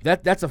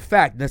 That's a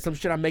fact. That's some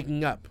shit I'm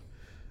making up.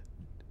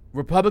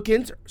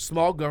 Republicans,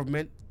 small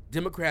government.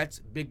 Democrats,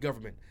 big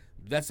government.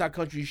 That's our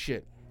country's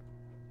shit.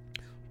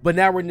 But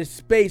now we're in this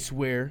space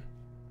where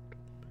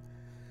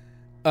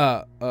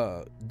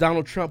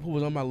Donald Trump, who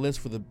was on my list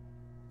for the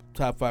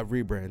top 5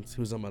 rebrands,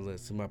 he was on my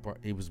list.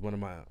 He was one of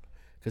my,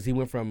 because he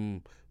went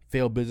from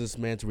failed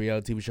businessman to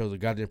reality TV shows, a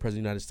goddamn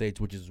president of the United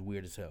States, which is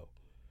weird as hell.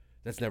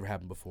 That's never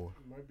happened before.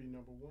 Might be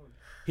number 1.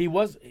 He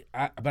was,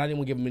 but I didn't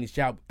want to give him any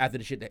shout after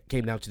the shit that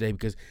came down today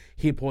because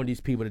he appointed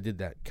these people that did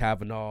that,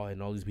 Kavanaugh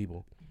and all these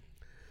people.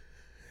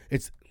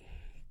 Let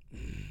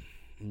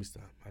me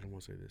stop. I don't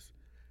want to say this.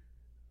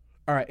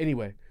 All right.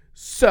 Anyway,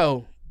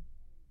 so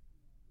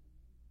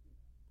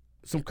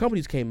some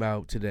companies came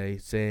out today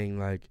saying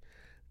like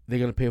they're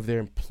gonna pay for their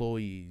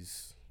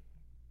employees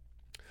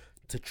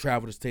to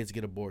travel to states to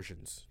get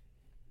abortions,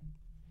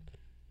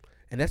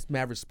 and that's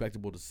mad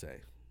respectable to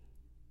say.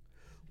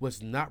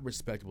 What's not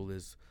respectable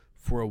is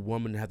for a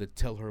woman to have to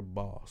tell her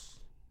boss,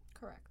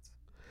 Correct.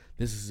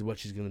 this is what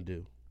she's gonna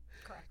do,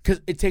 Correct.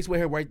 because it takes away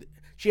her right.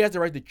 She has the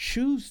right to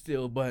choose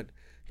still, but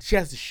she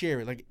has to share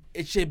it. Like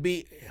it should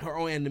be her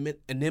own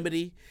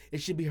anonymity. It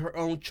should be her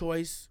own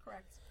choice.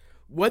 Correct.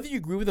 Whether you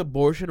agree with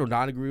abortion or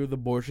not agree with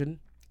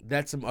abortion,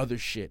 that's some other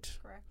shit.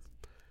 Correct.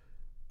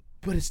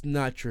 But it's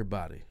not your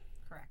body.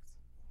 Correct.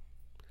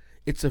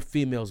 It's a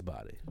female's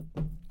body.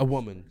 A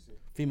woman.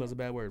 Female's a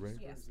bad word, right?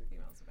 Yes,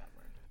 female's a bad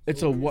word.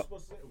 It's a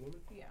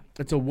Yeah.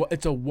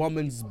 it's a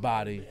woman's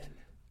body.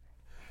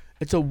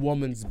 It's a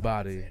woman's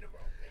body.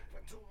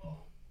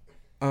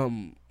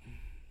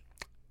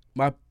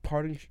 My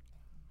parting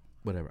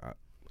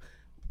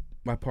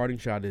my parting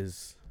shot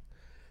is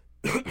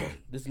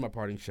this is my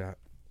parting shot.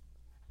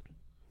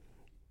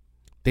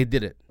 They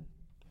did it,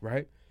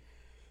 right?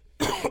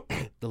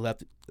 The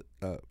left,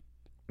 the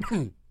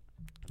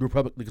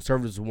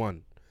conservatives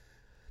won.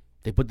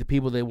 They put the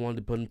people they wanted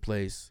to put in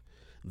place.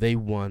 They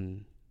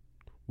won.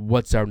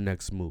 What's our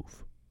next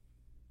move?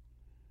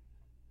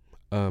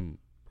 Biden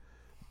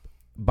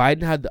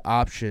had the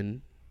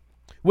option,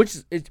 which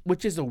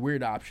is a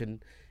weird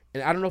option,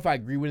 and I don't know if I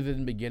agree with it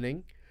in the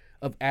beginning,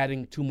 of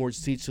adding 2 more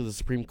seats to the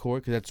Supreme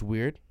Court because that's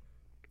weird.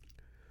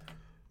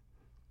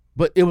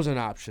 But it was an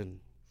option.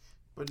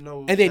 But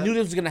no, And they knew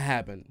this was going to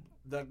happen.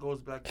 That goes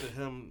back to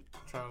him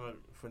trying to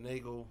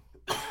finagle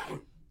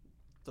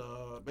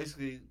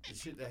basically the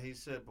shit that he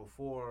said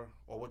before,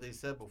 or what they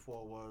said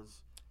before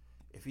was,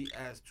 if he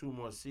adds 2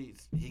 more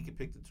seats, he could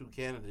pick the 2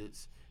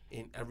 candidates,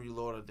 and every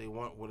law that they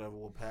want, whatever,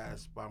 will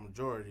pass by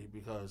majority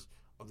because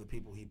of the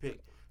people he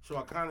picked. So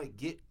I kind of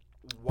get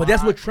why. But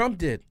that's what Trump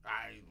did.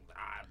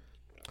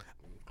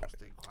 I'll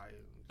stay quiet.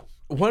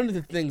 One of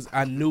the things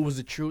I knew was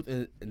the truth,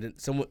 and then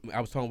I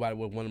was talking about it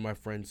with one of my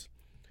friends,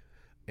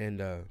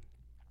 and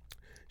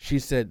she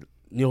said,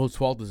 "You know whose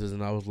fault this is?"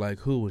 And I was like,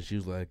 "Who?" And she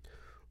was like,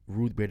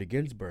 "Ruth Bader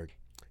Ginsburg."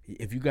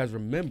 If you guys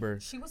remember,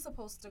 She was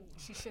supposed to.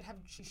 She should have.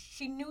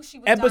 She knew she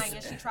was dying,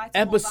 and she tried to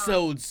hold on.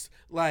 episodes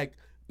like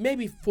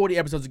maybe 40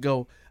 episodes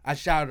ago, I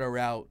shouted her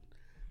out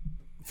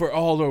for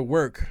all her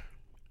work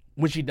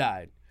when she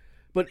died.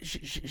 But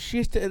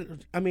she's still,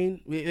 I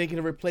mean, they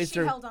can replace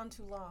her. She held on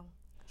too long.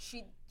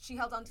 She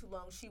held on too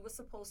long. She was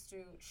supposed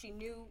to. She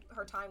knew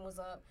her time was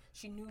up.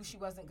 She knew she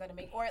wasn't going to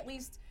make, or at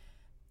least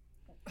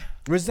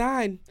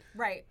Resign.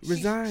 right.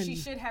 Resign. She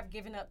should have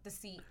given up the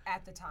seat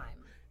at the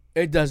time.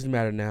 It doesn't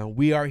matter now.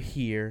 We are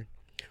here.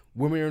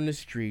 Women are in the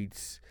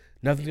streets.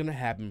 Nothing's going to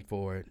happen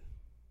for it.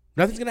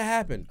 Nothing's going to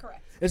happen.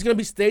 Correct. It's going to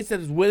be states that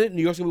is with it.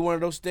 New York's going to be one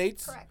of those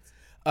states. Correct.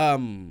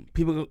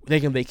 People, they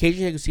can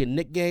vacation. They can see a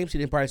Knicks game, see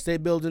the Empire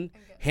State Building,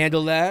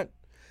 handle that.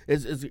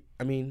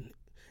 I mean,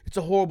 it's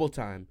a horrible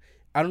time.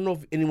 I don't know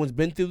if anyone's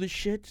been through this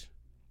shit.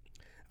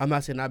 I'm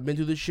not saying I've been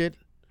through this shit.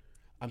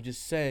 I'm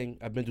just saying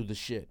I've been through the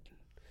shit.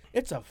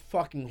 It's a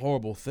fucking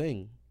horrible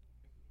thing.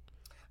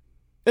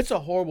 It's a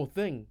horrible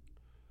thing.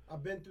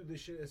 I've been through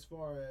this shit as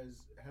far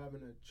as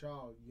having a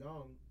child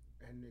young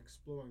and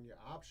exploring your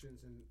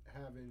options and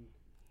having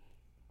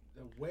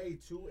the way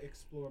to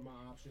explore my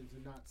options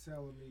and not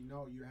telling me,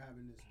 no, you're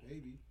having this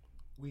baby.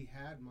 We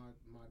had my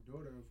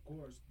daughter, of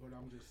course, but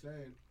I'm just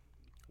saying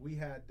we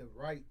had the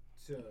right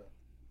to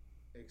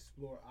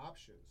explore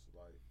options.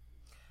 Like,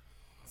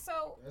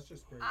 So that's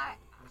just crazy. I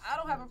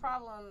don't have a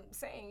problem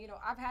saying,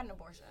 I've had an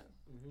abortion.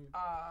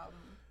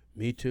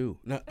 Me too.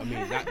 Not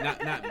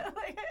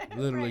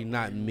literally Right.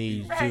 not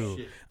me Right.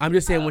 too. I'm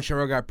just saying when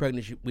Cheryl got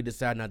pregnant, we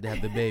decided not to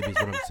have the baby. Is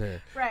what I'm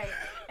saying. Right,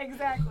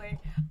 exactly.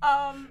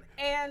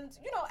 And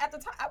at the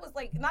time, I was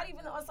like, not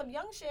even on some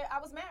young shit. I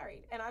was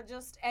married,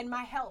 and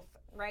my health,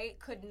 right,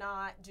 could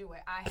not do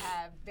it. I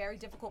have very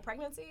difficult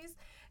pregnancies,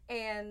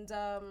 and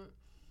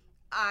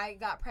I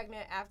got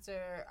pregnant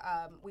after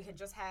we had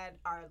just had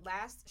our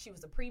last. She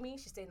was a preemie.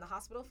 She stayed in the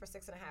hospital for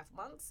 6.5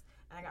 months,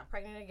 and I got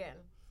pregnant again.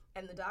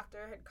 And the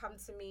doctor had come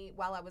to me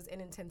while I was in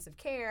intensive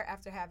care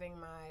after having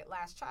my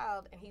last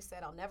child, and he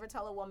said, I'll never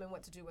tell a woman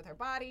what to do with her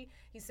body.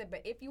 He said,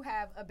 but if you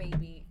have a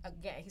baby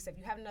again, he said, if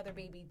you have another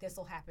baby, this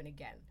will happen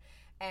again.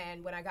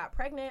 And when I got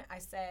pregnant, I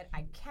said,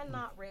 I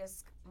cannot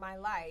risk my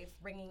life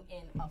bringing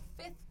in a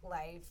fifth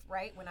life,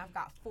 right, when I've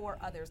got 4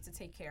 others to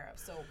take care of.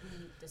 So we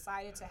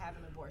decided to have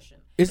an abortion.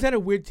 Is that a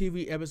weird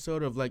TV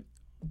episode of like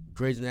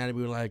Grey's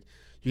Anatomy, where like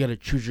you got to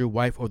choose your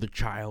wife or the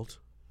child?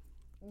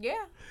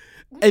 Yeah.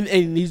 And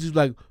he's just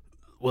like,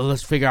 well,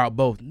 let's figure out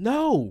both.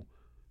 No.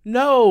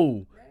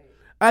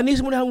 I need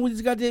someone to help me with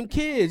these goddamn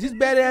kids. These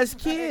badass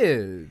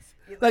kids.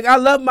 Like, I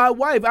love my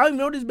wife. I don't even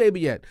know this baby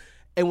yet.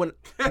 And when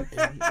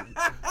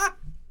I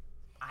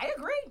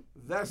agree.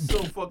 That's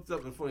so fucked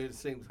up and funny at the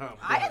same time.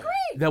 I agree.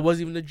 that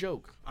wasn't even a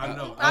joke. I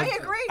know. I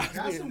agree.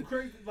 That's some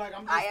crazy. Like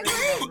I'm just I thinking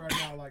agree. about it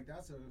right now. Like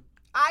that's a.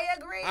 I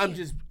agree.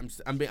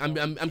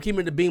 I'm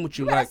keeping the beam with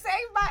you. You gotta Like, save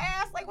my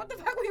ass. Like, what the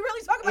fuck are we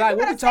really talking about? like You what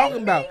we gotta save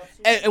talking about? me?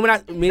 And when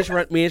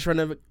me and Sharon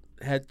never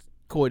had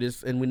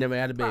coitus, and we never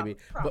had a baby.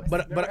 Promise.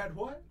 But Never had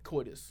what?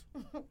 coitus.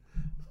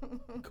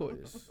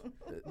 Coitus.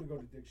 Let me go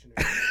to dictionary.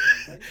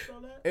 How you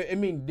spell that? It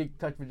means dick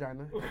touch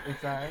vagina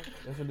inside.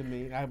 That's what it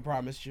means. I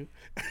promised you.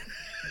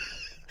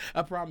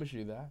 I promise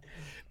you that.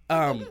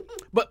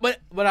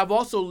 But I've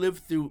also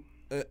lived through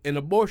an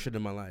abortion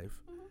in my life.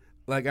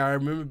 Like, I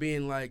remember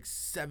being like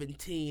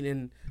 17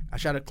 and I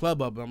shot a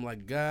club up and I'm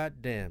like, God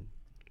damn.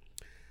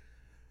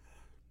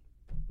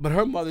 But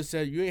her mother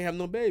said, you ain't have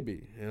no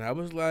baby. And I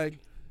was like,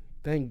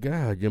 thank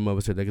God your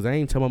mother said that, because I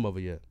ain't tell my mother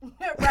yet.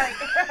 Right.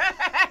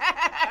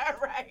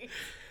 Right.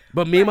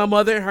 But me and my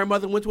mother and her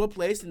mother went to a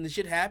place and the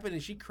shit happened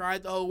and she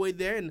cried the whole way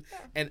there and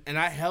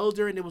I held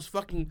her and it was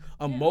fucking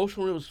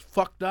emotional. It was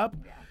fucked up.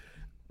 Yeah.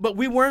 But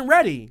we weren't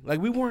ready.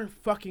 Like, we weren't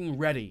fucking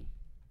ready.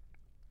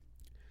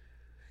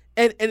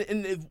 And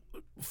if,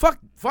 fuck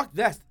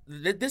that.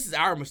 This is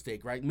our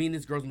mistake, right? Me and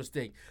this girl's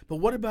mistake. But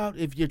what about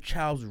if your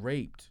child's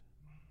raped?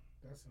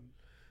 That's some,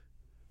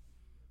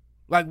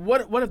 Like,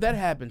 what if that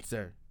happens,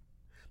 sir?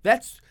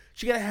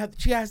 She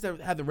has to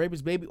have the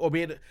rapist baby or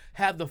be able to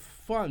have the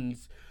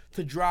funds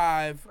to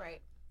drive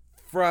Right.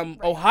 from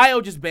Ohio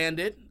just banned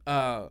it,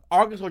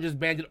 Arkansas just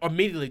banned it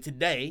immediately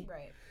today.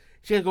 Right.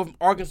 She has to go from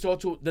Arkansas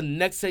to the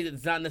next state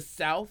that's not in the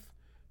South,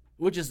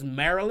 which is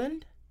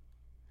Maryland.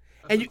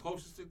 That's And the you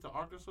closest thing to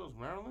Arkansas is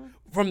Maryland?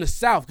 from the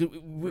South.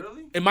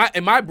 Really? In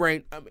my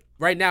brain,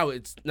 right now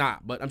it's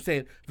not, but I'm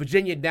saying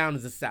Virginia down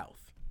is the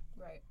South.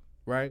 Right.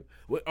 Right?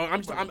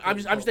 I'm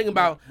just thinking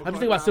about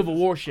Civil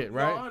War shit,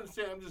 right? No, I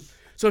understand. I'm just.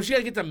 So if she got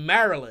to get to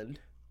Maryland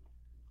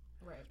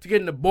Right. to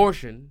get an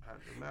abortion, I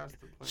have the master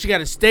plan. she got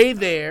to stay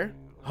there,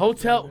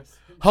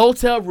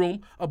 hotel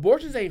room.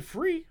 Abortions ain't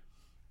free.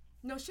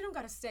 No, she don't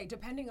gotta stay.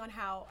 Depending on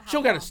how She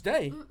don't got to long.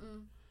 stay.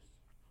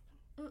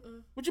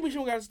 Mm-mm. What you mean she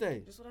don't got to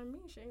stay? Just what I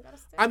mean. She ain't gotta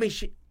stay. I mean,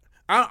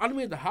 I don't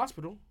mean at the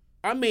hospital.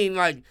 I mean,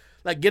 like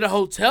get a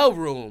hotel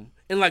room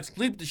and like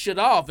sleep the shit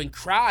off and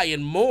cry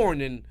and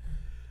mourn and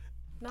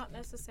Not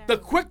necessarily.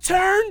 the quick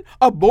turn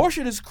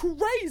abortion is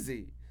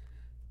crazy.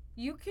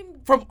 You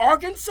can. From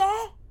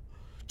Arkansas,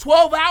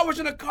 12 hours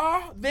in a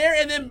car there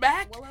and then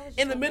back Well, I was just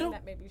in the hoping middle.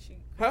 That maybe she.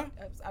 Huh?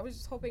 I was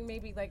just hoping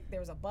maybe like there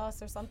was a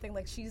bus or something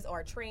like or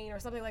a train or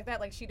something like that.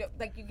 Like she don't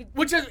like you could.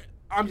 Which is,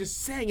 I'm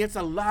just saying, it's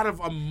a lot of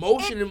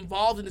emotion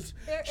involved in this.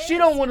 There She is.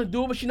 don't want to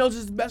do it, but she knows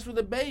it's best for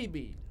the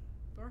baby.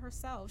 For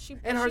herself. She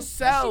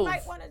herself.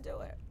 might want to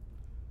do it.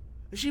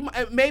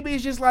 Maybe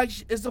it's just like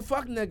it's a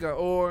fuck nigga,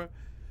 or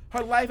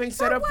her life ain't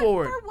set up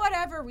for it. For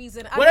whatever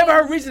reason. I Whatever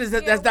mean, her reason is,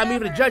 that's yeah, not me to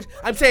whatever- judge.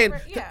 I'm saying,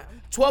 whatever, yeah.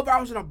 12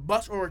 hours in a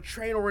bus or a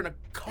train or in a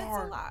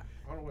car. It's a lot.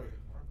 Oh, wait.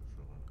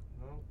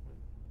 No.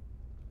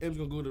 M's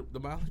gonna go to the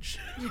mileage.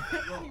 He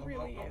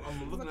really is.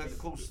 I'm looking at the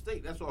closest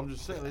state. That's what I'm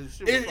just saying. This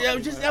shit That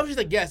was just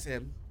a guess,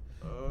 M.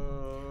 Uh,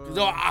 'Cause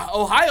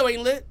Ohio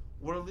ain't lit.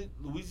 what are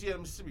Louisiana,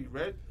 Mississippi,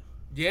 red?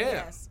 Yeah.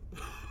 Yes.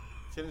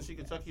 Tennessee,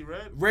 Kentucky,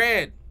 red?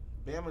 Red.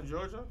 Bama,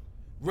 Georgia?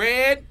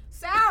 Red.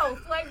 South,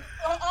 like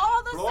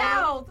all the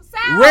Florida?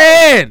 South.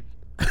 Red.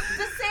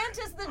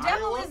 DeSantis, the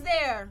devil Iowa? is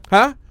there.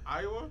 Huh?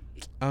 Iowa?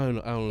 I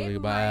don't know It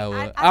about might.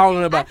 Iowa. I don't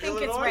know about I think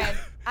it's Illinois? red.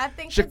 I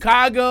think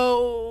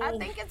Chicago. I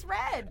think it's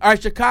red. All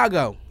right,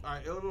 Chicago. All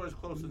right, Illinois is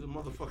closer than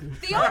motherfucking.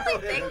 The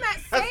only thing that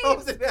That's what I'm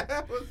saves saying, that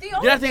happens. the You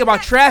only gotta think thing about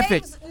that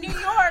traffic. saves New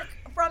York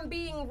from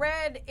being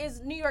red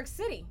is New York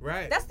City.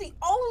 Right. That's the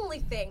only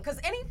thing, because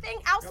anything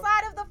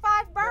outside of the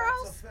 5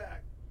 boroughs that's a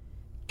fact.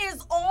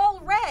 is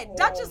all red. All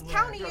Dutchess red.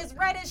 County is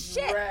red as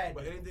shit. Red.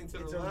 But anything to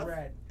It's the a left,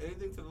 red.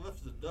 anything to the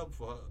left is a dub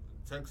for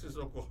Texas,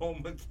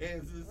 Oklahoma,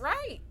 Kansas,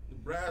 Right.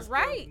 Nebraska,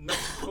 Right.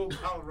 Mexico,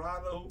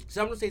 Colorado.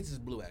 Some states is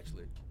blue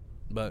actually,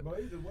 but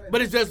Either way,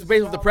 but it's just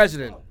based on the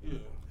president Yeah.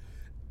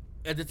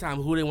 at the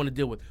time who they want to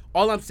deal with.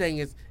 All I'm saying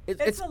is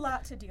it's a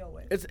lot to deal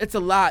with. it's a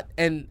lot,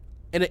 and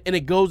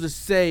it goes to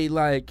say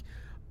like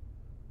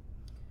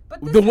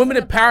But the women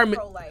isn't about empowerment-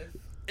 pro-life.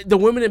 the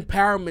women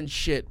empowerment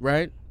shit,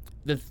 right?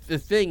 The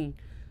thing.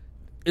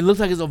 It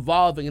looks like it's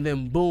evolving, and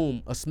then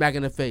boom, a smack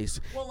in the face.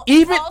 Well,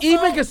 Even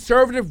also-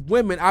 conservative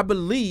women, I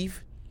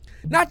believe,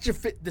 not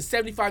the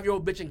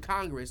 75-year-old bitch in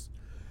Congress,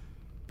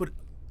 but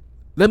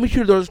Let me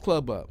shoot those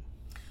club up.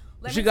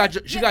 She got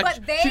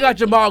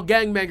Jamal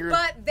Gangbanger.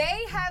 But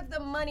they have the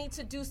money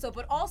to do so.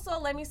 But also,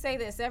 let me say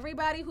this: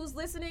 everybody who's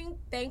listening,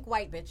 thank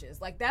white bitches.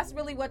 Like that's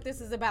really what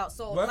this is about.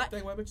 So,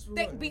 Thank white bitches for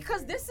what?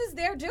 because this is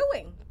their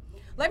doing.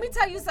 Let me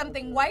tell you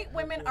something. White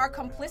women are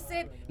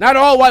complicit. Not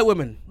all white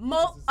women.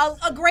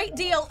 A great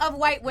deal of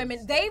white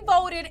women. They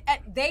voted.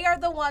 They are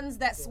the ones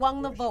that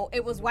swung the vote.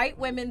 It was white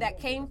women that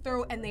came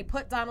through and they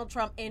put Donald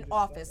Trump in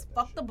office.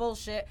 Fuck the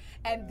bullshit.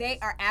 And they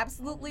are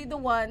absolutely the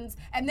ones.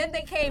 And then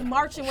they came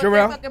marching with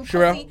their fucking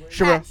pussy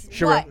hats.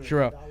 What?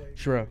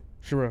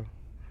 Sherelle.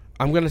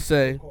 I'm gonna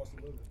say,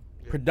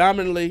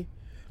 predominantly,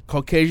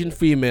 Caucasian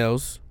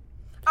females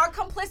Are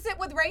complicit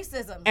with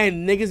racism.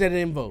 and niggas that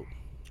didn't vote.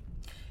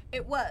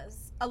 It was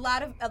a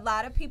lot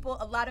of people,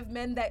 a lot of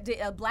men that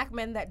did, black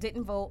men that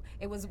didn't vote.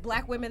 It was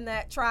black women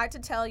that tried to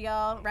tell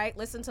y'all, right?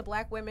 Listen to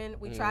black women.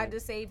 We tried to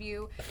save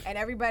you, and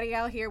everybody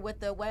out here with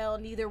the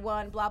neither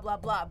one, blah blah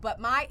blah. But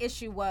my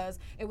issue was,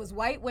 it was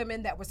white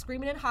women that were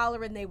screaming and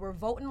hollering. They were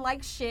voting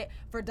like shit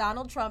for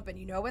Donald Trump, and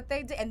you know what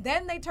they did? And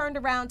then they turned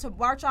around to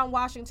march on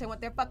Washington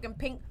with their fucking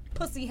pink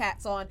pussy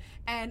hats on,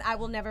 and I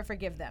will never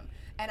forgive them.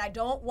 And I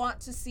don't want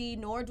to see,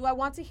 nor do I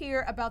want to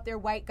hear about their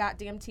white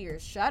goddamn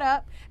tears. Shut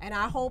up. And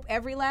I hope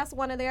every last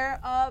one of their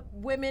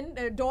women,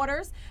 their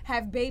daughters,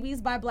 have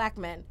babies by black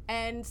men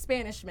and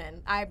Spanish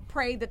men. I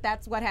pray that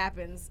that's what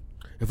happens.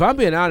 If I'm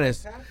being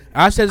honest,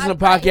 I've said this on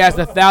the podcast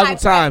 1,000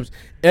 times.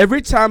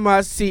 Every time I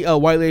see a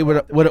white lady with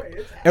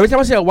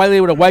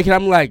a white kid,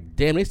 I'm like,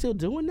 damn, they still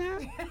doing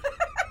that?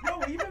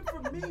 No, even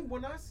for me,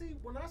 when I see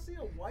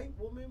a white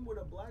woman with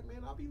a black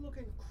man, I'll be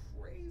looking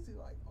crazy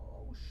like,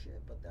 oh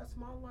shit, but that's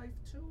my life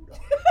too, though.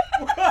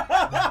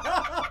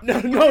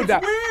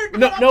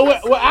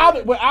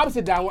 We're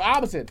opposite, Don. We're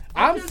opposite.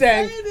 I'm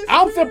saying,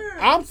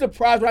 I'm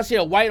surprised when I see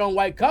a white on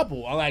white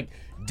couple. I'm like,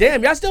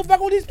 damn, y'all still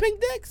fucking with these pink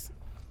dicks?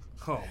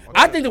 Oh,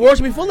 I think the world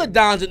should be full of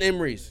Dons and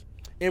Emerys.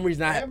 Emery's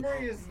not.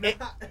 Emery is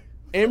not.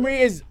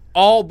 Emery is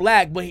all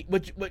black, but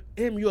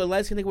him, you a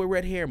light skinned nigga with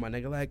red hair, my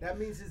nigga. Like That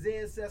means his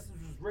ancestors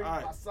was raped All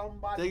right. by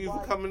somebody. Thank you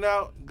for coming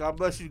out. God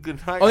bless you.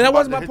 Good night. oh, that I'm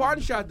wasn't about my to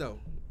party hit shot though.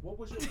 What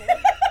was your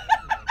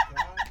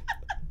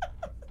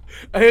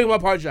Here's my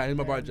party shot. Here's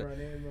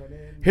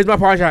my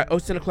party shot. Oh,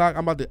 it's 10 o'clock.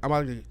 I'm about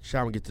to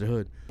shower and get to the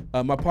hood.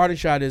 My party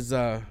shot is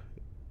the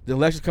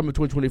election's coming in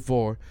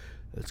 2024.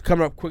 It's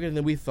coming up quicker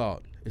than we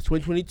thought. It's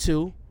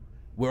 2022.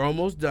 We're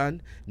almost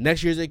done.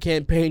 Next year's a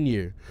campaign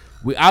year.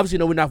 We obviously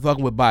know we're not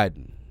fucking with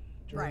Biden.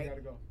 Right.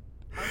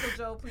 Uncle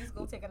Joe, please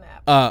go take a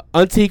nap.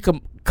 Auntie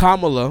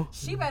Kamala.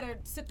 She better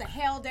sit the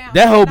hell down.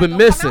 That hoe been Don't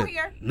missing. Come out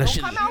here. No, Don't she-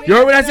 come out You here.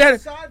 heard what I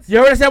said? You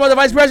heard what I said about the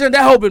vice president?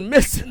 That hoe been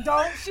missing.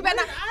 Don't. She better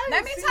not.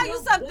 Let me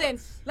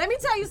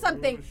tell you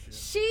something.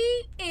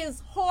 She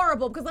is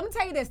horrible. Because let me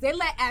tell you this. They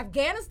let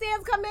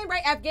Afghanistans come in,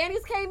 right?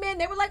 Afghanis came in.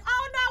 They were like,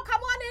 oh, no,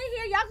 come on in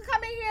here. Y'all can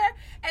come in here.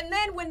 And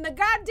then when the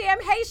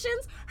goddamn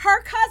Haitians,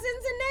 her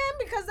cousins and them,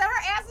 because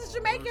her ass is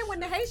Jamaican, when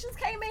the Haitians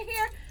came in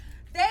here,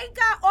 they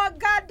got on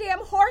goddamn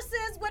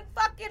horses with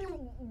fucking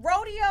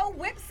rodeo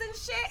whips and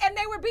shit, and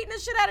they were beating the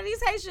shit out of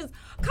these Haitians.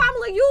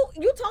 Kamala,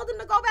 you told them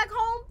to go back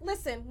home?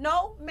 Listen,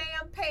 no,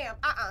 ma'am, Pam,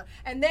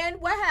 And then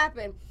what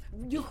happened?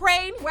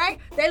 Ukraine, right?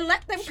 They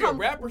let them come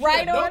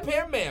right on. No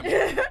Pam, ma'am.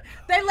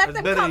 They let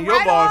them better come than your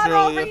right boss on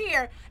earlier. over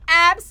here.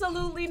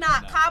 Absolutely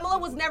not. Kamala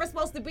was never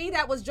supposed to be.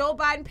 That was Joe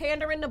Biden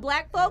pandering to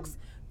black folks.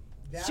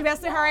 She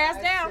better sit her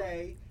ass down.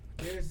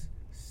 There's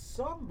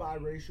some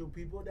biracial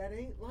people that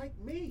ain't like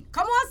me.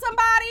 Come on,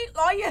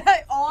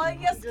 somebody. All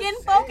your just skin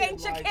folk saying,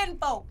 ain't your like-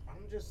 kinfolk.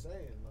 I'm just saying,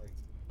 like,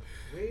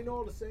 we ain't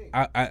all the same.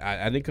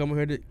 I didn't come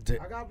here to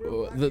I got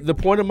real black the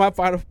point of my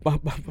final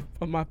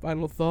my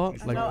final thought.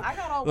 Like, No, I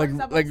got all like,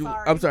 worked up. like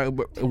I'm sorry.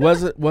 but it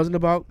wasn't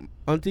about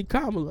Auntie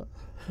Kamala.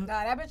 Nah,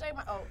 that bitch ain't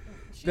my. Oh,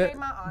 she That- ain't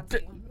my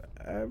auntie.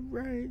 All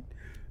right.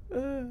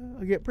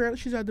 Apparently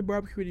she's at the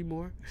barbecue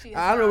anymore. She is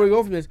I don't know where to not.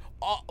 go from this. She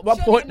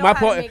don't even know how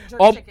to make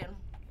jerk chicken.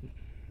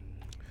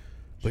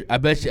 But I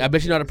bet she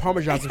know how to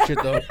Parmesan some shit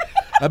though.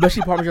 I bet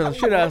she Parmesan some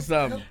shit out of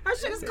something. Her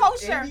shit is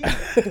kosher.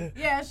 Indian?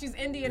 Yeah, she's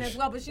Indian as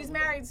well, but she's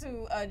married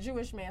to a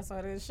Jewish man,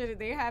 so the shit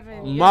they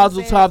having. you know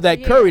Mazel what I'm saying? tov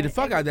that curry, Yeah. the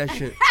fuck out that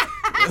shit.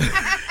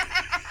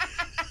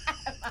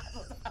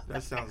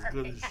 That sounds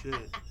good as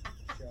shit.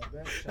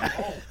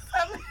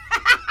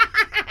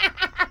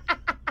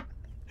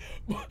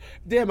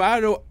 Damn, I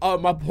don't know.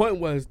 My point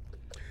was,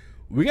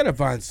 we gotta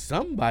find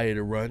somebody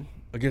to run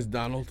against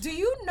Donald. Do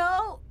you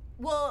know?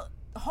 Well,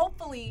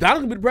 hopefully.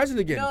 Donald can be the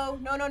president again.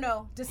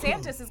 No.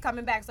 DeSantis is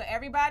coming back, so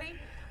everybody.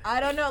 I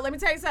don't know. Let me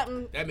tell you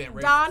something. That man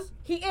racist. Don,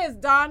 he is.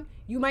 Don,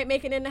 you might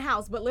make it in the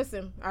house, but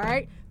listen, all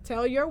right?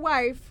 Tell your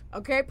wife,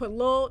 okay? Put a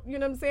little, you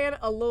know what I'm saying?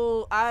 A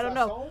little, I don't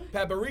know.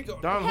 Paprika.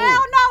 Don Hell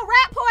who? no,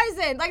 rat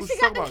poison. Like, Who's she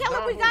got to talking kill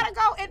about him. We Don got to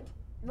go and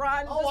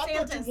run Oh, I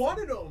thought DeSantis. you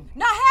wanted them.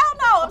 No, hell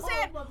no. I'm Oh,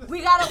 saying I was about to we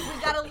say.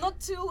 gotta look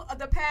to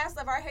the past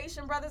of our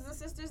Haitian brothers and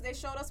sisters. They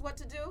showed us what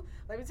to do.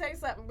 Let me tell you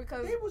something,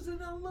 because He was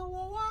in a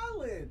little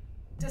island.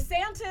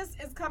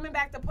 DeSantis is coming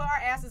back to put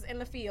our asses in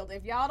the field.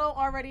 If y'all don't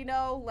already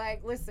know,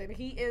 like, listen,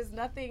 he is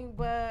nothing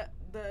but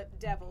the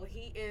devil.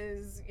 He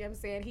is, you know what I'm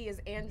saying? He is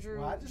Andrew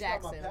Well, I just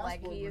Jackson. got my Like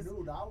passport he is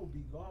renewed. I will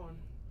be gone.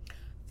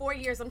 4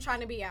 years. I'm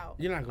trying to be out.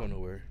 You're not going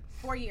nowhere.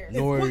 4 years.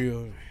 Nowhere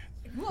you.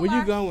 Where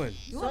you going?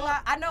 You a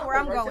lie. I know where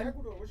I'm Right to going.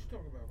 Ecuador. What you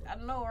talking about?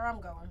 I know where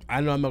I'm going.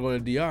 I know I'm not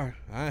going to DR.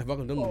 I ain't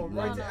fucking them. Oh,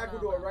 right No. to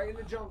Ecuador, right in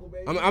the jungle,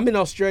 baby. I'm in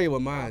Australia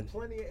with mine.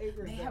 Plenty of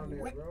acres They down have there,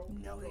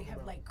 bro. they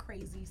have like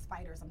crazy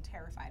spiders. I'm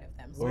terrified of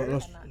them. So Well, I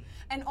let's- cannot.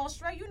 And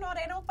Australia, you know,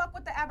 they don't fuck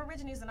with the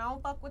Aborigines, and I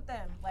don't fuck with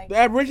them. Like The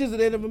Aborigines are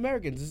Native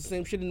Americans. It's the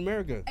same shit in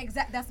America.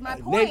 exact. That's my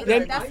Name- point.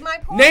 name- That's my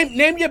point.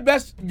 Name your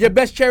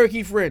best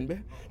Cherokee friend.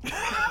 Man. I'm a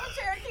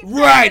Cherokee.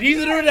 Right,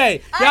 these are the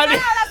day. I know.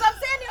 That's what I'm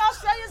saying. The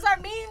Australians are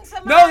mean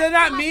to my. No, they're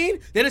not to my- mean.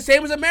 They're the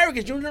same as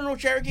Americans. You don't know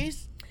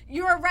Cherokees?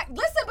 You're right.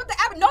 Listen, but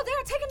no, they're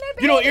taking their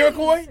babies. You know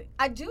Iroquois?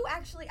 I do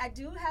actually. I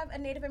do have a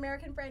Native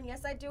American friend.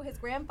 Yes, I do. His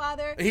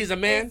grandfather. He's a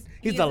man. is-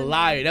 He's he a is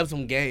liar. man. That was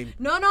some game.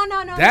 No.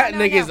 That no,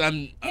 nigga's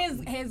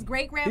no. His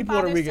great He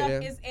grandfather Puerto Rican.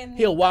 stuff Yeah. is in.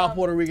 He a wild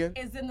Puerto Rican.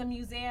 Is in the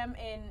museum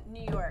in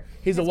New York.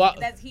 He's a His- wild.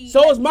 that's- he-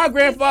 So is my he's-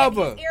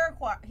 grandfather. He's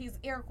Iroquois. He's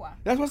Iroquois.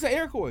 That's what I said.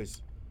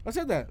 Iroquois. I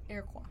said that.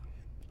 Iroquois.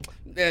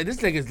 Yeah, this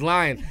nigga's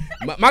lying.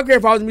 my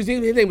grandfather was in the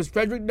museum. His name was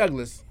Frederick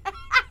Douglass.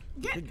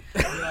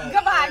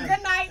 Goodbye.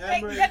 Good night.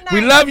 Emery. Good night.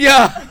 We love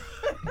ya.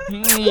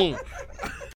 Mm.